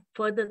also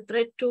further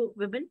threat to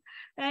women,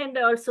 and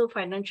also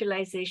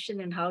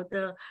financialization and how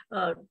the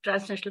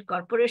transnational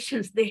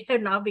corporations, they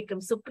have now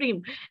become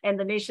supreme, and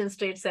the nation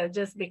states have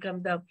just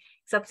become the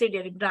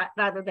subsidiary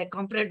rather than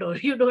comprador.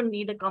 You don't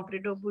need a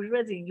comprador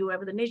bourgeoisie. You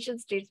have the nation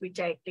states which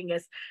are acting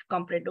as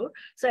comprador.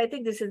 So I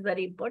think this is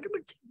very important.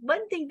 But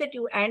one thing that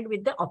you end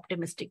with the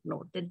optimistic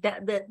note,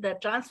 that the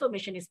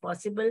transformation is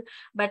possible,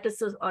 but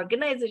the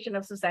organization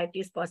of society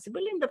is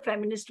possible in the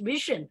feminist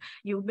vision.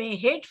 You may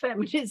hate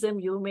feminism,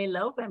 you may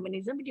love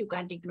feminism, but you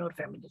can't ignore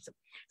feminism.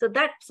 So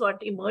that's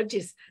what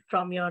emerges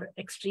from your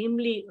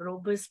extremely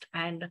robust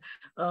and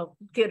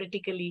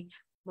theoretically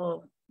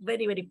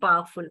very, very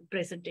powerful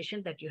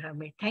presentation that you have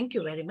made. Thank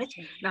you very much.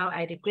 Now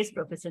I request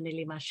Professor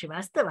Nilima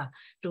Srivastava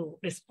to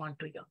respond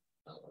to your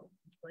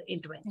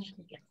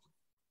intervention. Yeah.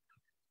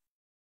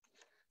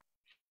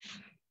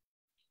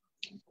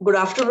 Good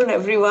afternoon,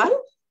 everyone.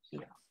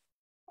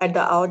 At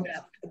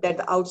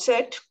the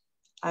outset,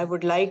 I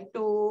would like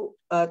to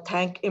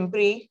thank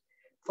IMPRI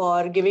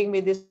for giving me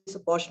this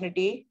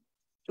opportunity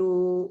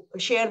to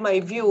share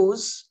my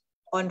views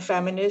on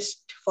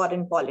feminist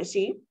foreign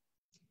policy.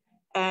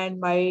 And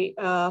my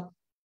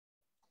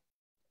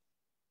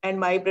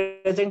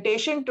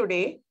presentation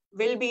today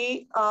will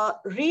be a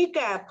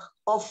recap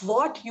of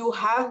what you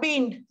have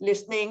been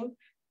listening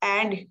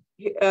and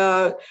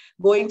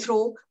going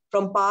through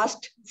from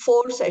past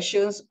 4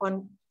 sessions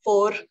on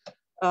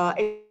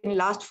in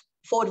last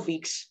 4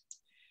 weeks.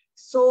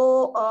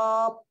 So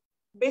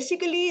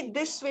basically,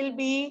 this will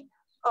be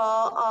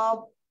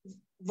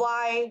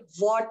why,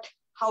 what,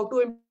 how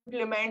to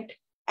implement,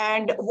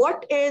 and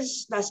what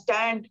is the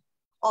stand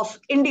of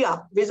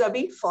India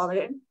vis-a-vis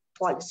foreign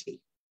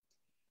policy.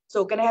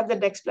 So can I have the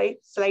next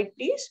slide,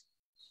 please?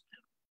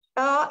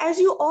 As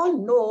you all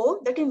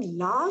know, that in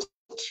last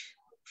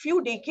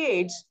few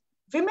decades,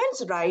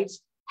 women's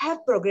rights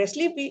have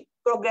progressively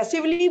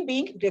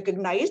being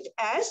recognized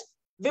as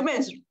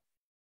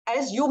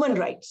human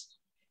rights,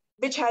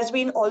 which has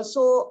been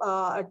also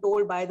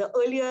told by the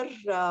earlier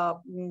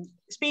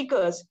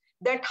speakers,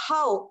 that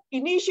how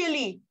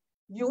initially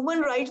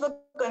human rights were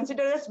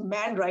considered as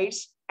man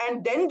rights,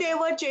 and then they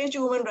were changed to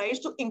human rights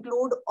to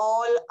include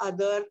all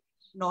other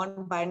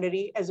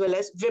non-binary as well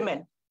as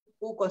women,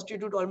 who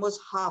constitute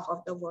almost half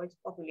of the world's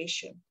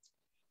population.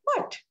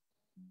 But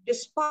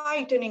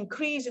despite an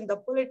increase in the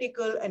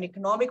political and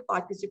economic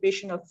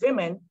participation of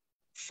women,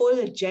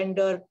 full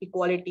gender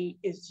equality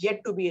is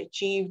yet to be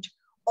achieved,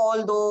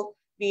 although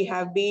we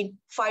have been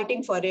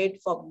fighting for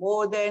it for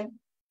more than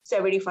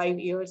 75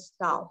 years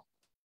now.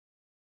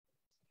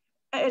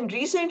 And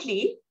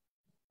recently,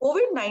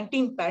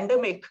 COVID-19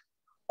 pandemic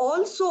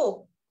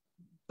also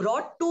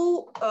brought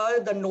to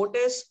the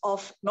notice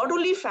of not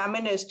only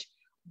feminists,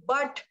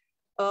 but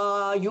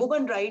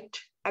human rights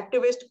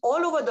activists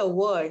all over the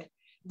world,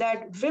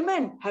 that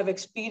women have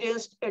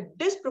experienced a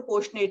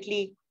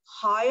disproportionately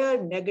higher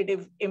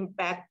negative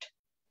impact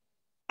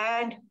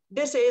And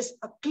this is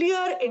a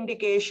clear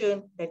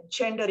indication that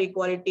gender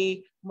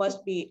equality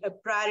must be a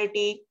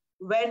priority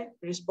when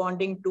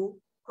responding to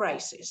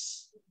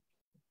crisis.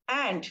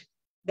 And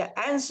the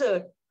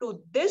answer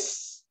to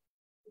this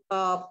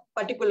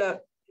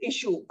particular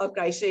issue, a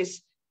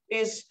crisis,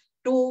 is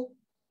to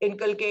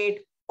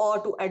inculcate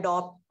or to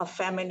adopt a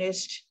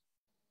feminist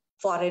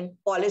foreign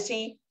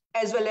policy,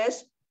 as well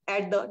as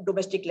at the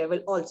domestic level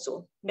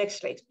also. Next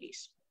slide,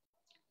 please.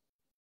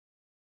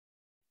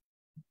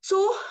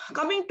 So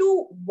coming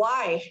to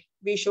why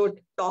we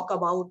should talk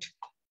about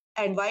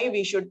and why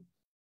we should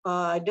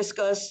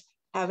discuss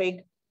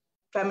having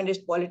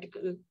feminist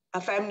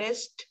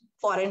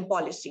foreign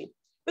policy.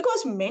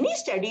 Because many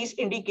studies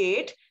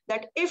indicate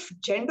that if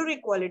gender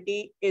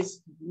equality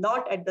is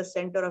not at the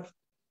center of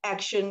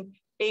action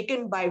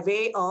taken by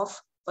way of,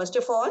 first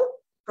of all,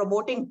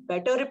 promoting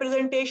better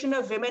representation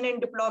of women in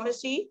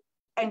diplomacy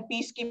and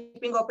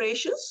peacekeeping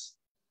operations,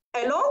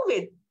 along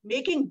with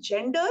making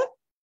gender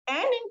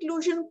and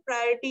inclusion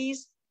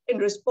priorities in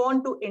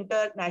response to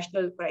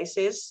international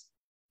crises,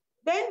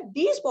 then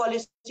these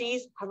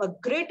policies have a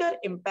greater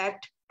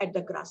impact at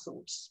the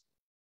grassroots.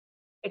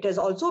 It has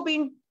also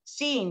been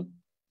seen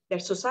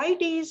that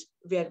societies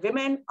where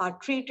women are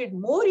treated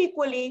more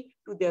equally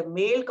to their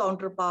male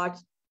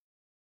counterparts,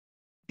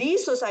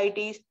 these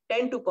societies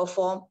tend to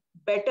perform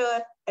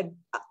better at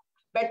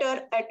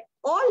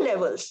all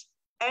levels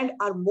and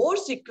are more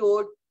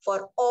secured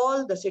for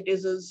all the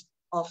citizens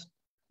of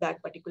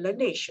that particular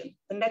nation.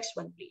 The next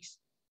one, please.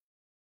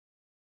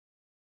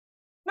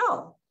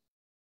 Now,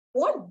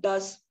 what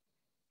does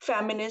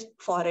feminist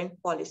foreign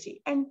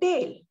policy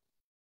entail?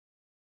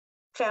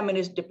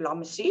 Feminist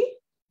diplomacy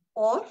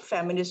or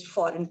feminist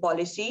foreign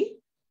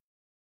policy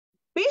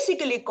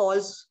basically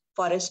calls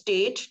for a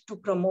state to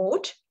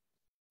promote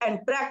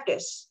and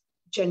practice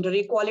gender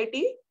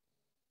equality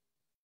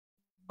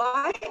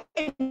by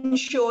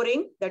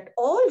ensuring that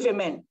all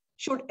women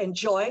should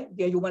enjoy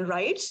their human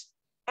rights,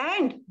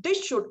 and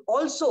this should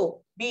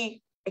also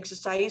be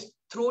exercised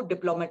through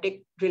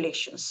diplomatic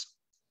relations.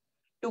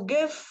 To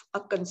give a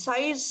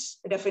concise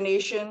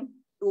definition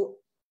to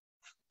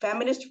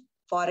feminist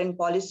foreign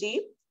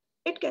policy,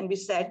 it can be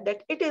said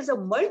that it is a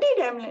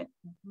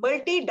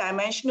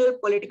multi-dimensional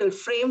political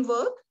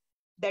framework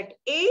that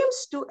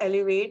aims to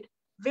elevate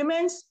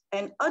women's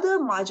and other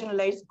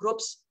marginalized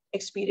groups'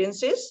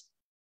 experiences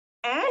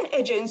and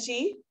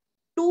agency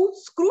to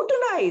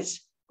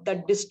scrutinize the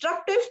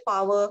destructive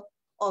power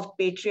of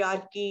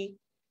patriarchy,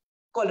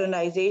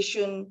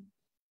 colonization,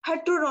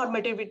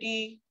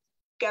 heteronormativity,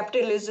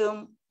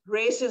 capitalism,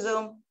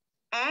 racism,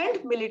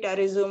 and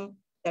militarism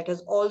that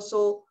was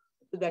also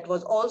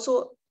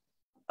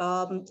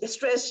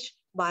stressed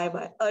by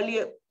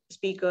earlier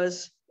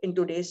speakers in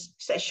today's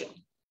session.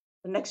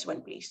 The next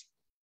one, please.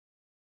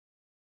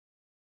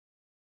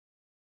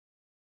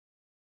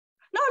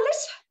 Now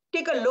let's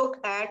take a look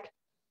at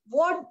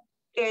what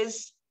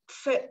is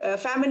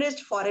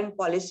feminist foreign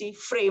policy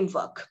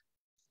framework.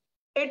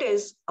 It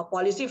is a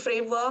policy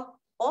framework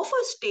of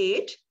a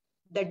state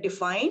that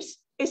defines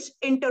its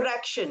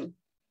interaction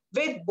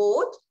with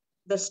both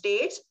the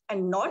states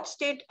and not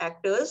state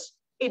actors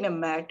in a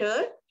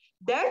manner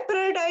that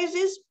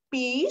prioritizes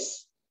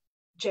peace,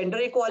 gender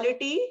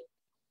equality,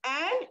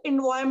 and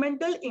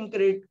environmental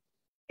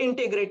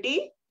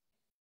integrity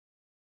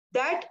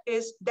that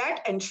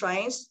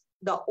enshrines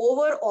the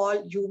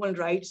overall human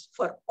rights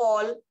for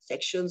all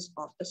sections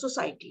of the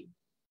society.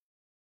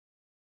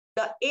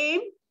 The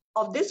aim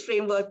of this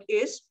framework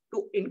is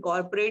to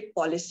incorporate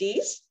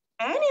policies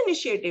and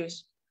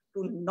initiatives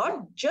to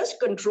not just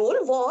control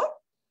war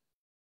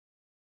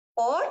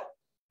or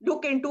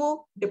look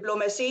into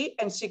diplomacy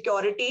and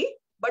security,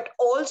 but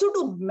also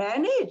to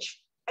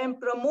manage and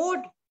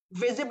promote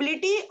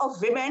visibility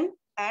of women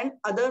and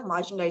other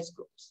marginalized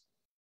groups.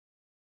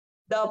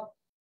 The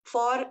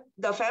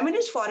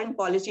feminist foreign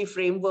policy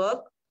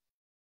framework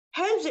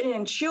helps in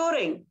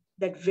ensuring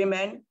that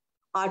women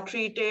are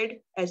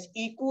treated as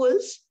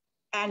equals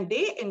and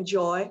they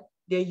enjoy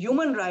their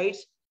human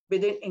rights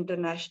within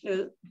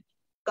international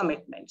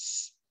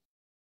commitments.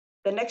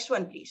 The next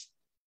one, please.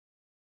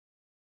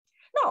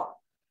 Now,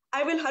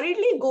 I will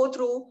hurriedly go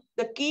through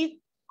the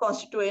key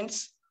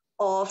constituents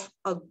of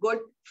a good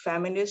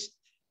feminist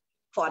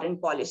foreign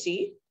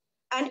policy,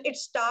 and it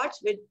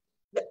starts with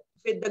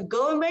the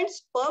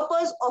government's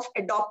purpose of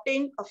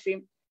adopting a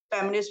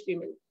feminist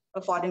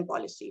foreign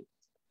policy.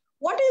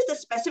 What is the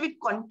specific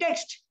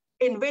context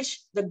in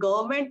which the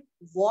government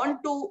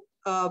want to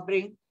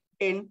bring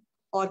in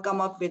or come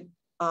up with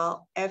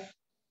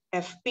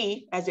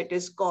FFP, as it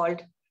is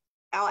called,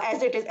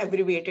 as it is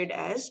abbreviated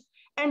as,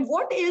 and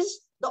what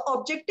is the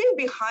objective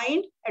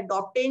behind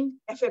adopting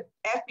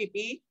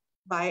FPP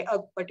by a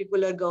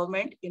particular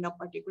government in a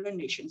particular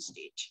nation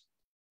state?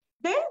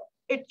 Then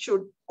it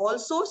should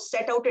also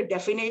set out a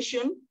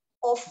definition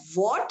of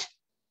what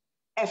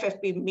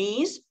FFP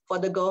means for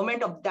the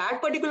government of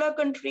that particular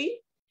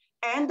country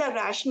and the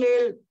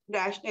rational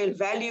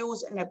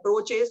values and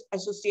approaches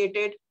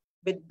associated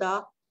with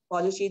the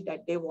policy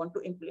that they want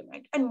to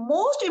implement. And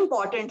most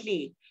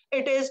importantly,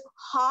 it is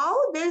how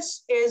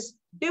this is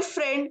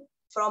different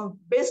from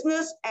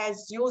business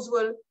as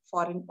usual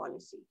foreign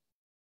policy.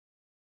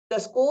 The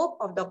scope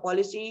of the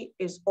policy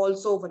is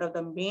also one of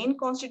the main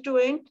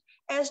constituent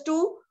as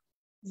to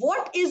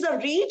what is the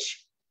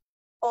reach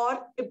or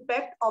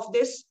impact of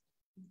this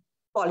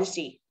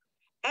policy.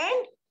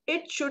 And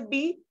it should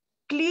be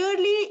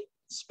clearly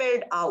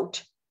spelled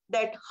out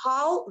that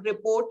how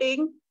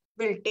reporting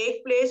will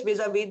take place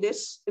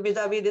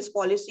vis-a-vis this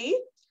policy.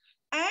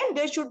 And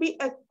there should be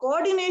a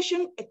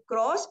coordination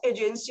across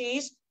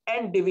agencies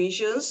and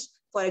divisions,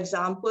 for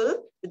example,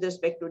 with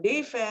respect to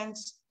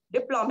defense,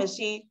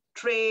 diplomacy,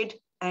 trade,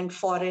 and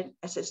foreign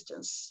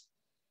assistance.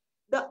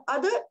 The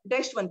other,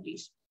 next one,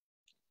 please.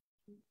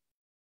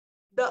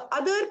 The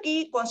other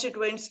key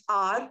constituents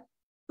are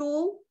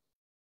to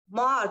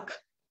mark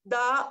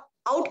the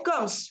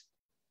outcomes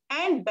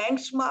and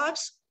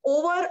benchmarks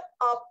over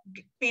a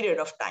period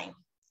of time.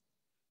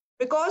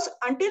 Because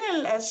until and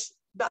unless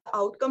the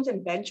outcomes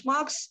and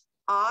benchmarks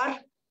are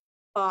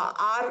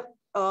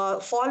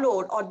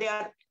followed or they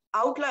are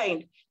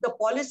outlined, the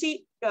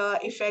policy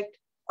effect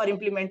or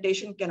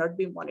implementation cannot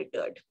be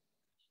monitored.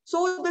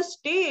 So the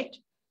state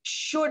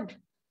should,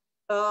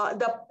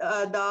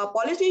 the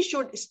policy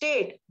should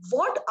state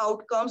what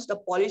outcomes the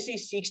policy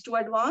seeks to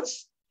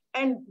advance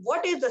and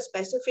what is the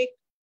specific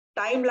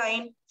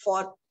timeline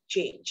for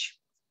change.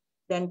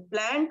 Then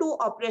plan to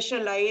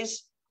operationalize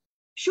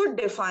should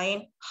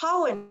define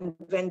how and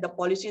when the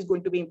policy is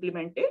going to be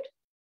implemented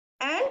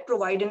and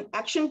provide an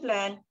action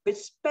plan with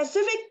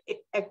specific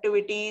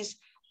activities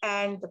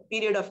and the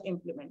period of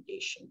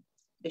implementation.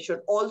 They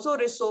should also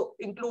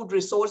include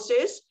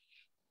resources.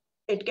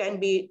 It can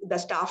be the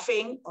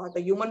staffing or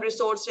the human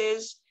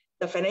resources,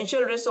 the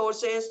financial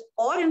resources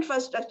or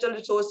infrastructural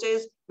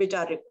resources which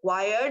are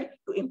required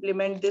to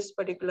implement this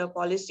particular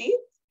policy,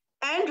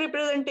 and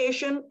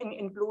representation and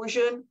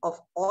inclusion of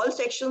all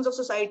sections of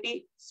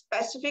society,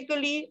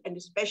 specifically and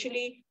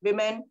especially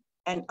women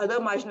and other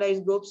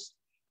marginalized groups.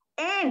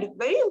 And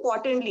very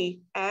importantly,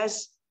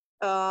 as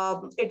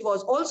it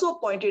was also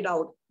pointed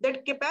out,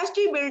 that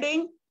capacity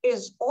building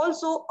is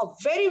also a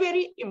very,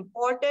 very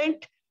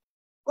important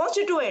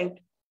constituent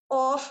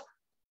of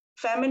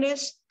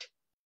feminist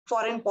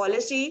foreign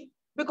policy,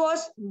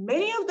 because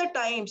many of the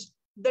times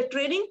the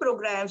training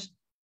programs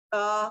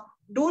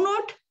do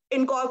not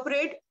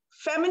incorporate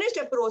feminist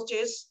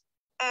approaches,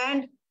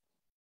 and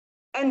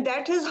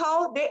that is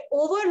how they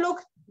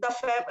overlook the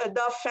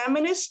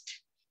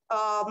feminist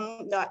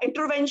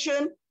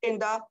intervention in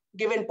the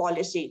given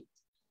policy.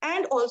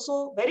 And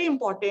also very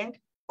important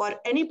for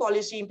any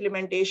policy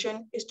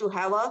implementation is to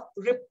have a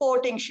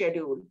reporting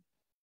schedule,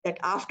 that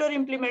after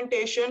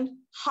implementation,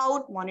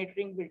 how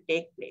monitoring will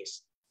take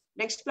place.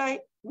 Next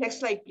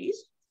slide,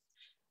 please.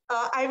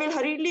 I will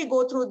hurriedly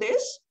go through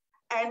this.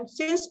 And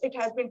since it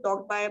has been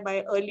talked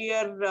by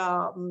earlier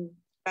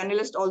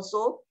panelists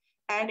also,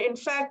 and in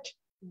fact,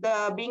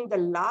 being the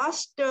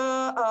last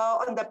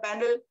on the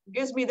panel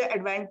gives me the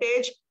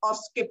advantage of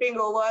skipping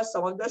over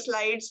some of the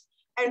slides,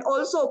 and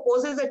also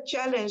poses a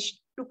challenge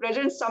to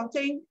present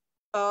something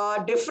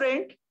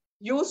different,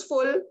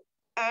 useful,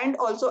 and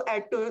also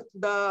add to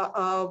the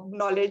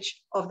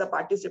knowledge of the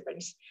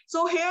participants.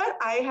 So here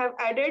I have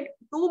added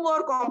two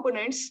more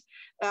components,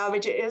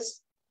 which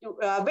is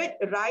with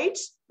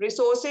rights,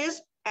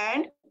 resources,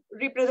 and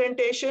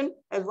representation,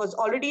 as was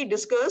already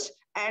discussed.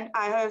 And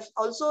I have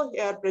also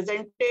here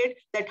presented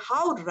that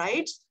how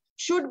rights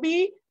should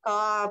be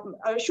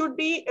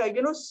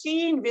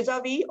seen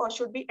vis-a-vis, or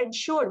should be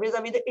ensured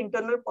vis-a-vis the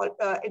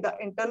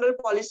internal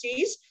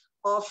policies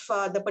of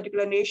the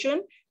particular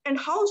nation, and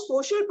how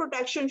social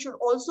protection should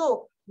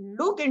also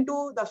look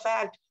into the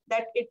fact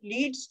that it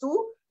leads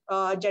to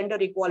gender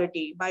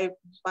equality by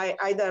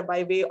either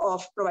by way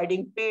of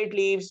providing paid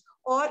leaves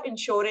or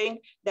ensuring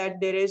that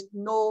there is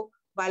no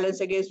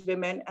violence against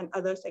women and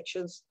other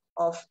sections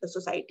of the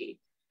society.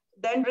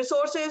 Then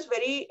resources,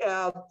 very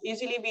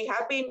easily,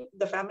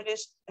 the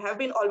feminists have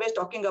been always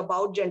talking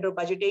about gender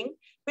budgeting,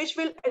 which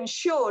will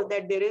ensure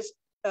that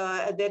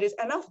there is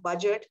enough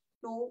budget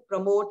to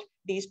promote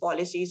these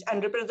policies.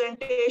 And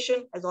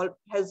representation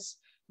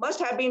must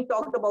have been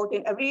talked about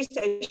in every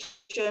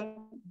session,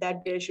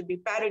 that there should be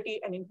parity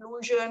and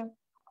inclusion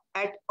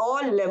at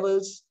all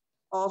levels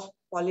of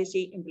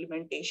policy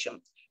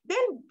implementation.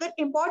 Then the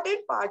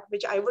important part,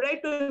 which I would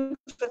like to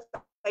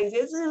emphasize,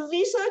 is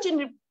research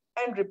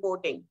and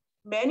reporting.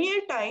 Many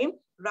a time,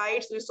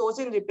 rights,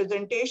 resources, and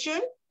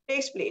representation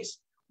takes place,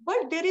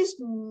 but there is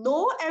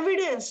no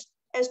evidence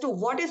as to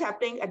what is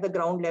happening at the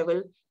ground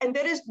level, and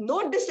there is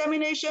no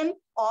dissemination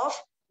of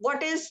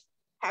what is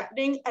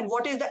happening and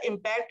what is the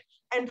impact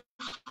and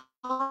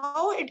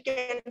how it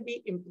can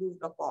be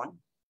improved upon.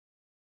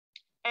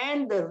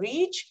 And the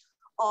reach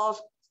of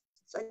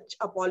such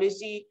a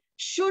policy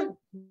should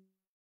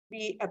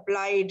be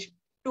applied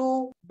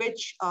to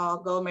which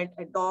government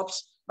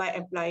adopts by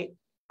applying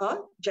a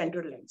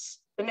gender lens.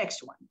 The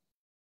next one.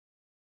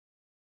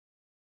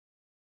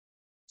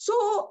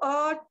 So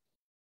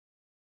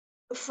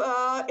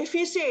if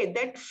we say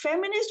that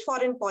feminist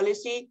foreign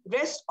policy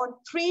rests on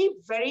three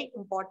very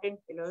important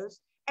pillars,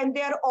 and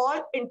they are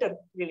all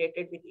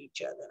interrelated with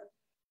each other.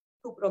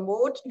 To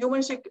promote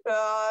human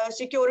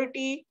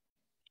security,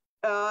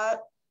 power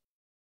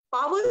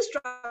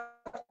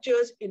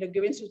structures in a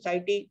given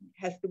society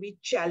have to be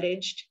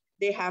challenged,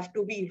 they have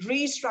to be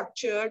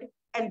restructured,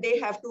 and they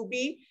have to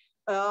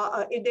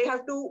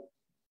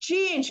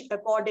change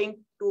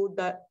according to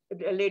the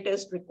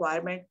latest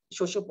requirement,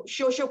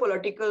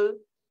 socio-political,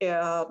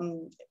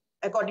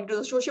 according to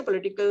the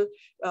socio-political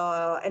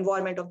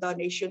environment of the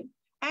nation.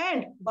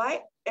 And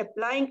by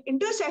applying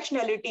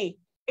intersectionality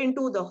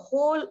into the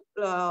whole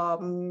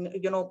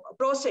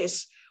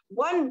process,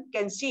 one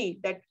can see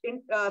that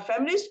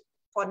feminist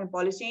foreign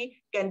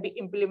policy can be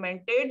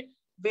implemented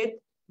with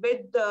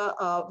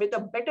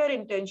a better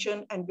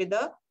intention and with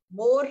a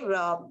more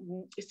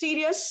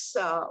serious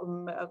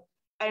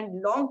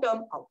and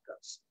long-term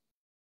outcomes.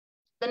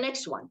 The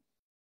next one.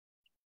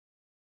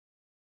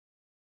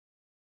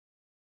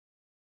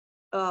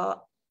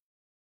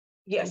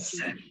 Yes,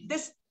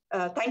 this.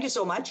 Thank you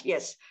so much.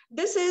 Yes,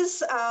 this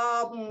is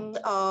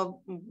a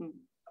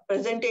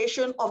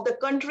presentation of the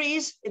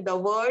countries in the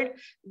world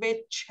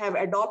which have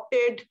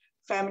adopted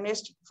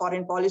feminist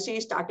foreign policy,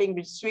 starting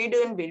with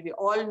Sweden, where we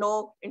all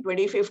know in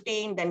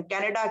 2015, then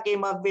Canada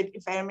came up with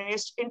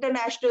feminist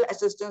international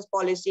assistance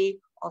policy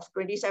of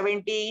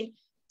 2017,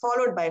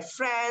 followed by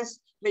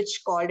France,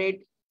 which called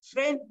it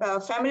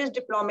feminist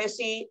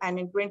diplomacy. And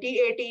in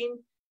 2018,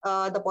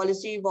 the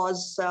policy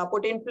was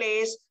put in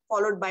place,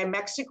 followed by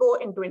Mexico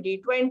in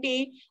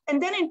 2020. And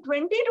then in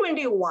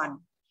 2021,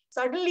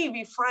 suddenly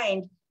we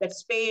find that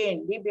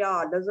Spain,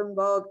 Libya,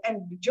 Luxembourg,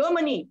 and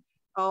Germany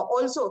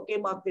also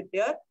came up with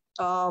their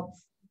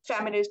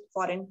feminist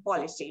foreign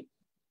policy.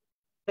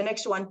 The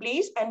next one,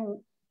 please. And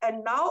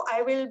now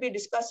I will be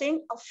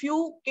discussing a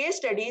few case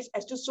studies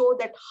as to show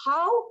that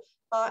how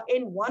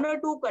in one or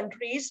two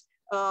countries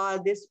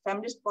this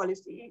feminist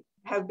policy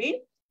have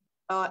been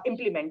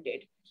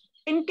implemented.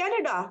 In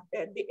Canada,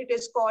 it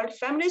is called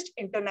Feminist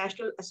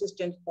International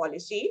Assistance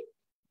Policy,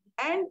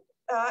 and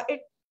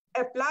it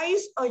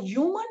applies a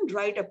human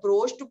right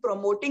approach to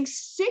promoting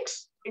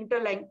 6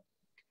 interlinked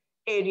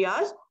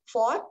areas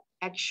for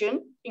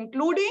action,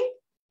 including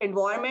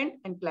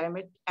environment and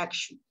climate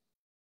action.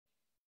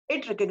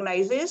 It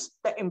recognizes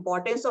the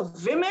importance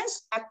of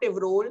women's active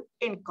role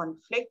in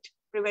conflict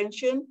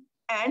prevention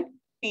and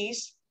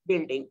peace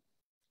building.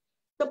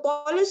 The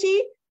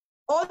policy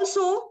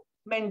also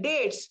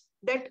mandates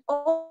that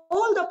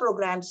all the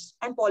programs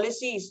and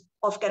policies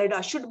of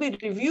Canada should be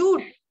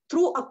reviewed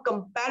through a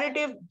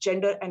comparative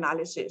gender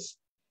analysis,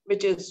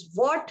 which is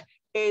what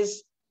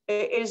is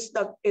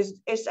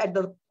at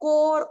the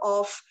core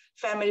of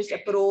feminist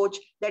approach,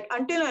 that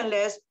until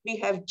unless we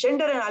have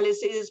gender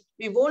analysis,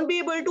 we won't be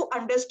able to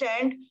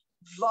understand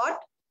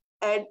what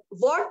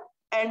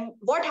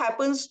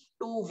happens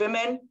to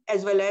women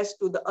as well as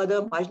to the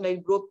other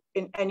marginalized group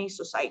in any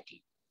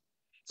society.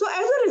 So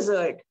as a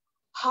result,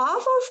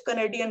 half of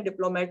Canadian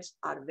diplomats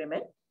are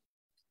women,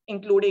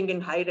 including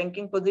in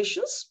high-ranking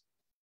positions.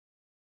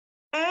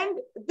 And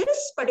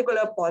this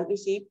particular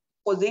policy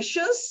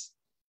positions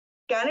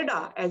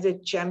Canada as a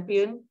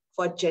champion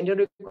for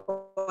gender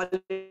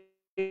equality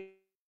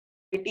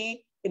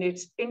in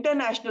its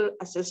international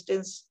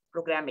assistance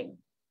programming.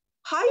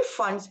 High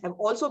funds have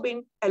also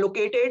been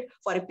allocated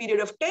for a period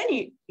of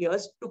 10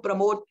 years to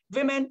promote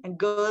women and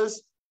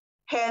girls'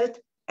 health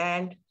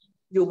and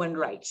human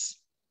rights.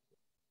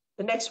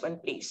 The next one,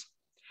 please.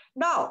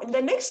 Now, in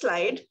the next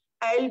slide,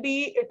 I'll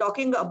be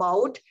talking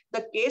about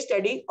the case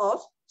study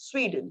of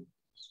Sweden,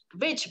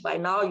 which by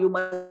now you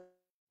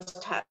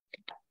must have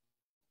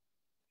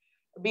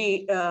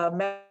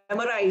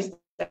memorized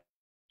that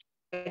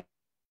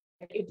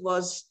it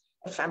was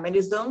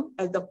feminism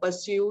as the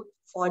pursuit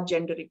for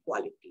gender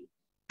equality.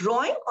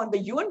 Drawing on the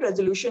UN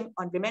resolution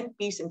on women,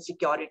 peace and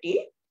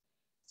security,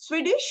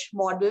 Swedish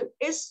model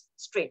is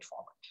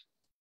straightforward.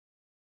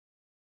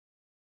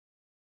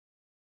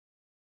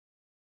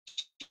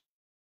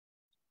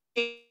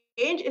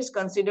 Change is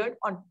considered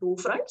on 2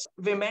 fronts,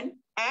 women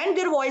and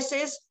their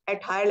voices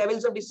at higher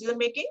levels of decision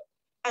making,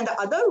 and the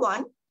other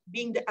one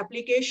being the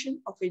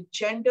application of a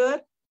gender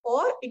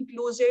or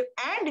inclusive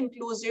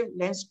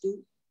lens to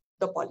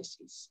the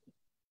policies.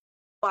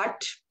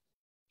 But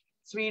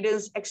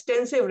Sweden's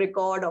extensive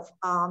record of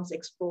arms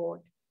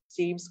export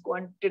seems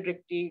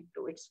contradictory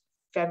to its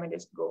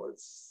feminist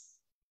goals.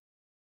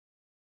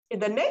 In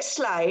the next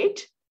slide,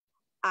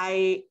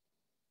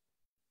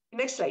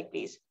 next slide,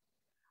 please.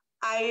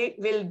 I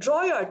will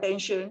draw your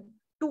attention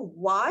to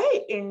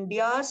why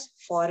India's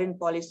foreign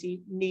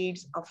policy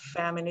needs a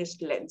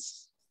feminist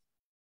lens.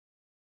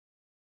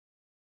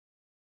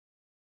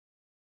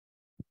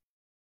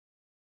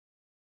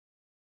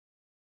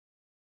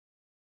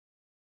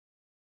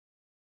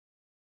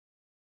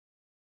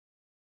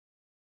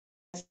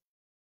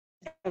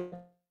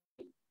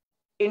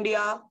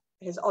 India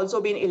has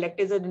also been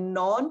elected as a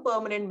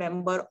non-permanent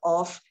member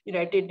of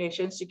United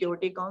Nations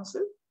Security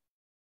Council.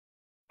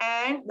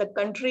 And the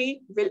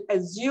country will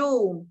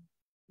assume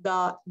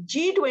the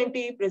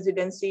G20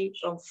 presidency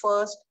from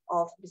 1st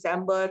of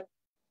December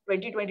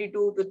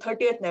 2022 to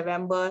 30th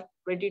November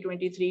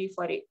 2023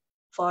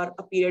 for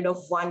a period of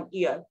 1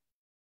 year.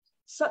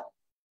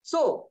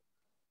 So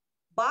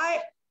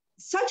by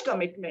such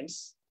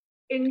commitments,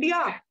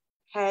 India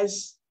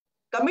has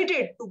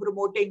committed to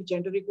promoting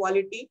gender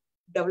equality,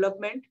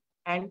 development,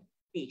 and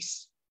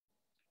peace.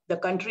 The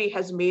country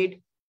has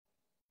made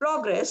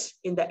progress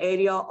in the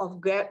area of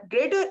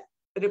greater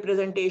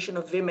representation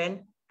of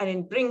women and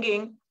in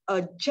bringing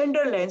a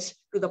gender lens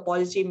to the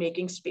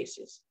policy-making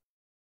spaces.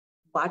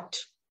 But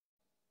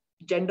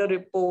gender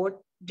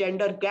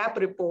gap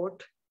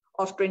report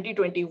of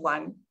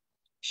 2021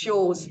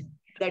 shows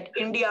that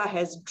India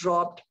has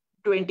dropped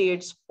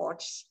 28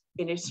 spots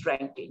in its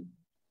ranking.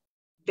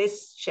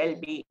 This shall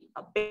be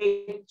a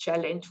big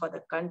challenge for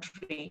the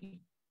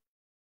country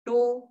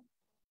to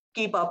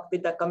keep up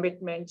with the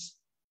commitments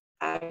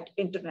at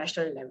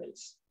international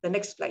levels. The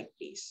next slide,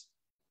 please.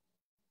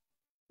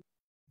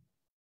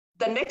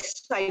 The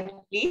next slide,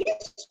 please.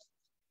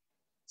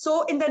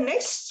 So in the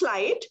next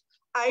slide,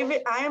 I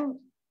am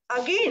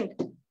again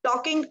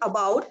talking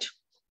about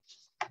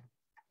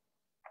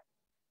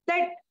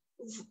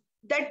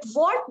that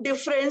what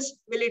difference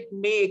will it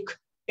make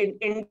in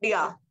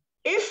India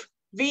if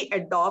we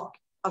adopt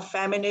a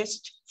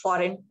feminist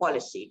foreign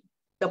policy.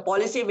 The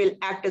policy will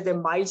act as a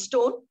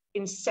milestone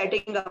in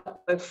setting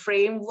up a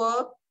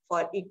framework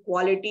for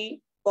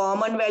equality,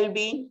 common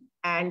well-being,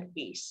 and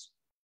peace.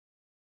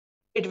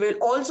 It will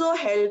also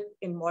help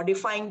in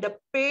modifying the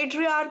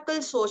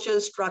patriarchal social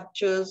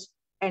structures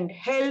and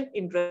help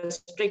in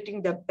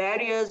restricting the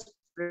barriers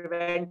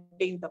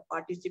preventing the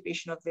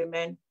participation of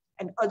women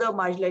and other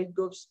marginalized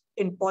groups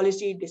in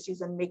policy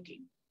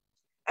decision-making.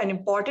 And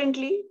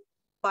importantly,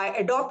 by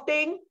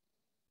adopting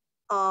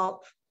a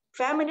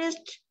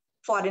feminist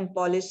foreign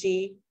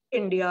policy,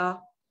 India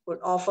would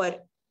offer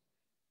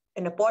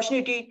an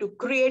opportunity to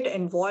create an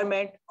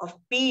environment of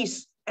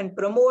peace and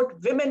promote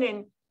women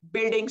in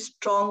building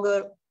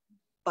stronger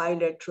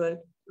bilateral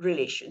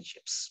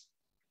relationships.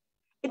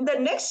 In the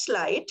next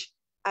slide,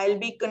 I'll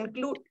be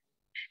concluding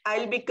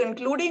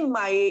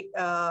my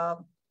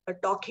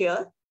talk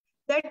here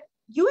that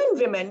UN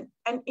Women,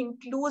 an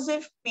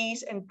inclusive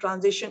peace and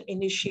transition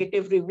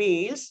initiative,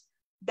 reveals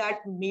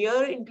that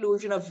mere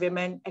inclusion of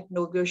women at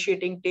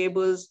negotiating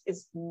tables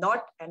is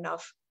not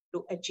enough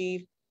to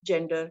achieve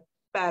gender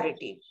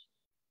parity.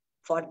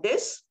 For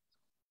this,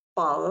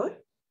 power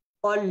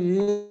or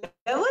level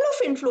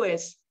of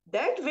influence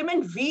that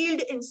women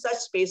wield in such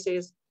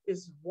spaces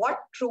is what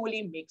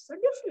truly makes a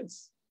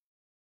difference.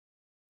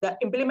 The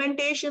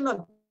implementation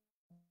of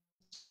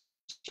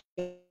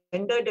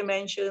gender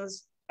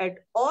dimensions at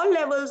all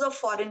levels of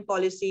foreign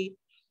policy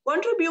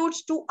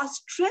contributes to a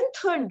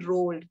strengthened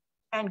role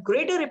and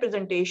greater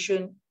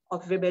representation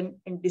of women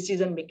in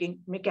decision-making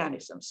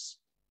mechanisms.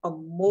 A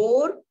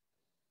more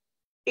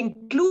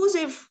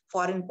inclusive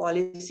foreign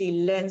policy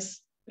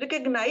lens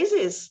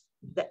recognizes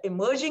the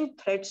emerging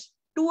threats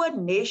to a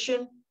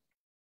nation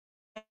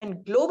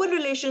and global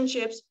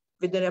relationships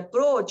with an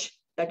approach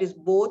that is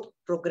both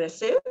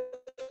progressive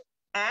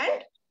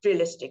and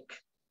realistic.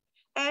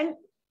 And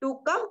to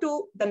come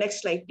to the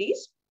next slide,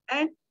 please,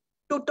 and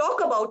to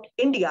talk about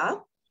India,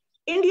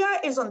 India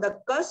is on the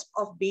cusp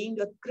of being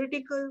a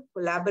critical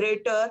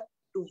collaborator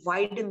to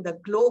widen the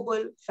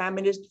global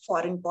feminist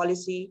foreign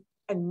policy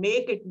and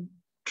make it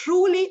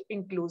truly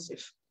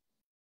inclusive.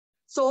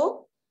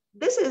 So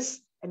this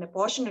is an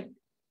opportune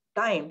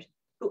time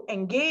to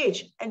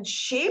engage and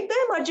shape the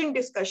emerging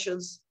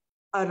discussions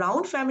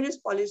around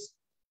feminist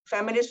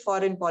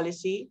foreign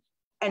policy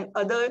and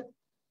other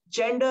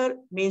gender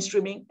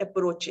mainstreaming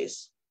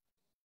approaches.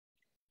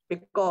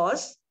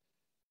 Because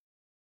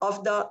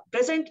of the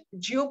present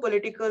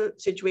geopolitical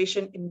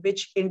situation in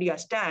which India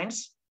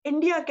stands,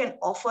 India can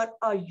offer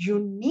a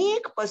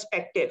unique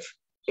perspective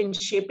in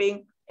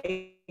shaping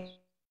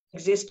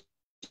existing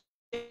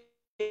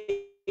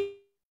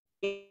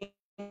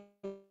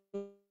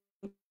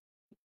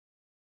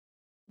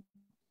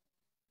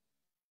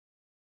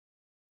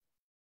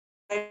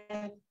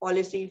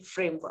policy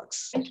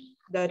frameworks.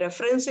 The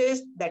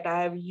references that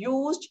I have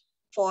used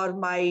for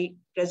my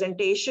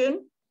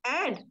presentation,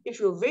 and if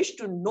you wish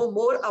to know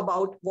more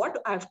about what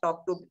I've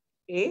talked to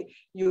today,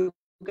 you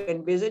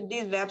can visit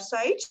these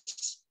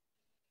websites.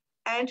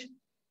 And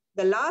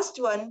the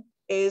last one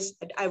is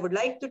that I would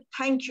like to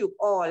thank you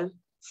all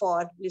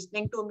for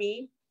listening to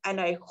me, and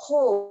I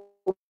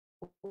hope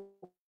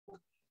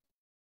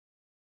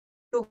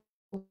to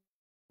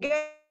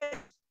get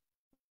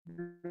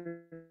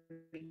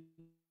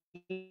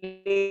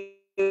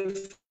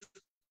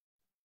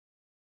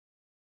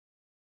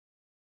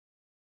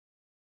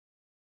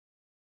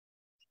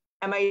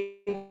Am I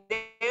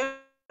there?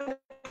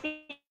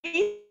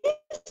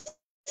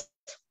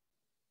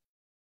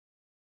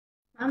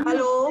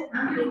 Hello?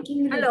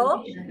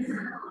 Hello?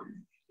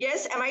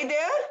 Yes, am I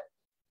there?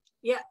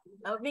 Yeah,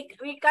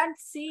 we can't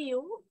see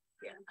you.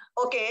 Yeah.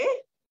 Okay.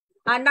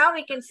 Now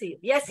we can see you.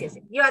 Yes, yes,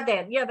 you are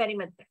there. You are very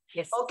much there.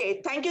 Yes.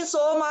 Okay, thank you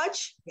so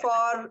much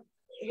for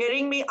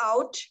hearing me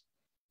out.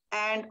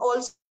 And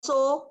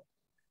also,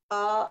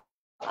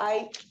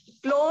 I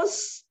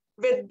close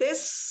with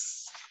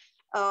this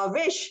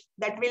wish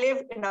that we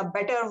live in a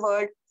better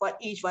world for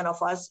each one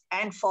of us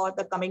and for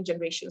the coming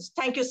generations.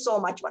 Thank you so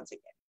much once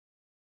again.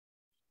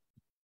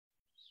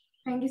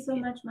 Thank you so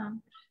much,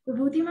 ma'am.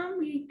 Vibhuti, ma'am,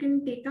 we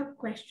can take up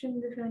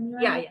questions if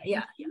anyone.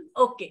 Yeah.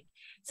 Okay.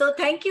 So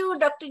thank you,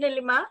 Dr.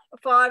 Nilima,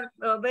 for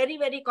a very,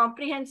 very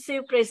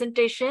comprehensive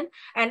presentation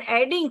and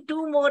adding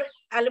 2 more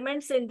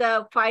elements in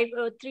the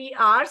 3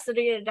 R's,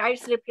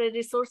 rights,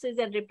 resources,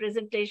 and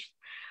representation.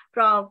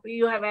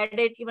 You have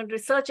added even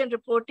research and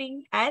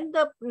reporting and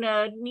the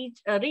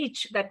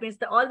reach. That means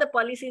all the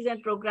policies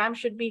and programs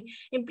should be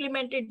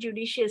implemented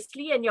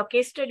judiciously, and your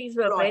case studies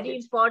were very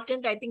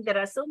important. I think there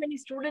are so many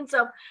students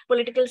of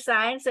political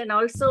science and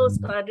also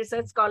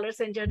research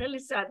scholars and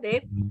journalists are there.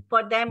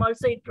 For them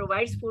also it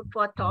provides food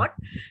for thought.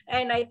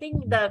 And I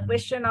think the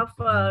question of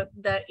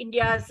the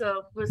India's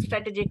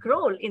strategic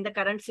role in the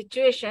current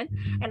situation,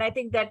 and I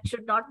think that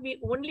should not be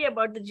only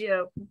about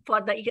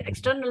for the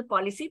external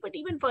policy, but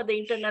even for the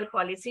internal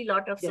policy,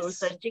 lot of soul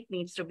searching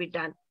needs to be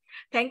done.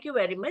 Thank you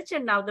very much.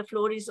 And now the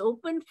floor is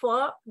open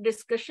for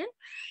discussion,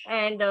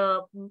 and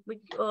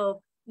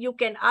you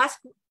can ask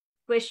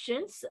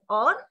questions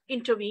or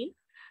intervene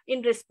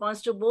in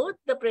response to both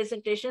the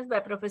presentations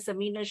by Professor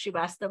Meena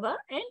Srivastava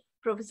and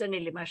Professor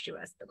Nilima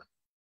Srivastava.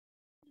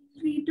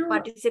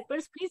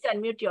 Participants, please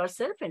unmute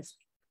yourself and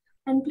speak.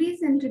 And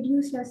please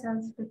introduce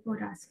yourselves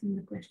before asking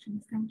the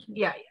questions. Thank you.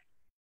 Yeah.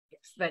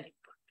 Yes, very important.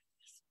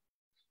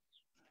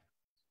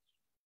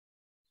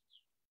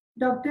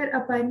 Dr.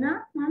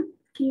 Aparna, ma'am,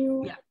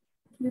 you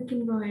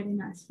can go ahead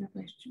and ask your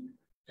question.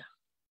 Yeah.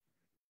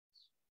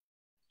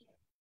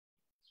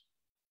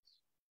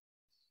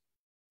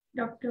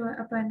 Dr.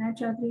 Aparna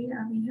Chaudhary,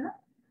 are we here?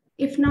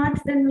 If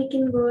not, then we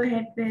can go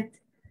ahead with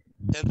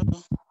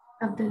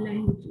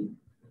Abdullah.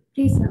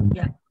 Please, sir.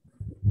 Yeah.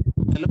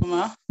 Hello,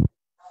 ma.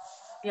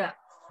 Yeah.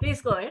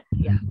 Please go ahead.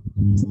 Yeah.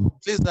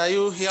 Please, are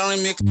you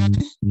hearing me?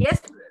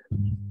 Yes.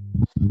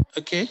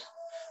 Okay.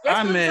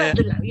 Yes,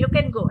 Abdullah, you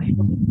can go ahead.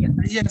 Yeah.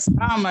 Yes,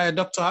 I'm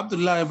Dr.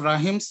 Abdullah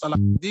Ibrahim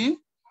Salahuddin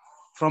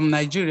from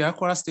Nigeria,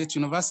 Kwara State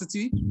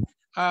University.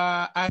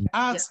 I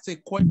asked a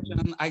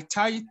question, I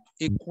typed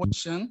a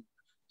question,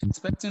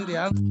 expecting the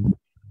answer.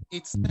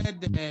 It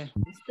said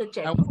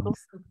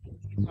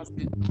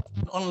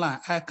online.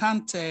 I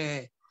can't,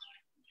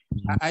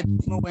 I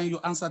don't know when you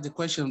answer the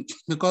question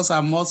because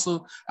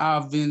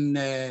I've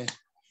been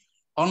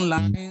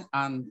online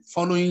and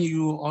following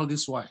you all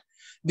this while.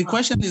 The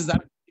question is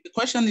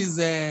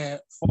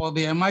for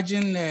the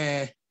emerging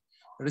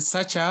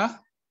researcher.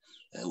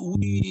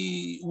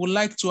 We would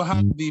like to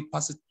have the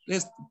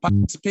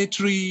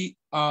participatory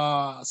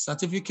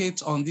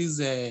certificate on this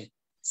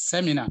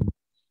seminar.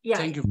 Yeah.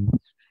 Thank you.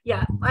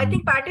 Yeah, I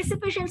think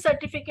participation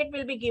certificate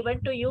will be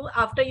given to you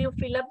after you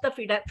fill up the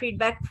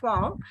feedback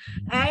form,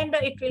 and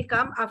it will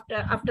come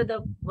after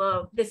the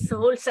this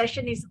whole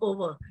session is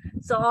over.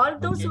 So all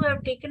those who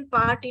have taken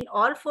part in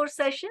all 4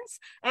 sessions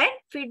and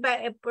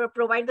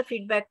provide the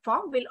feedback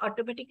form will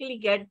automatically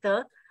get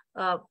the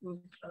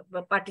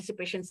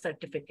participation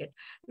certificate.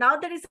 Now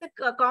there is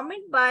a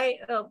comment by,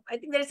 I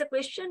think there is a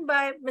question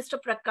by Mr.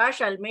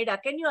 Prakash Almeida.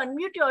 Can you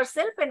unmute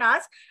yourself and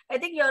ask? I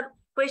think your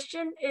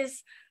question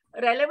is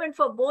relevant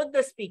for both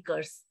the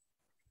speakers.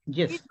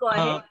 Yes. Please go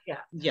ahead.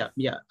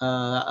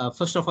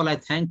 First of all, I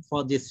thank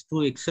for these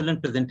 2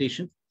 excellent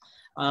presentations.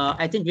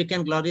 I think we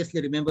can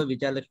gloriously remember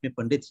Vijayalakshmi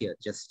Pandit here,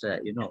 just,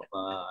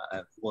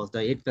 was the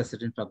 8th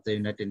President of the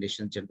United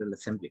Nations General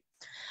Assembly.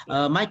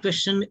 My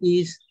question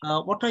is,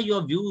 what are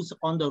your views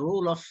on the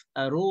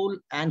role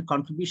and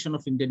contribution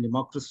of Indian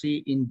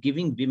democracy in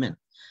giving women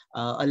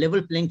a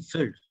level playing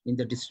field in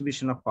the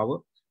distribution of power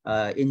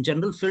in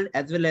general field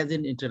as well as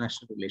in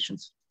international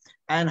relations?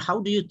 And how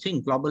do you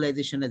think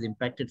globalization has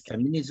impacted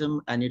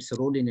feminism and its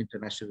role in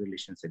international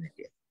relations in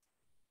India?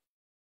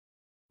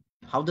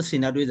 How the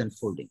scenario is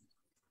unfolding?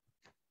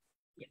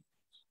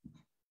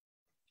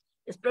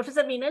 Yes,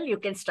 Professor Meenal, you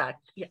can start.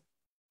 Yeah.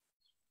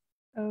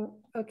 Oh,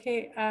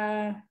 okay.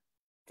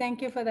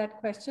 Thank you for that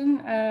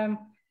question.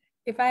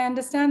 If I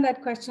understand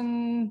that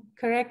question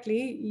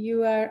correctly,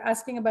 you are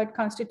asking about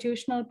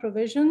constitutional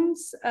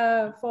provisions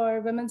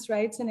for women's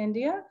rights in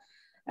India.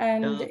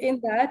 And in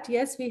that,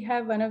 yes, we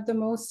have one of the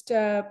most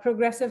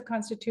progressive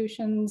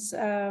constitutions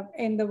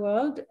in the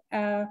world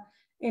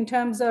in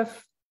terms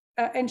of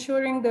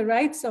ensuring the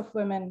rights of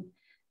women,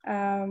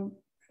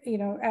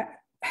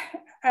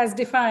 as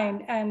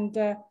defined. And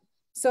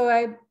so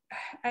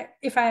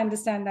if I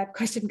understand that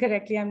question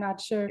correctly, I'm not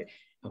sure.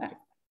 Okay.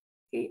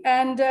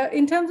 And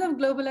in terms of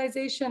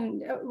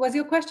globalization, was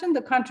your question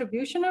the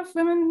contribution of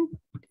women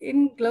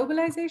in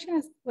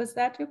globalization? Was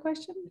that your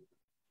question?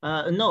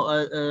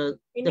 No.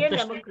 Indian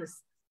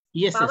democracy.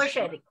 Yes. Power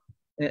sharing.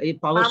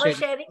 Power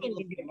sharing in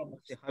Indian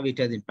democracy. How it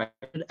has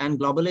impacted, and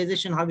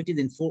globalization, how it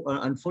is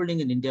unfolding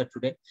in India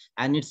today,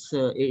 and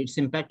its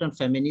impact on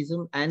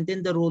feminism, and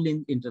then the role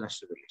in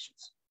international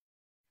relations.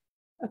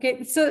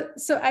 Okay, so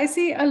I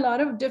see a lot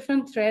of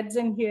different threads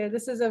in here.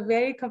 This is a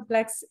very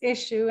complex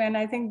issue, and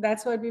I think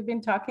that's what we've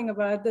been talking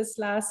about this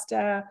last,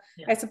 I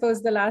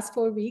suppose, the last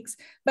 4 weeks.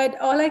 But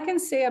all I can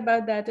say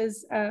about that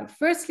is,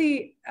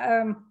 firstly,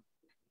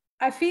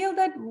 I feel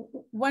that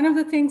one of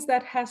the things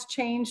that has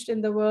changed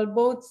in the world,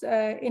 both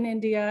in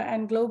India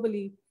and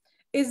globally,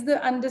 is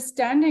the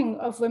understanding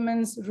of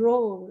women's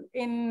role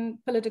in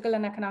political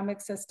and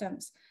economic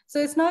systems. So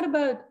it's not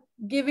about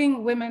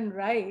giving women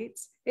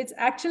rights, it's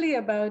actually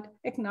about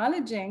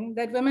acknowledging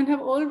that women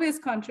have always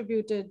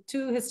contributed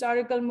to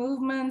historical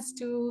movements,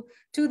 to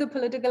the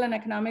political and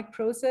economic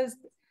process.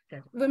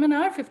 Women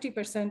are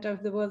 50%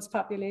 of the world's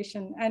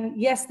population. And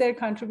yes, their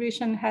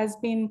contribution has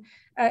been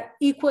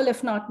equal,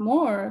 if not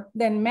more,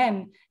 than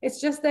men. It's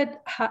just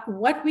that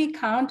what we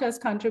count as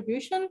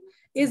contribution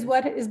is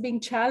what is being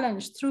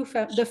challenged through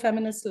the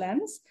feminist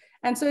lens.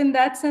 And so in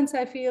that sense,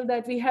 I feel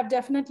that we have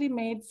definitely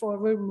made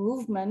forward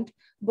movement,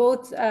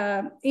 both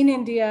in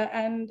India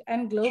and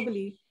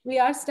globally. We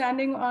are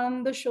standing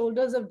on the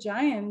shoulders of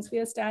giants. We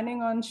are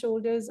standing on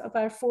shoulders of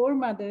our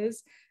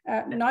foremothers,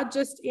 not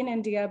just in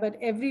India, but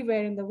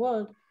everywhere in the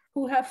world,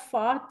 who have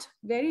fought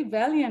very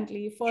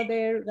valiantly for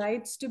their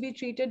rights to be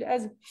treated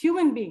as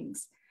human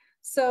beings.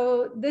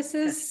 So this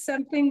is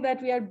something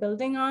that we are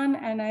building on.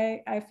 And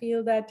I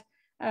feel that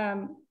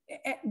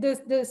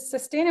the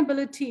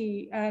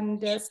sustainability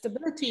and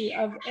stability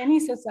of any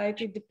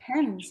society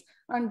depends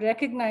on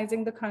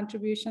recognizing the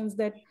contributions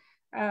that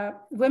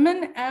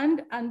women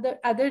and the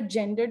other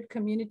gendered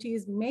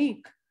communities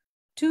make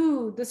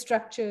to the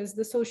structures,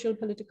 the social,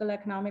 political,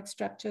 economic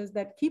structures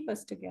that keep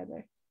us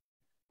together.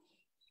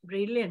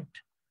 Brilliant.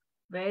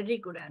 Very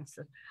good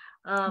answer.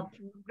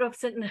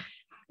 Professor,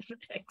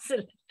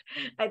 excellent.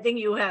 I think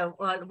you have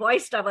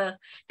voiced our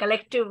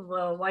collective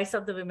voice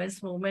of the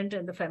women's movement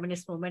and the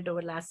feminist movement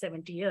over the last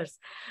 70 years.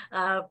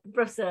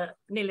 Professor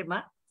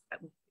Nilima,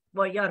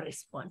 what your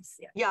response?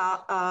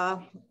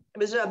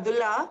 Mr.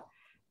 Abdullah,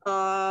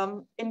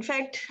 in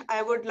fact,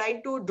 I would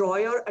like to draw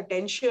your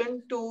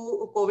attention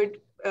to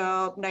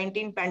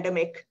COVID-19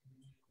 pandemic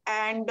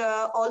and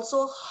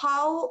also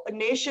how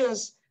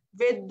nations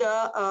with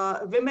the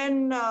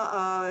women,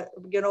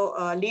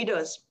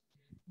 leaders,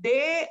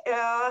 they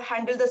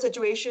handle the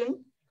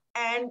situation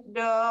and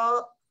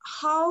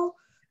how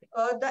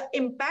the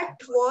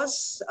impact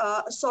was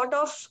sort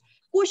of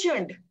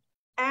cushioned.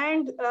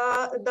 And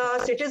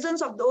the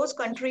citizens of those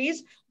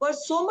countries were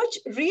so much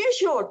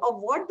reassured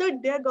of what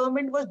their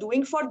government was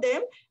doing for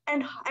them,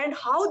 and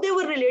how they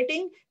were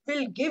relating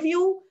will give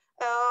you,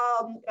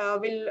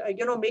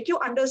 make you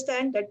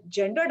understand that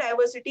gender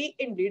diversity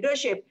in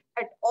leadership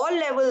at all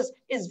levels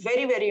is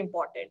very, very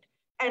important.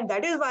 And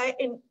that is why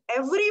in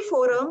every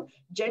forum,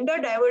 gender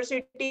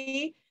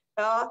diversity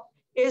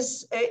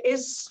is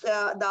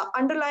the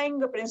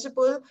underlying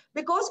principle,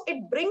 because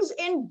it brings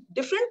in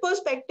different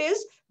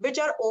perspectives which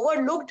are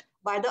overlooked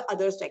by the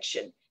other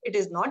section. It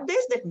is not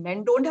this that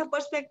men don't have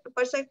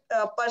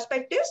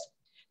perspectives.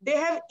 They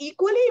have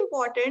equally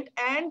important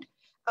and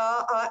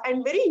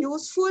very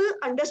useful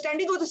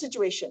understanding of the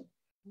situation.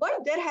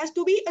 But there has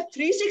to be a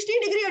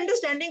 360-degree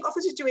understanding of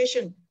a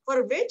situation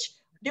for which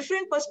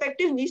different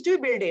perspectives needs to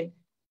be built in.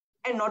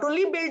 And not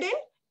only built in,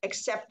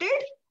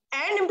 accepted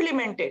and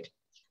implemented.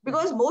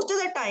 Because most of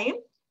the time,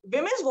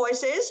 women's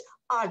voices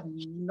are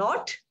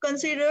not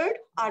considered,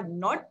 are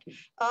not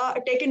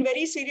taken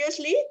very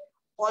seriously,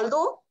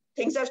 although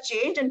things have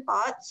changed in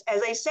parts.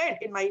 As I said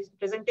in my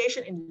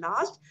presentation, in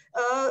last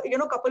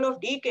couple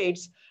of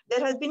decades,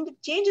 there has been a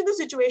change in the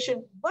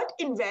situation. But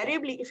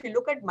invariably, if you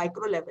look at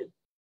micro level,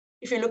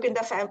 if you look in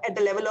at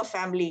the level of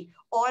family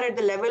or at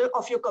the level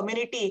of your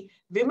community,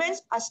 women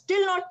are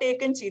still not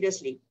taken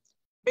seriously,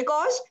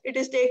 because it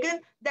is taken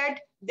that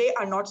they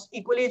are not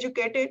equally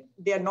educated,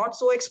 they are not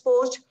so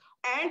exposed,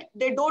 and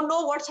they don't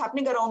know what's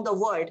happening around the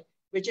world,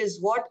 which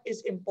is what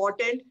is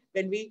important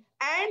and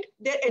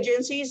their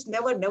agency is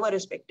never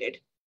respected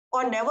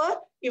or never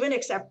even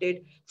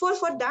accepted. For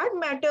that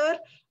matter,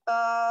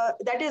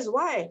 that is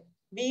why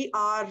we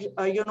are,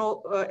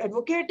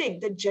 advocating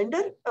that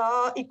gender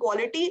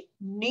equality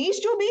needs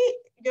to be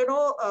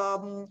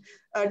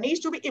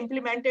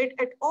implemented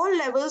at all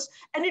levels,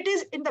 and it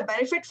is in the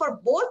benefit for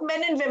both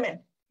men and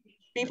women.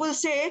 People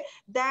say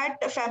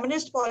that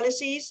feminist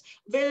policies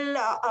will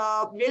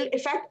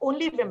affect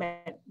only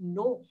women.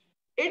 No,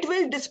 it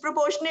will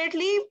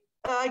disproportionately,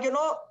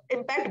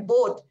 impact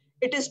both.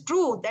 It is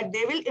true that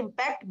they will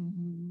impact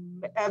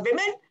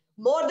women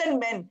more than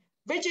men,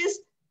 which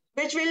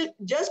will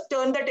just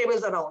turn the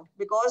tables around,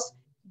 because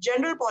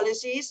general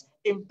policies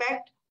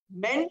impact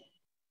men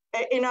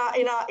in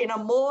a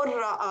more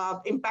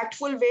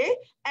impactful way,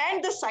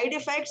 and the side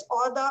effects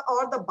or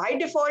the by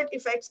default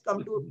effects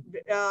come to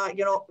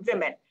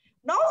women.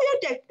 Now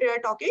we are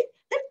talking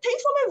that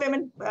think from a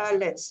women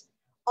lens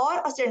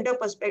or a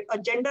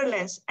gender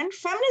lens and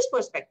feminist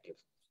perspective,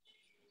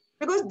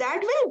 because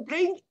that will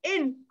bring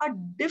in a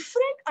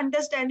different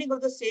understanding of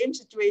the same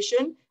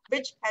situation,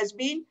 which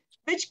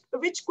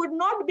could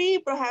not be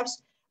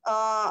perhaps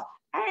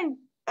and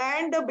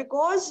And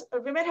because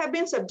women have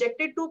been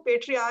subjected to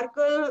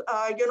patriarchal,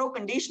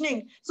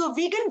 conditioning, so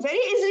we can very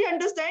easily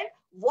understand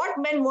what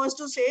men wants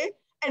to say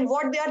and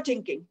what they are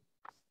thinking.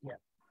 Yeah.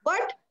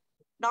 But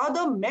now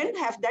the men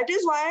have, that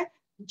is why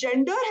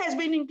gender has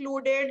been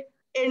included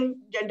in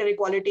gender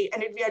equality.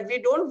 And we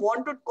don't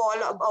want to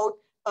call about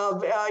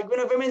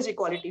women's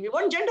equality. We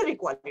want gender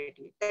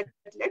equality. That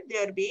let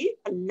there be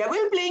a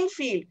level playing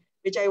field,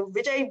 which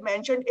I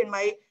mentioned in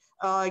my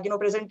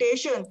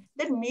presentation,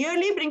 that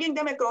merely bringing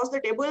them across the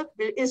table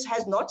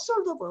has not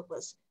solved the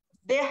purpose.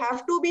 They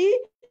have to be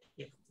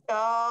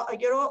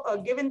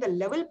given the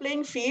level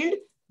playing field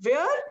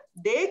where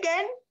they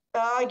can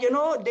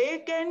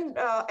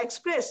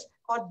express,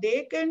 or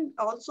they can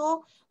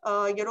also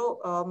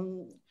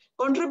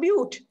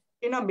contribute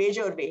in a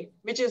major way,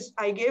 which is,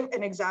 I gave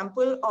an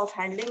example of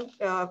handling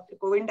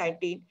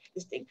COVID-19,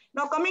 this thing.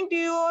 Now coming to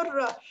your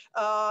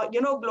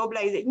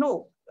globalizing,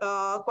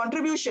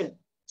 contribution.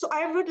 So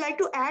I would like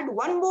to add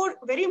one more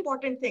very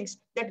important thing,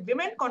 that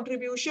women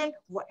contribution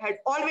had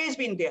always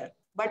been there,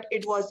 but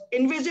it was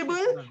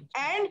invisible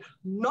and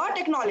not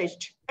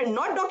acknowledged and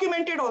not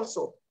documented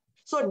also.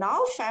 So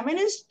now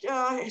feminist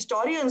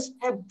historians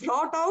have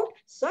brought out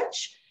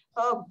such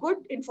good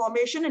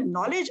information and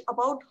knowledge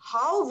about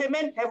how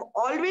women have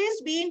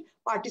always been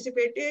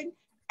participating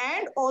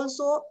and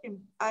also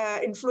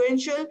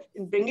influential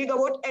in bringing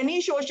about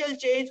any social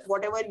change,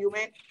 whatever you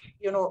may,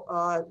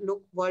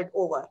 look world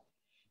over.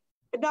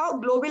 Now,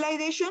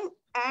 globalization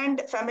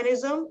and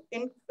feminism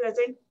in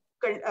present,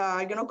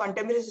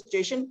 contemporary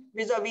situation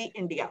vis-a-vis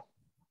India.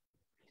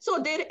 So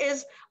there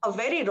is a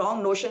very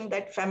wrong notion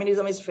that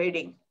feminism is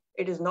fading.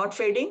 It is not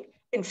fading.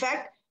 In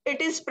fact,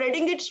 it is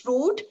spreading its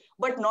root,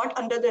 but not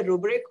under the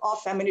rubric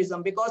of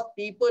feminism, because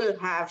people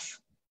have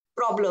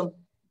problem,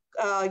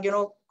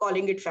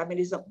 calling it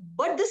feminism.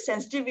 But the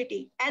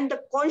sensitivity and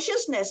the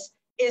consciousness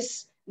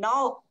is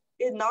now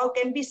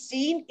can be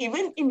seen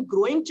even in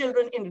growing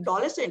children, in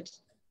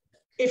adolescents.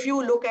 If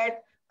you look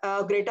at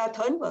Greta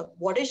Thunberg,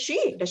 what is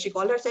she? Does she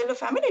call herself a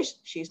feminist?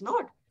 She's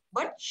not.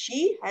 But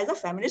she has a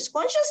feminist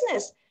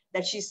consciousness,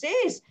 that she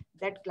says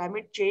that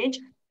climate change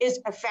is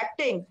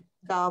affecting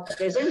the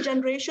present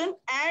generation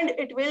and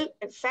it will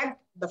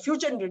affect the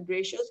future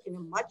generations in a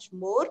much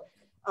more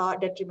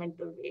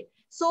detrimental way.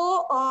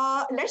 So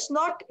let's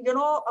not,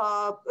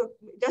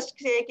 just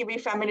say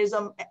that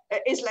feminism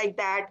is like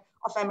that,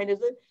 or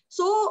feminism.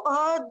 So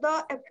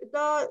the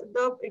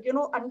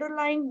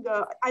underlying,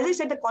 as I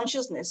said, the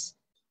consciousness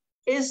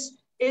is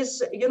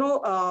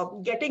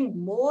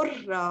getting more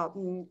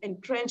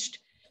entrenched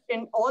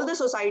in all the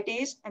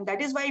societies, and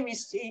that is why we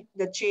see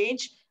the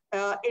change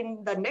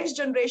in the next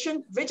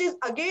generation, which is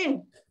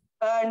again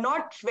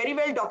not very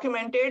well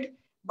documented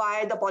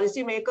by the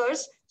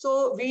policymakers.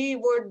 So we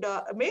would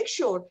make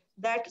sure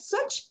that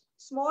such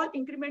small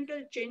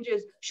incremental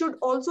changes should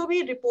also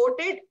be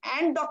reported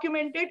and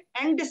documented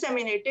and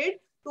disseminated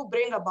to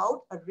bring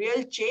about a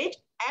real change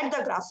at the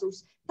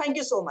grassroots. Thank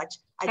you so much.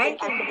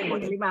 Thank you,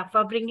 Nilima,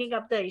 for bringing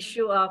up the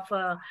issue of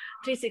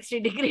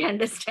 360-degree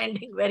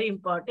understanding. Very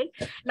important.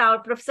 Now,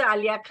 Professor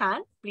Alia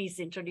Khan, please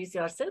introduce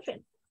yourself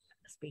and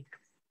speak.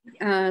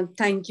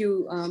 Thank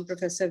you,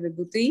 Professor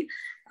Vibhuti.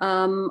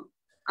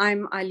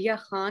 I'm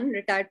Alia Khan,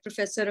 retired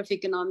professor of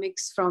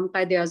economics from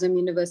Quaid-e-Azam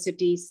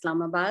University,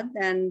 Islamabad.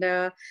 And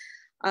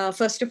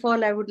first of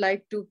all, I would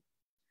like to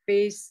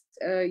pay,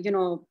 a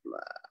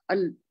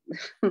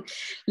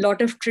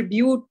lot of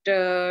tribute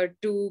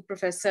to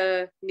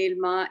Professor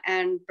Nilima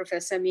and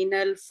Professor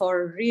Meenal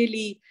for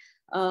really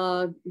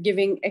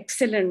giving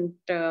excellent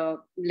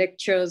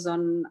lectures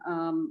on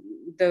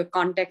the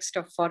context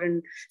of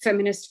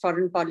feminist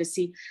foreign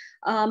policy.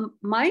 All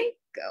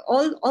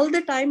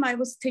the time I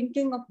was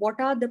thinking of what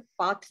are the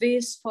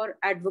pathways for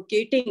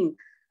advocating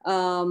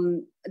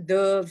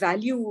the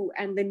value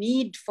and the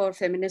need for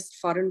feminist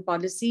foreign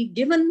policy,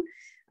 given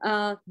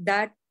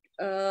that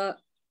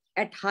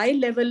at high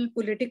level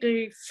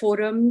political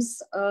forums,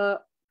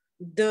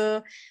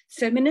 the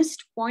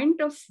feminist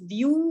point of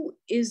view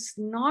is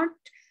not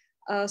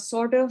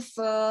sort of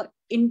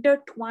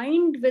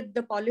intertwined with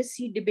the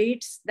policy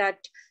debates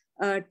that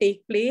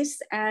take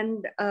place.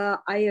 And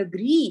I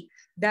agree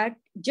that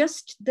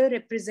just the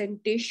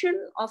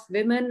representation of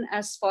women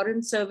as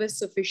foreign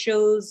service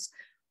officials,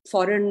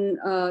 foreign,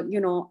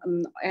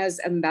 as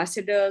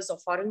ambassadors or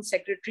foreign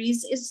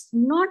secretaries is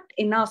not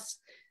enough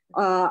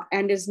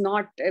and is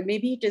not,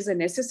 maybe it is a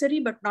necessary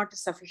but not a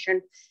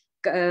sufficient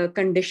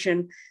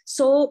condition.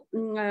 So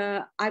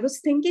I was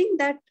thinking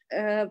that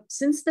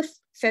since the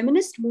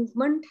feminist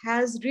movement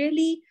has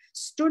really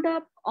stood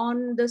up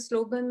on the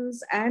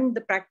slogans and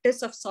the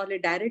practice of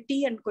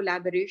solidarity and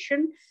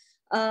collaboration,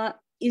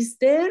 is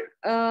there,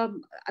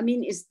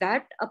 is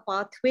that a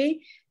pathway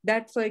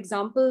that, for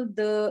example,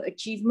 the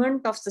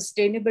achievement of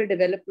sustainable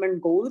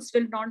development goals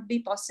will not be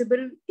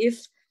possible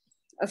if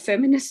a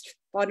feminist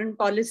foreign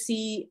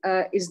policy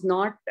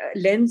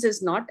lens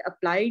is not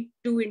applied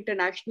to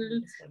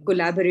international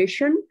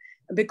collaboration?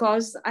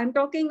 Because I'm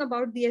talking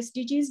about the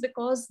SDGs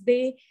because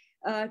they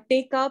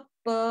take up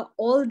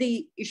all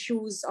the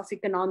issues of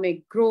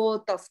economic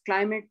growth, of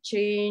climate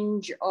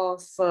change,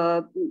 of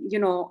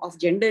of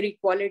gender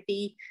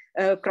equality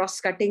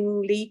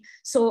cross-cuttingly.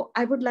 So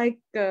I would like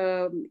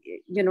either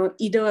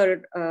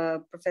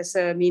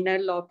Professor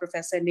Meenal or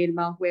Professor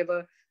Nilima,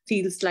 whoever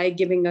feels like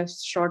giving a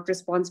short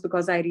response,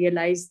 because I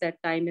realize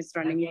that time is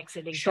running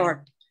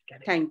short.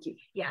 Thank you.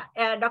 Yeah,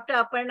 Dr.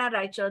 Aparna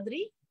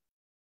Rajagopalan.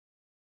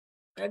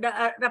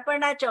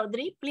 Aparna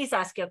Chaudhary, please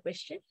ask your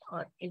question.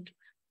 Or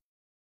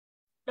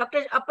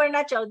Dr.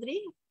 Aparna Chaudhary.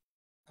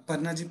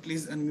 Aparna ji,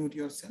 please unmute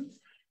yourself.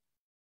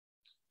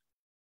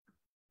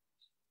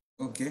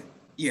 Okay.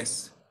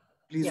 Yes.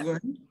 Please go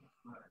ahead.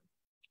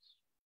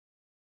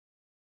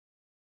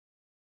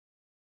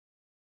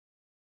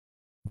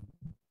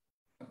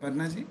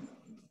 Aparna ji.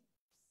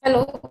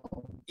 Hello.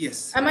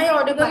 Yes. Am I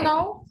audible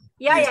now?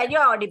 Yeah, yeah,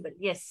 you're audible.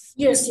 Yes.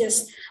 Yes,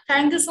 yes.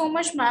 Thank you so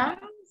much, ma'am,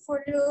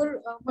 for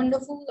your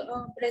wonderful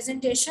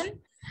presentation.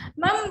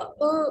 Ma'am,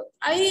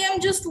 I am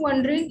just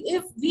wondering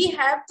if we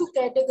have to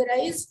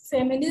categorize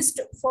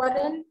feminist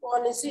foreign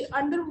policy,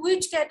 under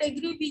which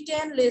category we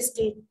can list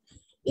it.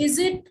 Is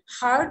it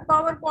hard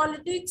power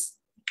politics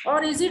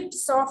or is it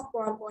soft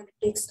power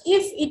politics?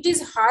 If it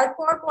is hard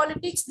power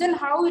politics, then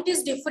how it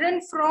is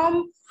different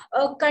from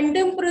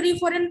contemporary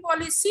foreign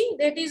policy,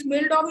 that is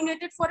male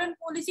dominated foreign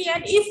policy?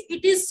 And if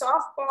it is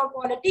soft power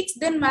politics,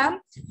 then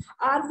ma'am,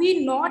 are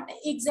we not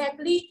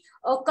exactly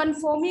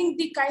conforming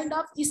the kind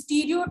of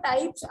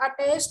stereotypes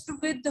attached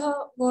with the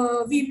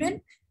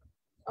women?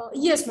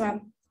 Yes,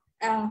 ma'am.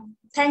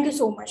 Thank you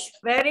so much.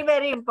 Very,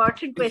 very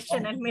important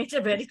question and made a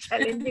very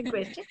challenging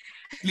question.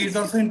 Please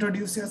also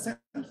introduce yourself.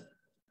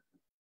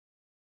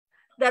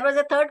 There was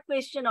a third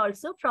question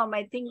also from,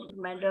 I think,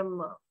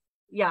 Madam,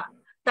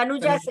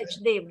 Tanuja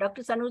Sachdev.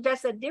 Dr. Tanuja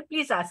Sachdev,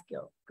 please ask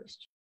your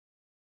question.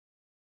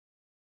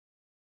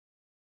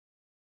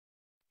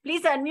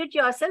 Please unmute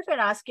yourself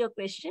and ask your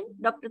question.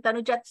 Dr.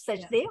 Tanuja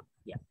Sachdev.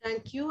 Yeah.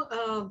 Thank you,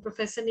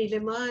 Professor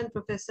Nilima and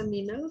Professor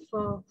Meenal,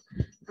 for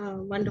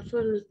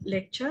wonderful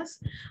lectures.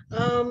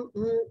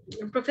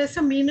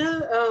 Professor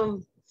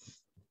Meenal,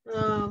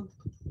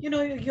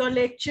 your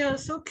lecture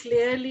so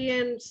clearly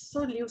and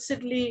so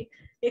lucidly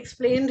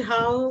explained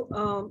how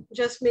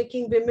just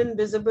making women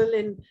visible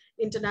in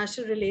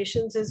international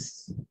relations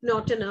is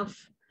not enough.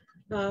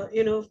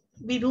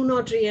 We do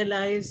not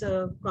realize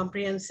a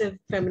comprehensive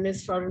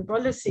feminist foreign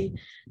policy,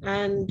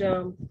 and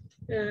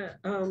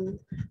and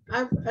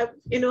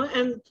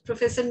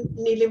Professor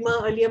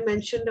Nilima earlier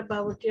mentioned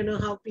about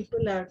how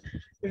people are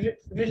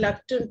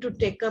reluctant to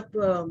take up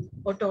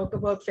or talk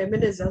about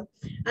feminism,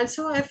 and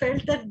so I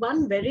felt that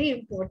one very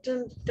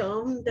important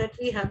term that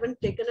we haven't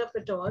taken up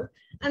at all,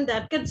 and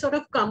that can sort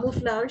of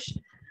camouflage.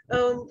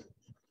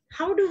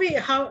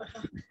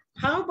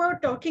 How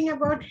about talking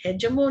about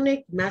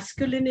hegemonic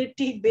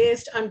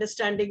masculinity-based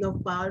understanding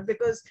of power?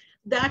 Because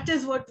that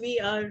is what we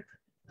are,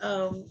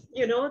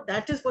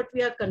 that is what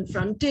we are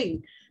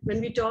confronting. When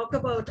we talk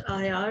about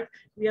IR,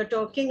 we are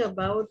talking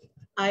about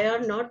IR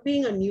not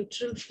being a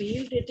neutral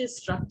field. It is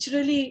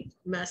structurally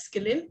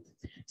masculine.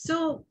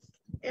 So,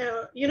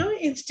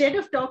 instead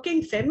of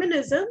talking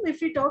feminism,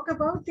 if we talk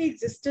about the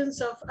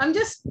existence of, I'm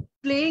just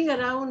playing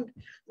around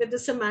with the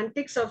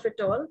semantics of it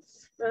all,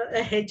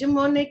 a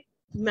hegemonic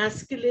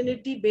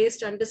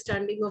masculinity-based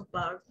understanding of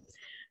power.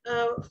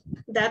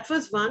 That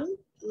was one,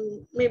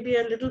 maybe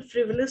a little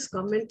frivolous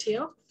comment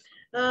here.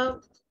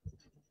 The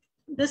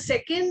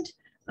second,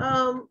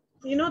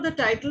 the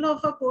title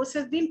of our course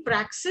has been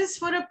Praxis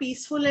for a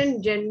Peaceful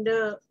and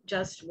Gender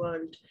Just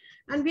World.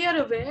 And we are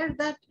aware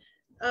that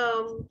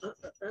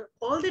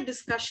all the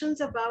discussions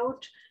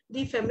about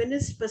the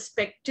feminist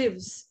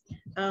perspectives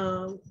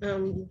from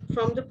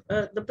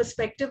the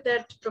perspective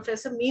that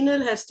Professor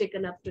Meenal has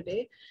taken up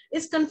today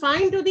is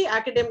confined to the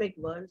academic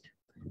world.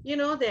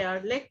 There are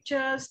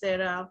lectures,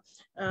 there are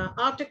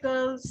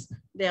articles,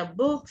 there are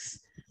books,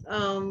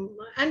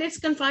 and it's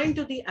confined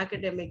to the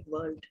academic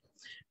world.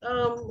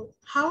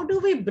 How do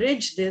we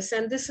bridge this?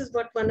 And this is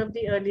what one of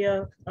the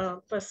earlier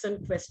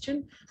person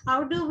questioned.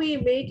 How do we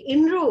make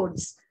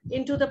inroads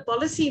into the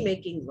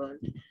policy-making world?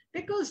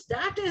 Because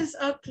that is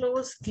a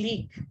close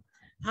clique.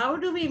 How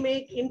do we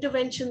make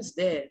interventions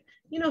there?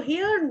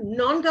 Here,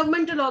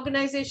 non-governmental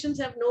organizations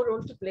have no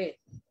role to play.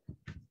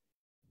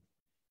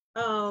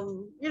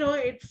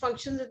 It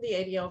functions in the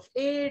area of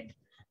aid.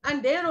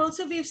 And there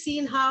also we've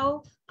seen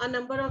how a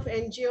number of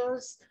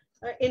NGOs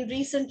in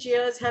recent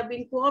years have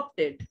been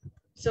co-opted.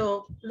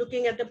 So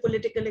looking at the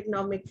political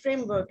economic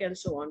framework and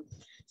so on.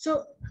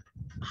 So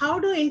how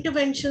do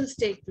interventions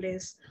take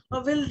place?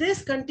 Or will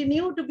this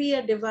continue to be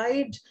a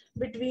divide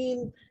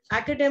between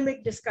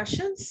academic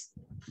discussions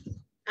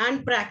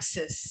and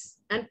praxis?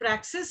 And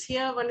praxis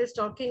here, one is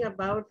talking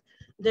about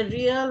the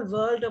real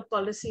world of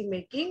policy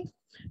making,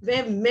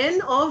 where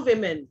men or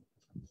women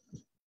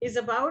is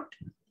about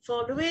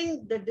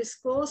following the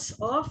discourse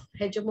of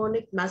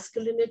hegemonic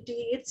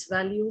masculinity, its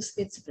values,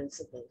 its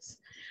principles.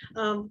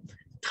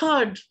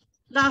 Third,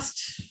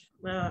 last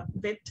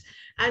bit,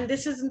 and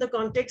this is in the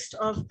context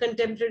of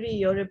contemporary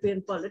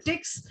European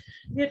politics.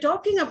 We're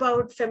talking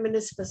about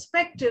feminist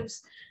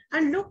perspectives,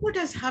 and look what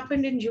has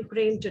happened in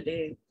Ukraine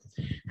today,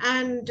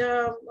 and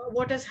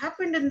what has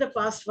happened in the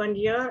past 1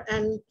 year.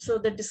 And so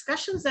the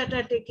discussions that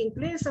are taking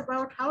place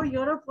about how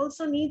Europe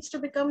also needs to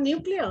become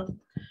nuclear,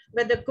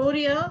 whether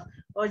Korea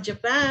or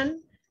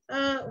Japan,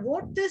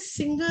 what this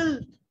single,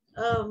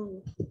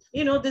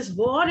 this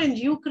war in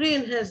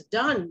Ukraine has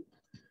done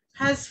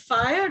has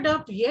fired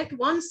up yet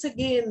once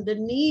again the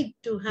need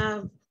to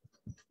have,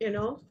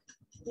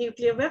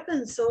 nuclear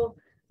weapons. So,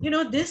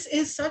 this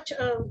is such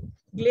a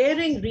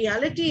glaring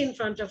reality in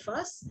front of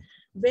us.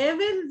 Where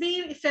will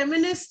we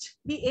feminists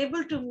be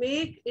able to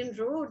make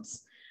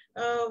inroads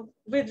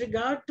with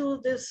regard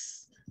to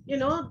this,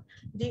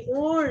 the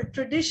old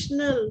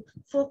traditional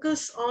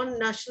focus on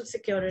national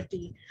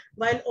security,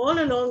 while all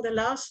along the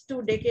last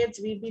 2 decades,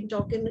 we've been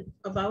talking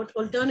about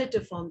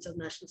alternative forms of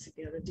national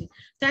security.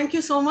 Thank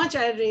you so much.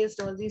 I raised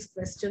all these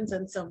questions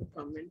and some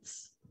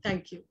comments.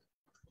 Thank you.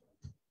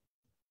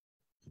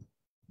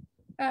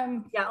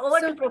 Over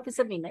to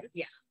Professor Meena.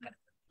 Yeah.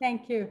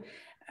 Thank you.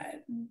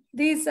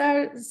 These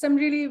are some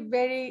really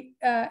very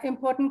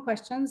important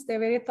questions. They're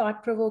very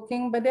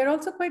thought-provoking, but they're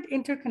also quite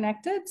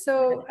interconnected.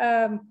 So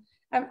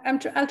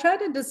I'll try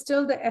to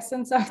distill the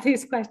essence of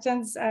these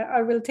questions,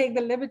 or we'll take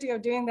the liberty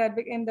of doing that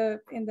in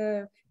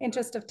the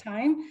interest of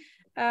time.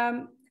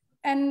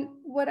 And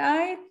what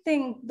I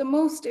think the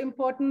most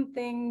important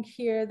thing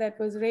here that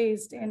was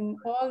raised in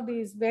all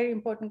these very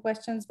important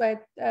questions by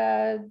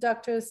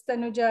Drs.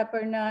 Tanuja,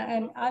 Aparna,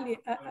 and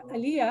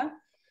Aliyah,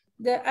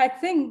 I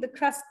think the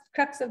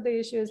crux of the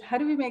issue is, how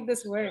do we make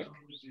this work,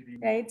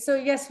 right? So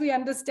yes, we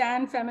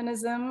understand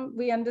feminism,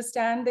 we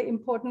understand the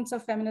importance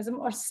of feminism,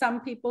 or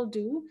some people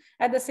do.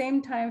 At the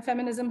same time,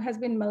 feminism has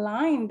been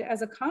maligned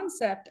as a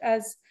concept,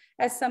 as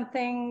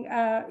something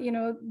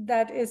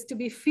that is to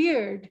be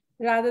feared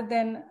rather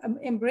than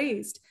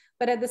embraced.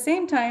 But at the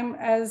same time,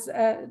 as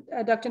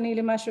Dr.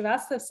 Nilima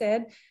Srivastava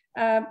said,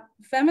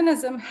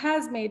 feminism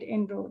has made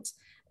inroads.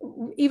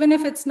 Even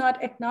if it's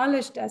not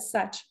acknowledged as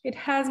such, it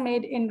has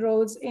made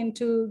inroads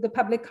into the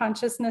public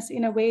consciousness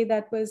in a way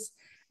that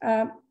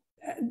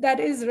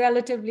is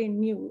relatively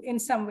new in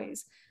some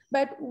ways.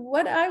 But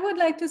what I would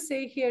like to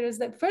say here is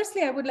that,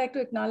 firstly, I would like to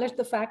acknowledge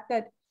the fact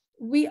that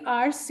we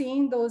are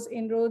seeing those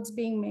inroads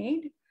being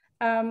made.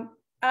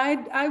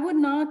 I would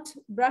not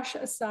brush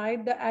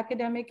aside the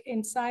academic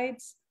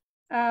insights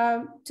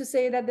to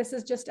say that this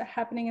is just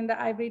happening in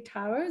the ivory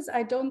towers.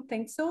 I don't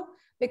think so,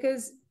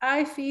 because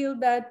I feel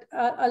that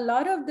a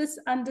lot of this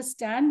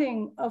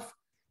understanding of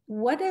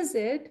what is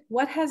it,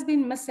 what has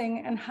been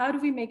missing, and how do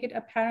we make it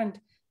apparent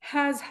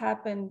has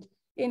happened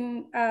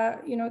in,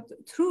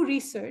 through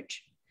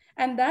research.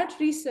 And that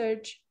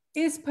research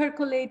is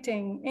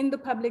percolating in the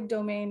public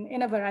domain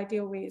in a variety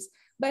of ways.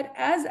 But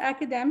as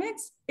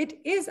academics, it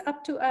is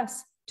up to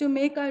us to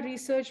make our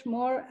research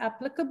more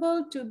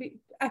applicable, to be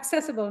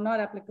accessible, not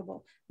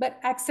applicable, but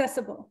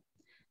accessible,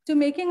 to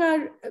making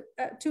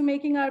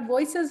our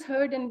voices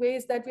heard in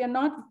ways that we are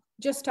not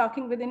just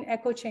talking within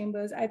echo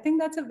chambers. I think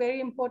that's a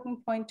very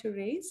important point to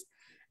raise.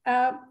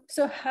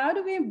 So how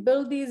do we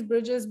build these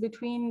bridges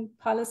between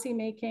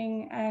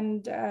policymaking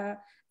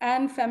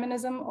and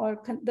feminism,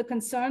 or the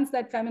concerns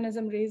that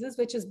feminism raises,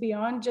 which is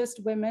beyond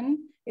just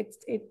women?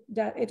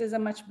 It is a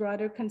much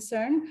broader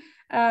concern.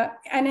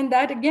 And in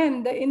that,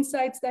 again, the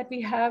insights that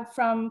we have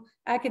from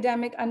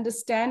academic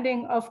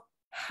understanding of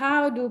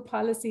how do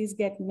policies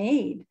get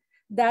made,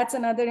 that's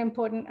another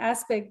important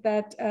aspect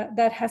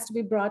that has to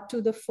be brought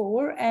to the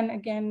fore. And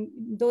again,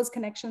 those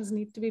connections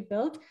need to be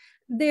built.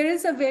 There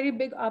is a very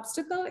big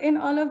obstacle in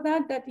all of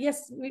that,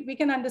 yes, we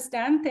can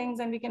understand things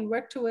and we can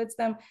work towards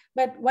them,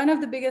 but one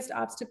of the biggest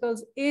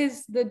obstacles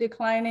is the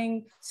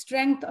declining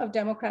strength of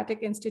democratic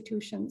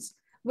institutions,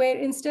 where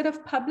instead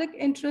of public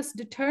interest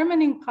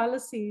determining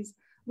policies,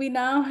 we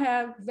now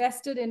have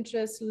vested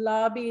interests,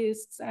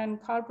 lobbyists,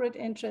 and corporate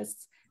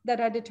interests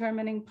that are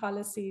determining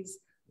policies,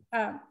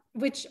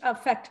 which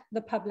affect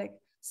the public.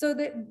 So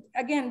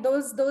again,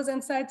 those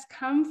insights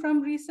come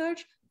from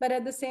research, but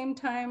at the same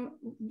time,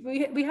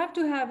 we have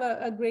to have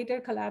a greater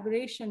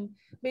collaboration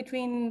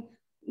between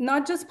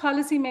not just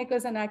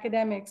policymakers and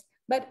academics,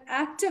 but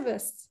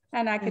activists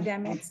and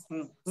academics,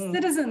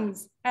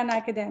 citizens and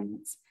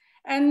academics.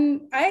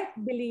 And I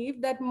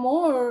believe that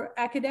more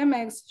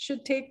academics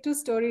should take to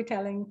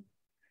storytelling.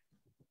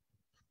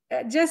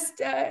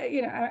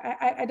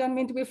 I don't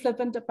mean to be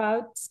flippant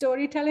about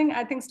storytelling.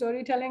 I think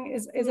storytelling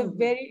is a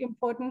very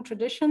important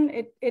tradition.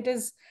 It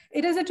is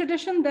a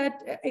tradition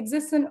that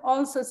exists in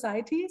all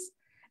societies,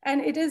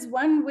 and it is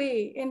one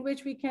way in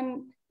which we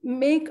can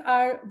make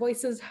our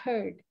voices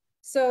heard.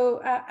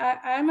 So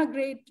I'm a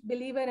great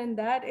believer in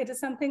that. It is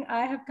something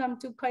I have come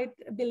to quite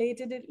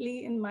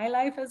belatedly in my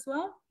life as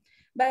well,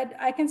 but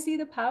I can see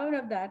the power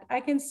of that.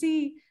 I can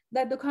see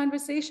that the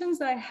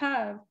conversations I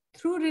have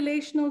through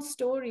relational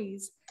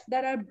stories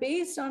that are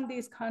based on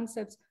these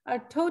concepts are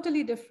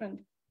totally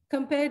different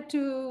compared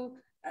to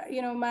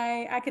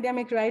my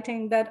academic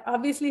writing that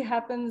obviously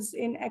happens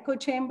in echo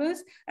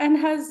chambers and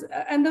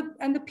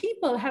the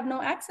people have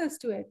no access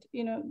to it.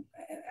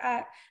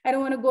 I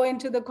don't want to go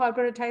into the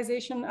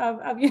corporatization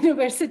of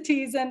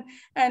universities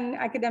and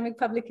academic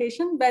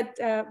publication, but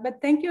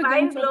thank you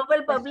again. 5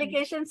 global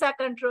publications are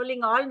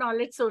controlling all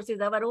knowledge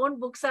sources. Our own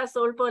books are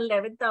sold for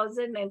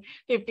 11,000 and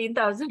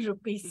 15,000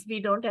 rupees. We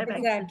don't have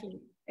access.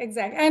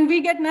 Exactly. And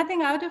we get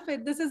nothing out of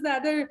it. This is the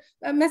other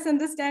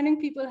misunderstanding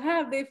people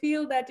have. They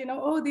feel that,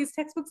 oh, these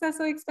textbooks are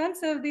so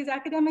expensive. These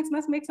academics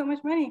must make so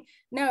much money.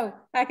 No,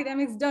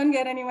 academics don't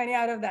get any money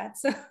out of that.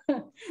 So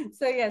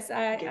yes,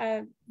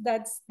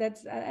 that's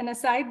an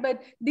aside,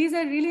 but these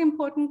are really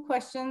important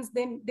questions.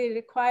 They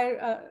require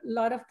a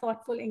lot of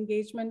thoughtful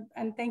engagement,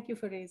 and thank you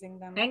for raising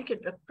them. Thank you,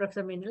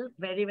 Professor Meenal.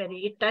 Very,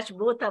 it touched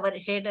both our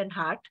head and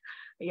heart,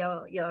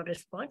 your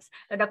response.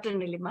 Dr.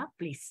 Nilima,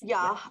 please.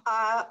 Yeah,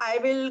 I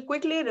will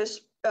quickly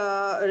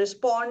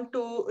respond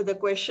to the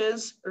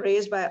questions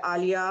raised by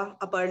Alia,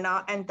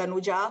 Aparna, and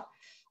Tanuja.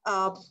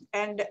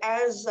 And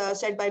as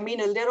said by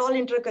Meenal, they're all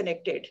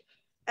interconnected.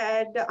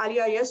 And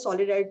Alia, yes,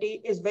 solidarity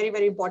is very,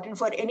 very important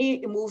for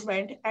any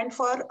movement, and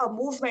for a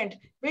movement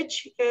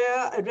which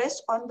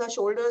rests on the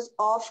shoulders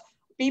of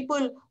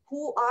people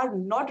who are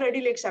not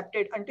readily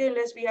accepted. Until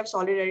unless we have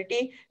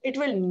solidarity, it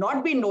will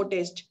not be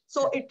noticed.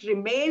 So it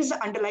remains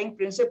the underlying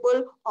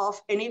principle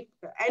of any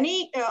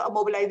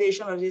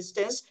mobilization or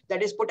resistance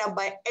that is put up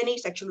by any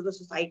section of the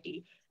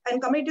society.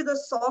 And coming to the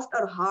soft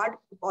or hard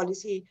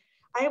policy,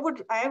 I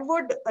would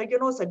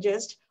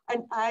suggest,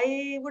 and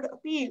I would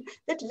appeal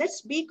that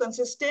let's be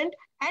consistent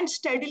and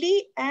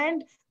steadily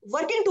and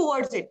working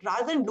towards it,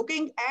 rather than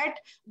looking at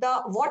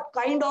what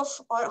kind of,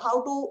 or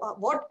how to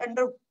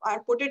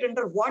put it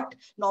under what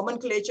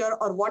nomenclature,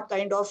 or what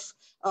kind of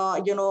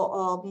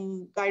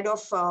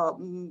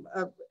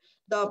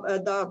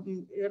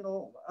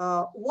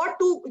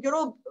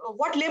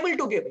what label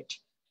to give it.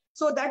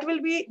 So that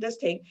will be this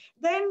thing.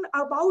 Then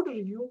about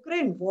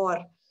Ukraine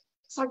war,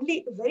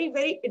 suddenly very,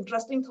 very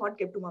interesting thought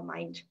came to my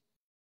mind.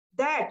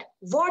 That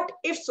what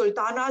if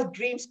Sultana's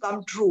dreams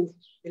come true?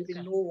 There will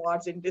be no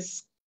wars in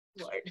this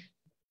world.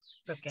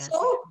 Okay.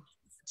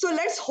 So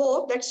let's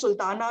hope that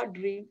Sultana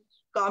dream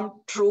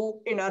come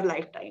true in our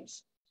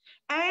lifetimes.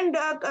 And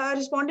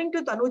responding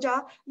to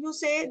Tanuja, you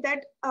say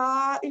that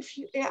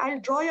I'll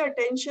draw your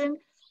attention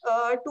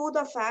to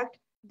the fact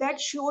that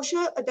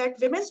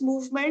women's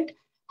movement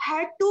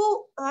had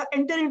to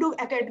enter into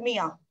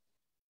academia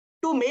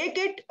to make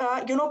it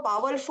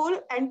powerful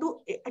and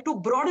to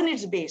broaden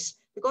its base.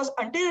 Because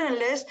until and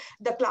unless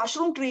the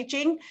classroom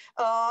teaching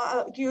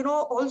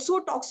also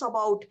talks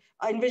about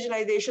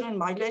individualization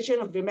and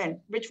marginalization of women,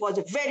 which was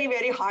a very,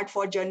 very hard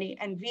fought journey,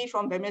 and we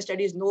from women's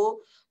studies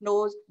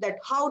knows that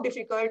how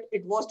difficult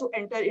it was to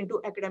enter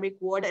into academic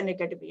world and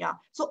academia.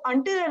 So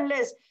until and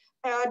unless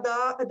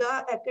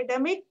the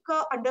academic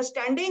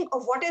understanding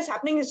of what is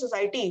happening in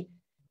society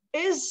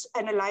is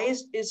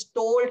analyzed, is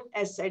told,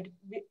 as said.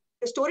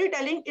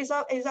 Storytelling is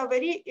a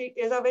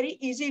very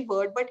easy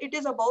word, but it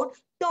is about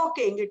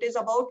talking. It is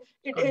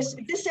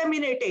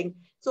disseminating.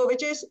 So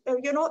which is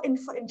in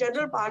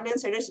general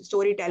parlance, it is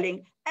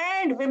storytelling,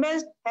 and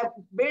women have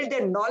built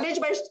their knowledge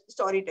by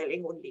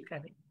storytelling only.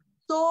 Correct.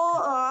 So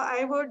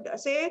I would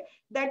say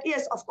that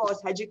yes, of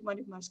course,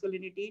 hegemonic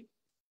masculinity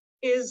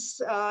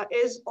is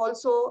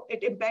also,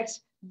 it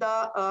impacts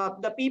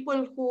the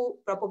people who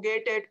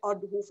propagate it or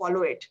who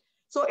follow it.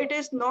 So it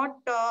is not,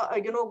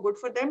 good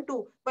for them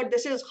too, but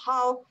this is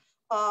how,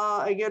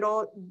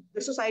 the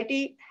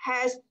society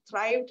has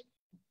thrived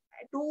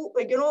to,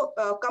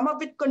 come up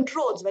with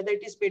controls, whether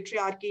it is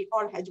patriarchy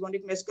or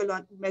hegemonic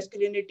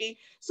masculinity.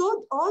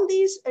 So all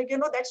these,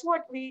 that's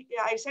what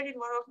I said in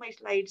one of my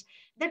slides,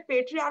 that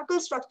patriarchal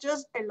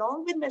structures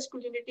along with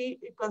masculinity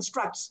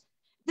constructs.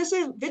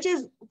 Which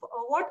is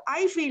what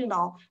I feel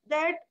now,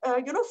 that,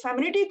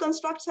 femininity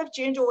constructs have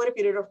changed over a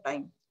period of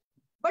time.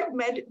 But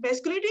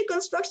masculinity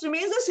constructs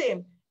remains the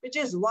same, which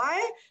is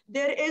why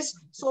there is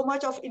so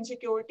much of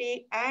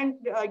insecurity and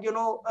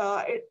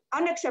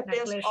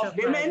unacceptance of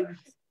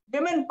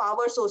women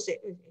power. So say,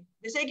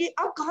 they say कि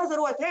अब कहाँ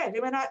ज़रूरत है?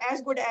 Women are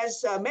as good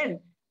as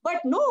men,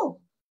 but no.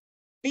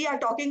 We are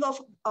talking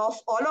of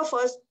all of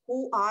us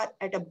who are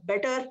at a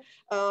better,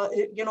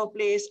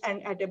 place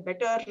and at a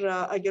better,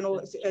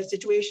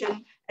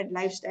 situation and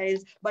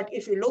lifestyles. But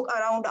if you look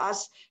around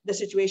us, the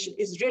situation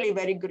is really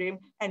very grim,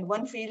 and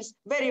one feels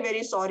very,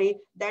 very sorry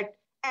that.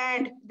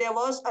 And there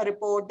was a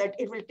report that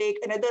it will take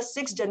another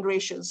 6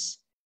 generations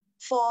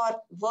for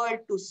world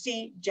to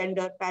see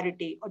gender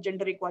parity or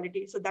gender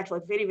equality. So that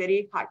was very,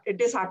 very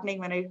disheartening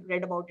when I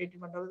read about it.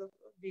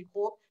 We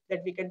hope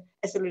that we can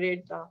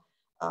accelerate the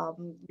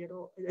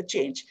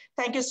change.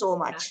 Thank you so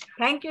much.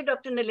 Thank you,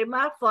 Dr.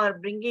 Nilima, for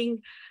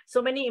bringing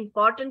so many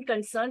important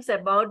concerns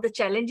about the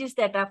challenges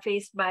that are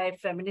faced by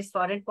feminist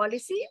foreign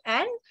policy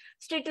and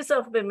status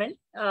of women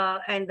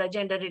and the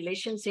gender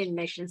relations in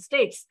nation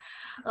states.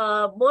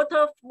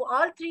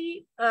 All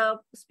 3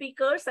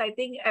 speakers, I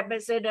think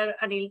Ambassador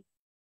Anil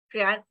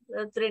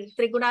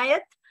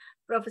Trigunayat,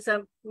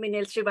 Professor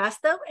Minel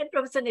Srivastava, and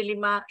Professor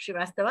Nilima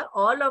Srivastava.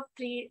 All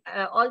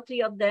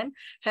three of them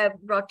have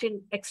brought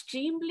in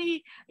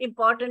extremely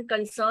important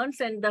concerns,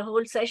 and the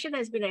whole session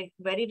has been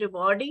very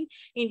rewarding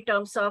in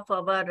terms of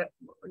our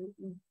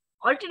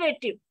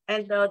alternative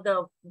and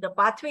the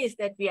pathways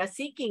that we are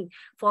seeking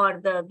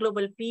for the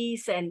global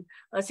peace and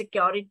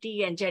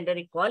security and gender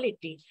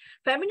equality.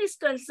 Feminist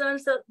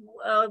concerns,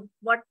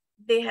 what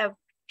they have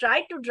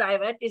tried to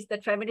drive at is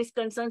that feminist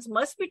concerns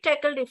must be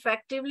tackled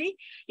effectively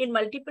in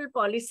multiple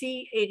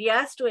policy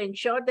areas to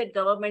ensure that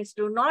governments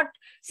do not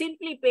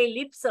simply pay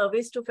lip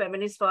service to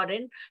feminist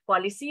foreign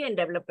policy and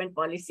development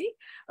policy.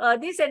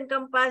 These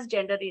encompass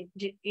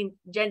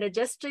gender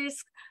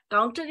justice,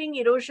 countering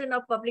erosion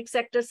of public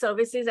sector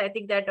services. I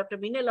think that Dr.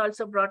 Minel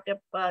also brought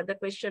up the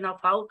question of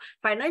how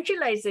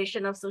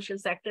financialization of social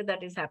sector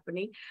that is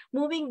happening,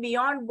 moving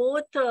beyond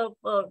both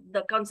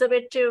the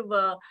conservative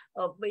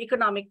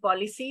economic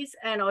policies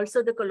and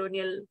also the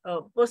colonial,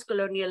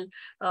 post-colonial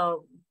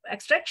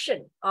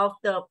extraction of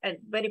the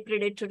very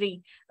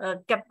predatory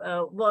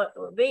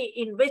way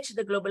in which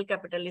the global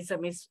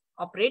capitalism is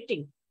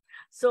operating.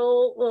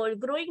 So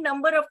growing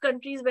number of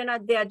countries, when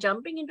they are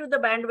jumping into the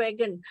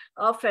bandwagon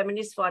of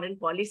feminist foreign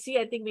policy,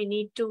 I think we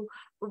need to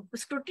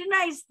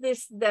scrutinize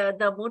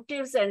the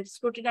motives and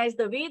scrutinize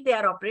the way they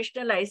are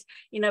operationalized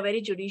in a very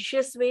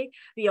judicious way.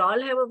 We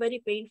all have a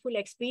very painful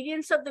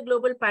experience of the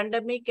global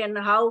pandemic and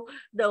how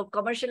the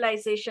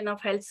commercialization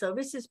of health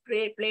services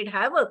played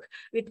havoc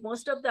with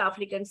most of the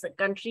African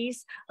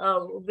countries,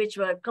 which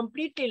were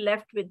completely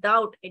left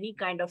without any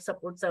kind of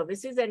support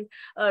services. And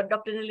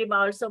Dr.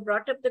 Nilima also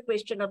brought up the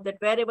question of that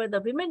wherever the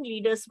women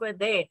leaders were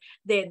there,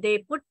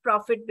 they put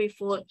profit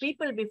before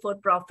people, before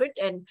profit,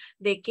 and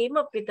they came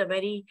up with a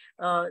very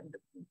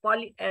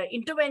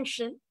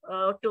intervention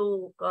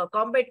to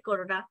combat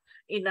corona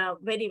in a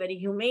very, very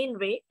humane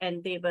way,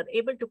 and they were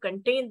able to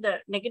contain the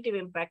negative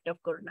impact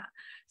of corona.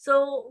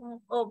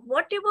 So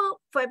whatever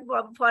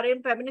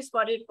foreign feminist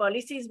foreign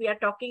policies we are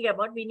talking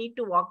about, we need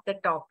to walk the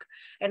talk.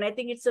 And I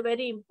think it's a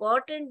very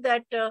important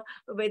that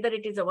whether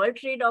it is a World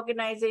Trade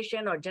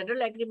Organization or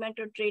General Agreement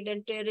on Trade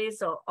and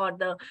Tariffs or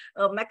the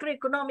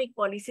macroeconomic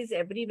policies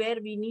everywhere,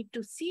 we need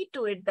to see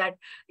to it that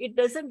it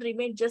doesn't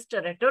remain just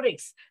a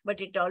rhetorics, but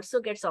it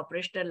also gets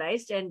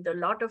operationalized, and a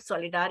lot of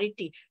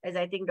solidarity, as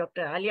I think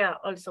Dr. Alia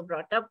also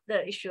brought up,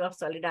 the issue of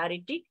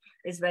solidarity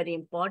is very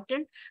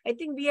important. I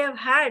think we have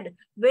had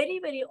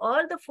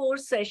all the 4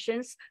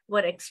 sessions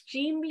were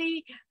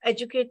extremely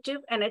educative.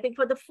 And I think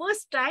for the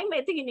first time,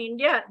 I think in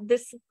India,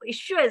 this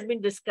issue has been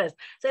discussed.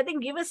 So I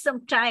think give us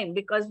some time,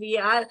 because we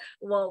are,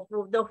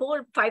 the whole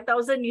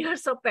 5,000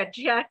 years of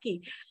patriarchy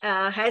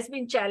has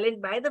been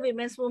challenged by the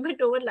women's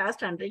movement over the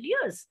last 100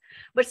 years.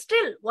 But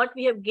still, what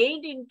we have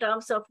gained in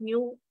terms of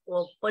new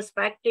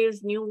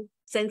perspectives, new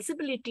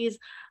sensibilities,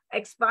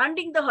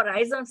 expanding the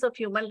horizons of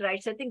human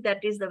rights, I think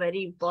that is the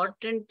very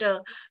important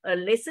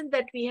lesson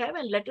that we have,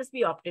 and let us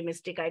be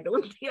optimistic. I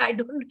don't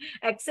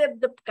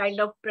accept the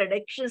kind of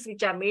predictions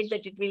which are made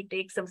that it will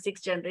take some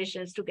 6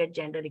 generations to get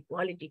gender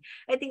equality.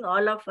 I think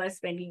all of us,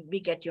 when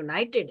we get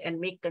united and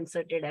make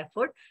concerted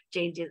effort,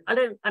 changes.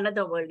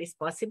 Another world is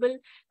possible.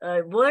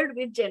 A world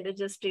with gender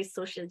justice,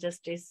 social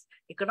justice,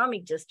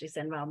 economic justice,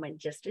 environment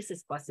justice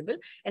is possible.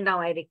 And now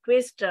I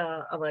request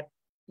our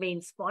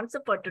main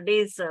sponsor for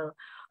today's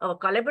our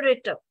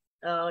collaborator,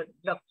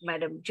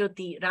 Madam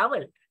Jyoti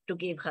Rawal, to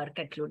give her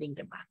concluding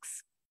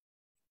remarks.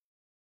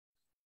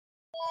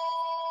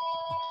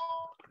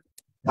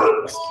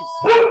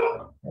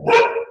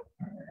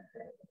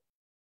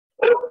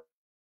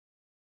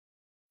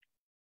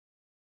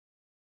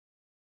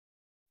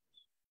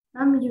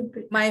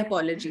 My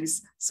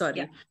apologies. Sorry.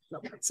 Yeah.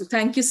 No. So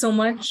thank you so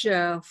much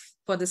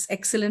for this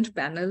excellent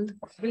panel.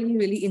 Really,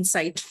 really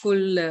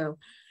insightful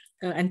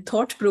and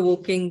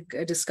thought-provoking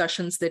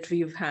discussions that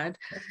we've had.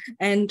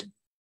 And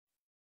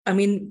I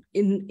mean,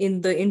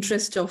 in the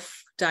interest of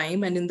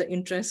time and in the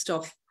interest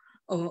of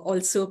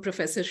also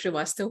Professor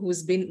Srivastava,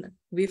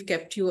 we've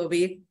kept you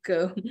awake,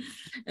 so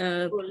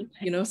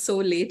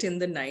late in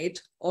the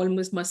night,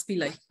 almost must be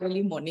like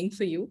early morning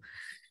for you.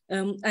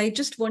 I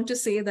just want to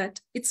say that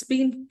it's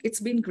been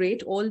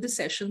great. All the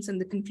sessions, and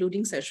the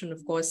concluding session,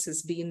 of course,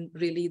 has been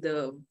really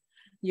the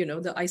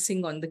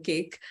icing on the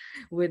cake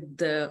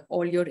with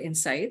all your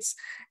insights.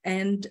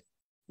 And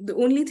the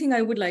only thing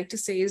I would like to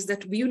say is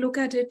that we look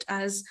at it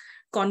as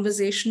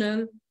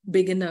conversational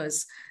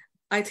beginners.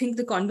 I think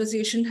the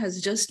conversation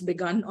has just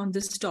begun on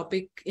this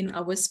topic in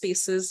our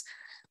spaces.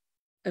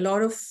 A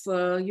lot of,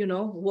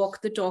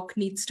 walk the talk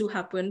needs to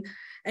happen.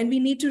 And we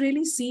need to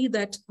really see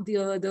that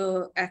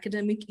the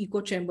academic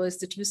echo chambers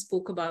that you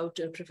spoke about,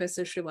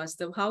 Professor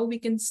Srivastava, how we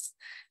can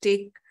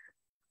take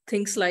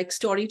things like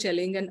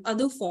storytelling and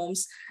other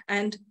forms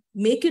and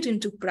make it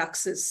into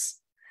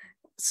praxis.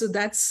 So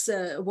that's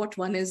what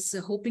one is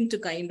hoping to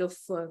kind of,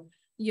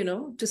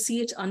 to see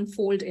it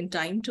unfold in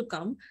time to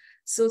come.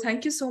 So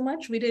thank you so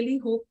much. We really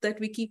hope that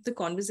we keep the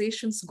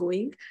conversations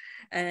going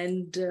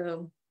and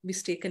we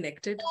stay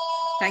connected.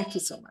 Thank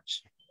you so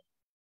much.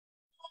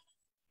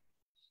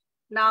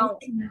 Now,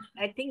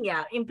 I think,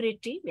 yeah,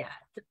 IMPRI team, yeah.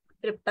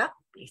 Tripta,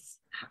 please.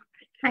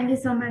 Thank you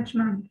so much,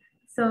 ma'am.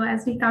 So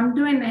as we come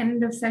to an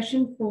end of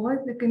session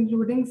 4, the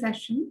concluding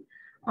session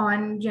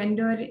on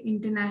gender,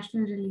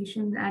 international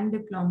relations and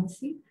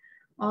diplomacy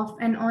of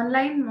an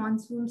online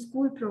Monsoon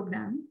school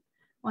program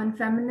on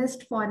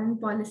feminist foreign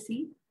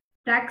policy,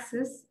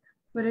 Praxis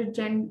for a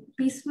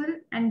peaceful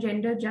and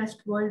gender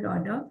just world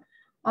order,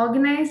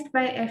 organized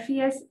by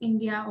FES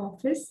India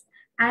Office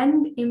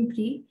and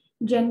IMPRI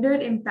Gender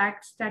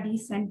Impact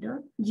Studies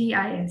Center,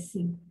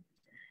 GISC.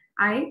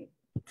 I,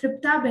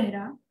 Tripta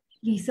Behra,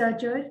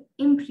 researcher,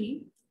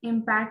 IMPRI,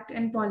 Impact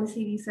and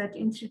Policy Research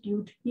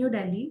Institute, New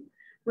Delhi,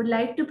 would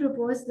like to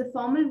propose the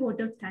formal vote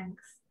of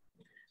thanks.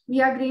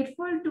 We are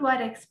grateful to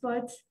our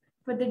experts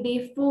for the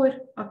day 4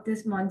 of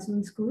this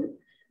Monsoon School,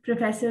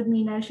 Professor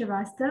Meena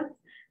Srivastava,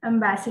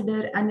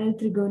 Ambassador Anil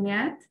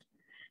Trigoniath,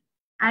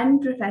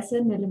 and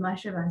Professor Nilima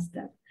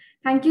Srivastava.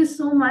 Thank you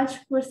so much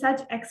for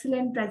such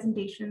excellent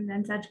presentations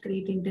and such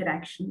great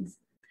interactions.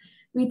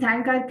 We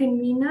thank our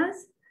conveners,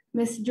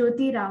 Ms.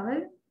 Jyoti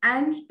Rawal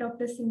and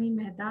Dr. Simi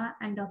Mehta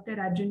and Dr.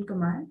 Arjun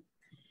Kumar.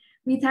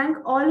 We thank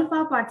all of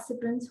our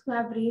participants who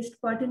have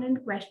raised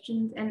pertinent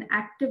questions and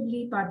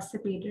actively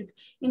participated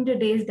in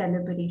today's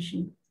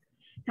deliberation.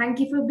 Thank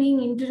you for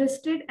being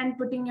interested and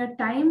putting your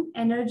time,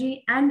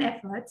 energy, and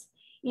efforts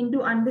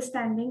into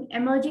understanding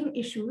emerging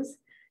issues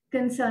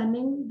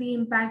concerning the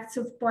impacts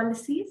of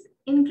policies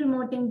in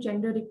promoting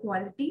gender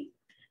equality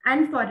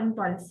and foreign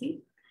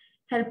policy,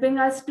 helping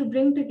us to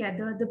bring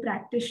together the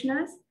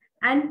practitioners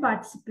and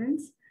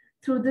participants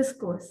through this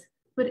course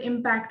for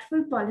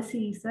impactful policy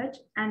research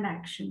and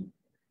action.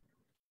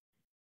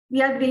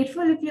 We are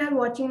grateful if you are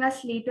watching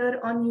us later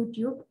on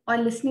YouTube or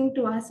listening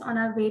to us on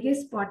our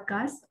various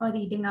podcasts or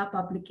reading our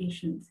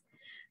publications.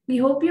 We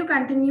hope you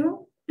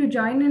continue to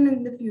join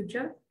in the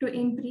future to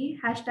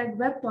IMPRI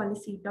 #Web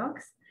Policy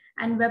Talks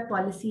and Web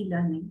Policy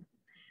Learning.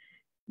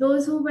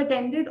 Those who've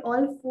attended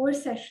all 4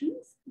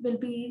 sessions will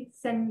be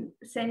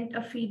sent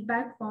a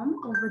feedback form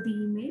over the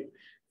email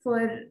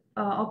for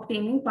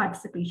obtaining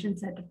participation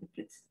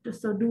certificates.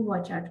 So do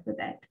watch out for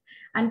that.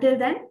 Until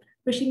then,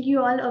 wishing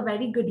you all a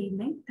very good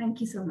evening.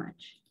 Thank you so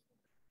much.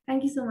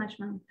 Thank you so much,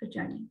 ma'am, for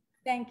joining.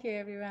 Thank you,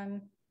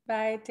 everyone.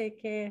 Bye.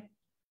 Take care.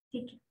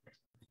 Take care.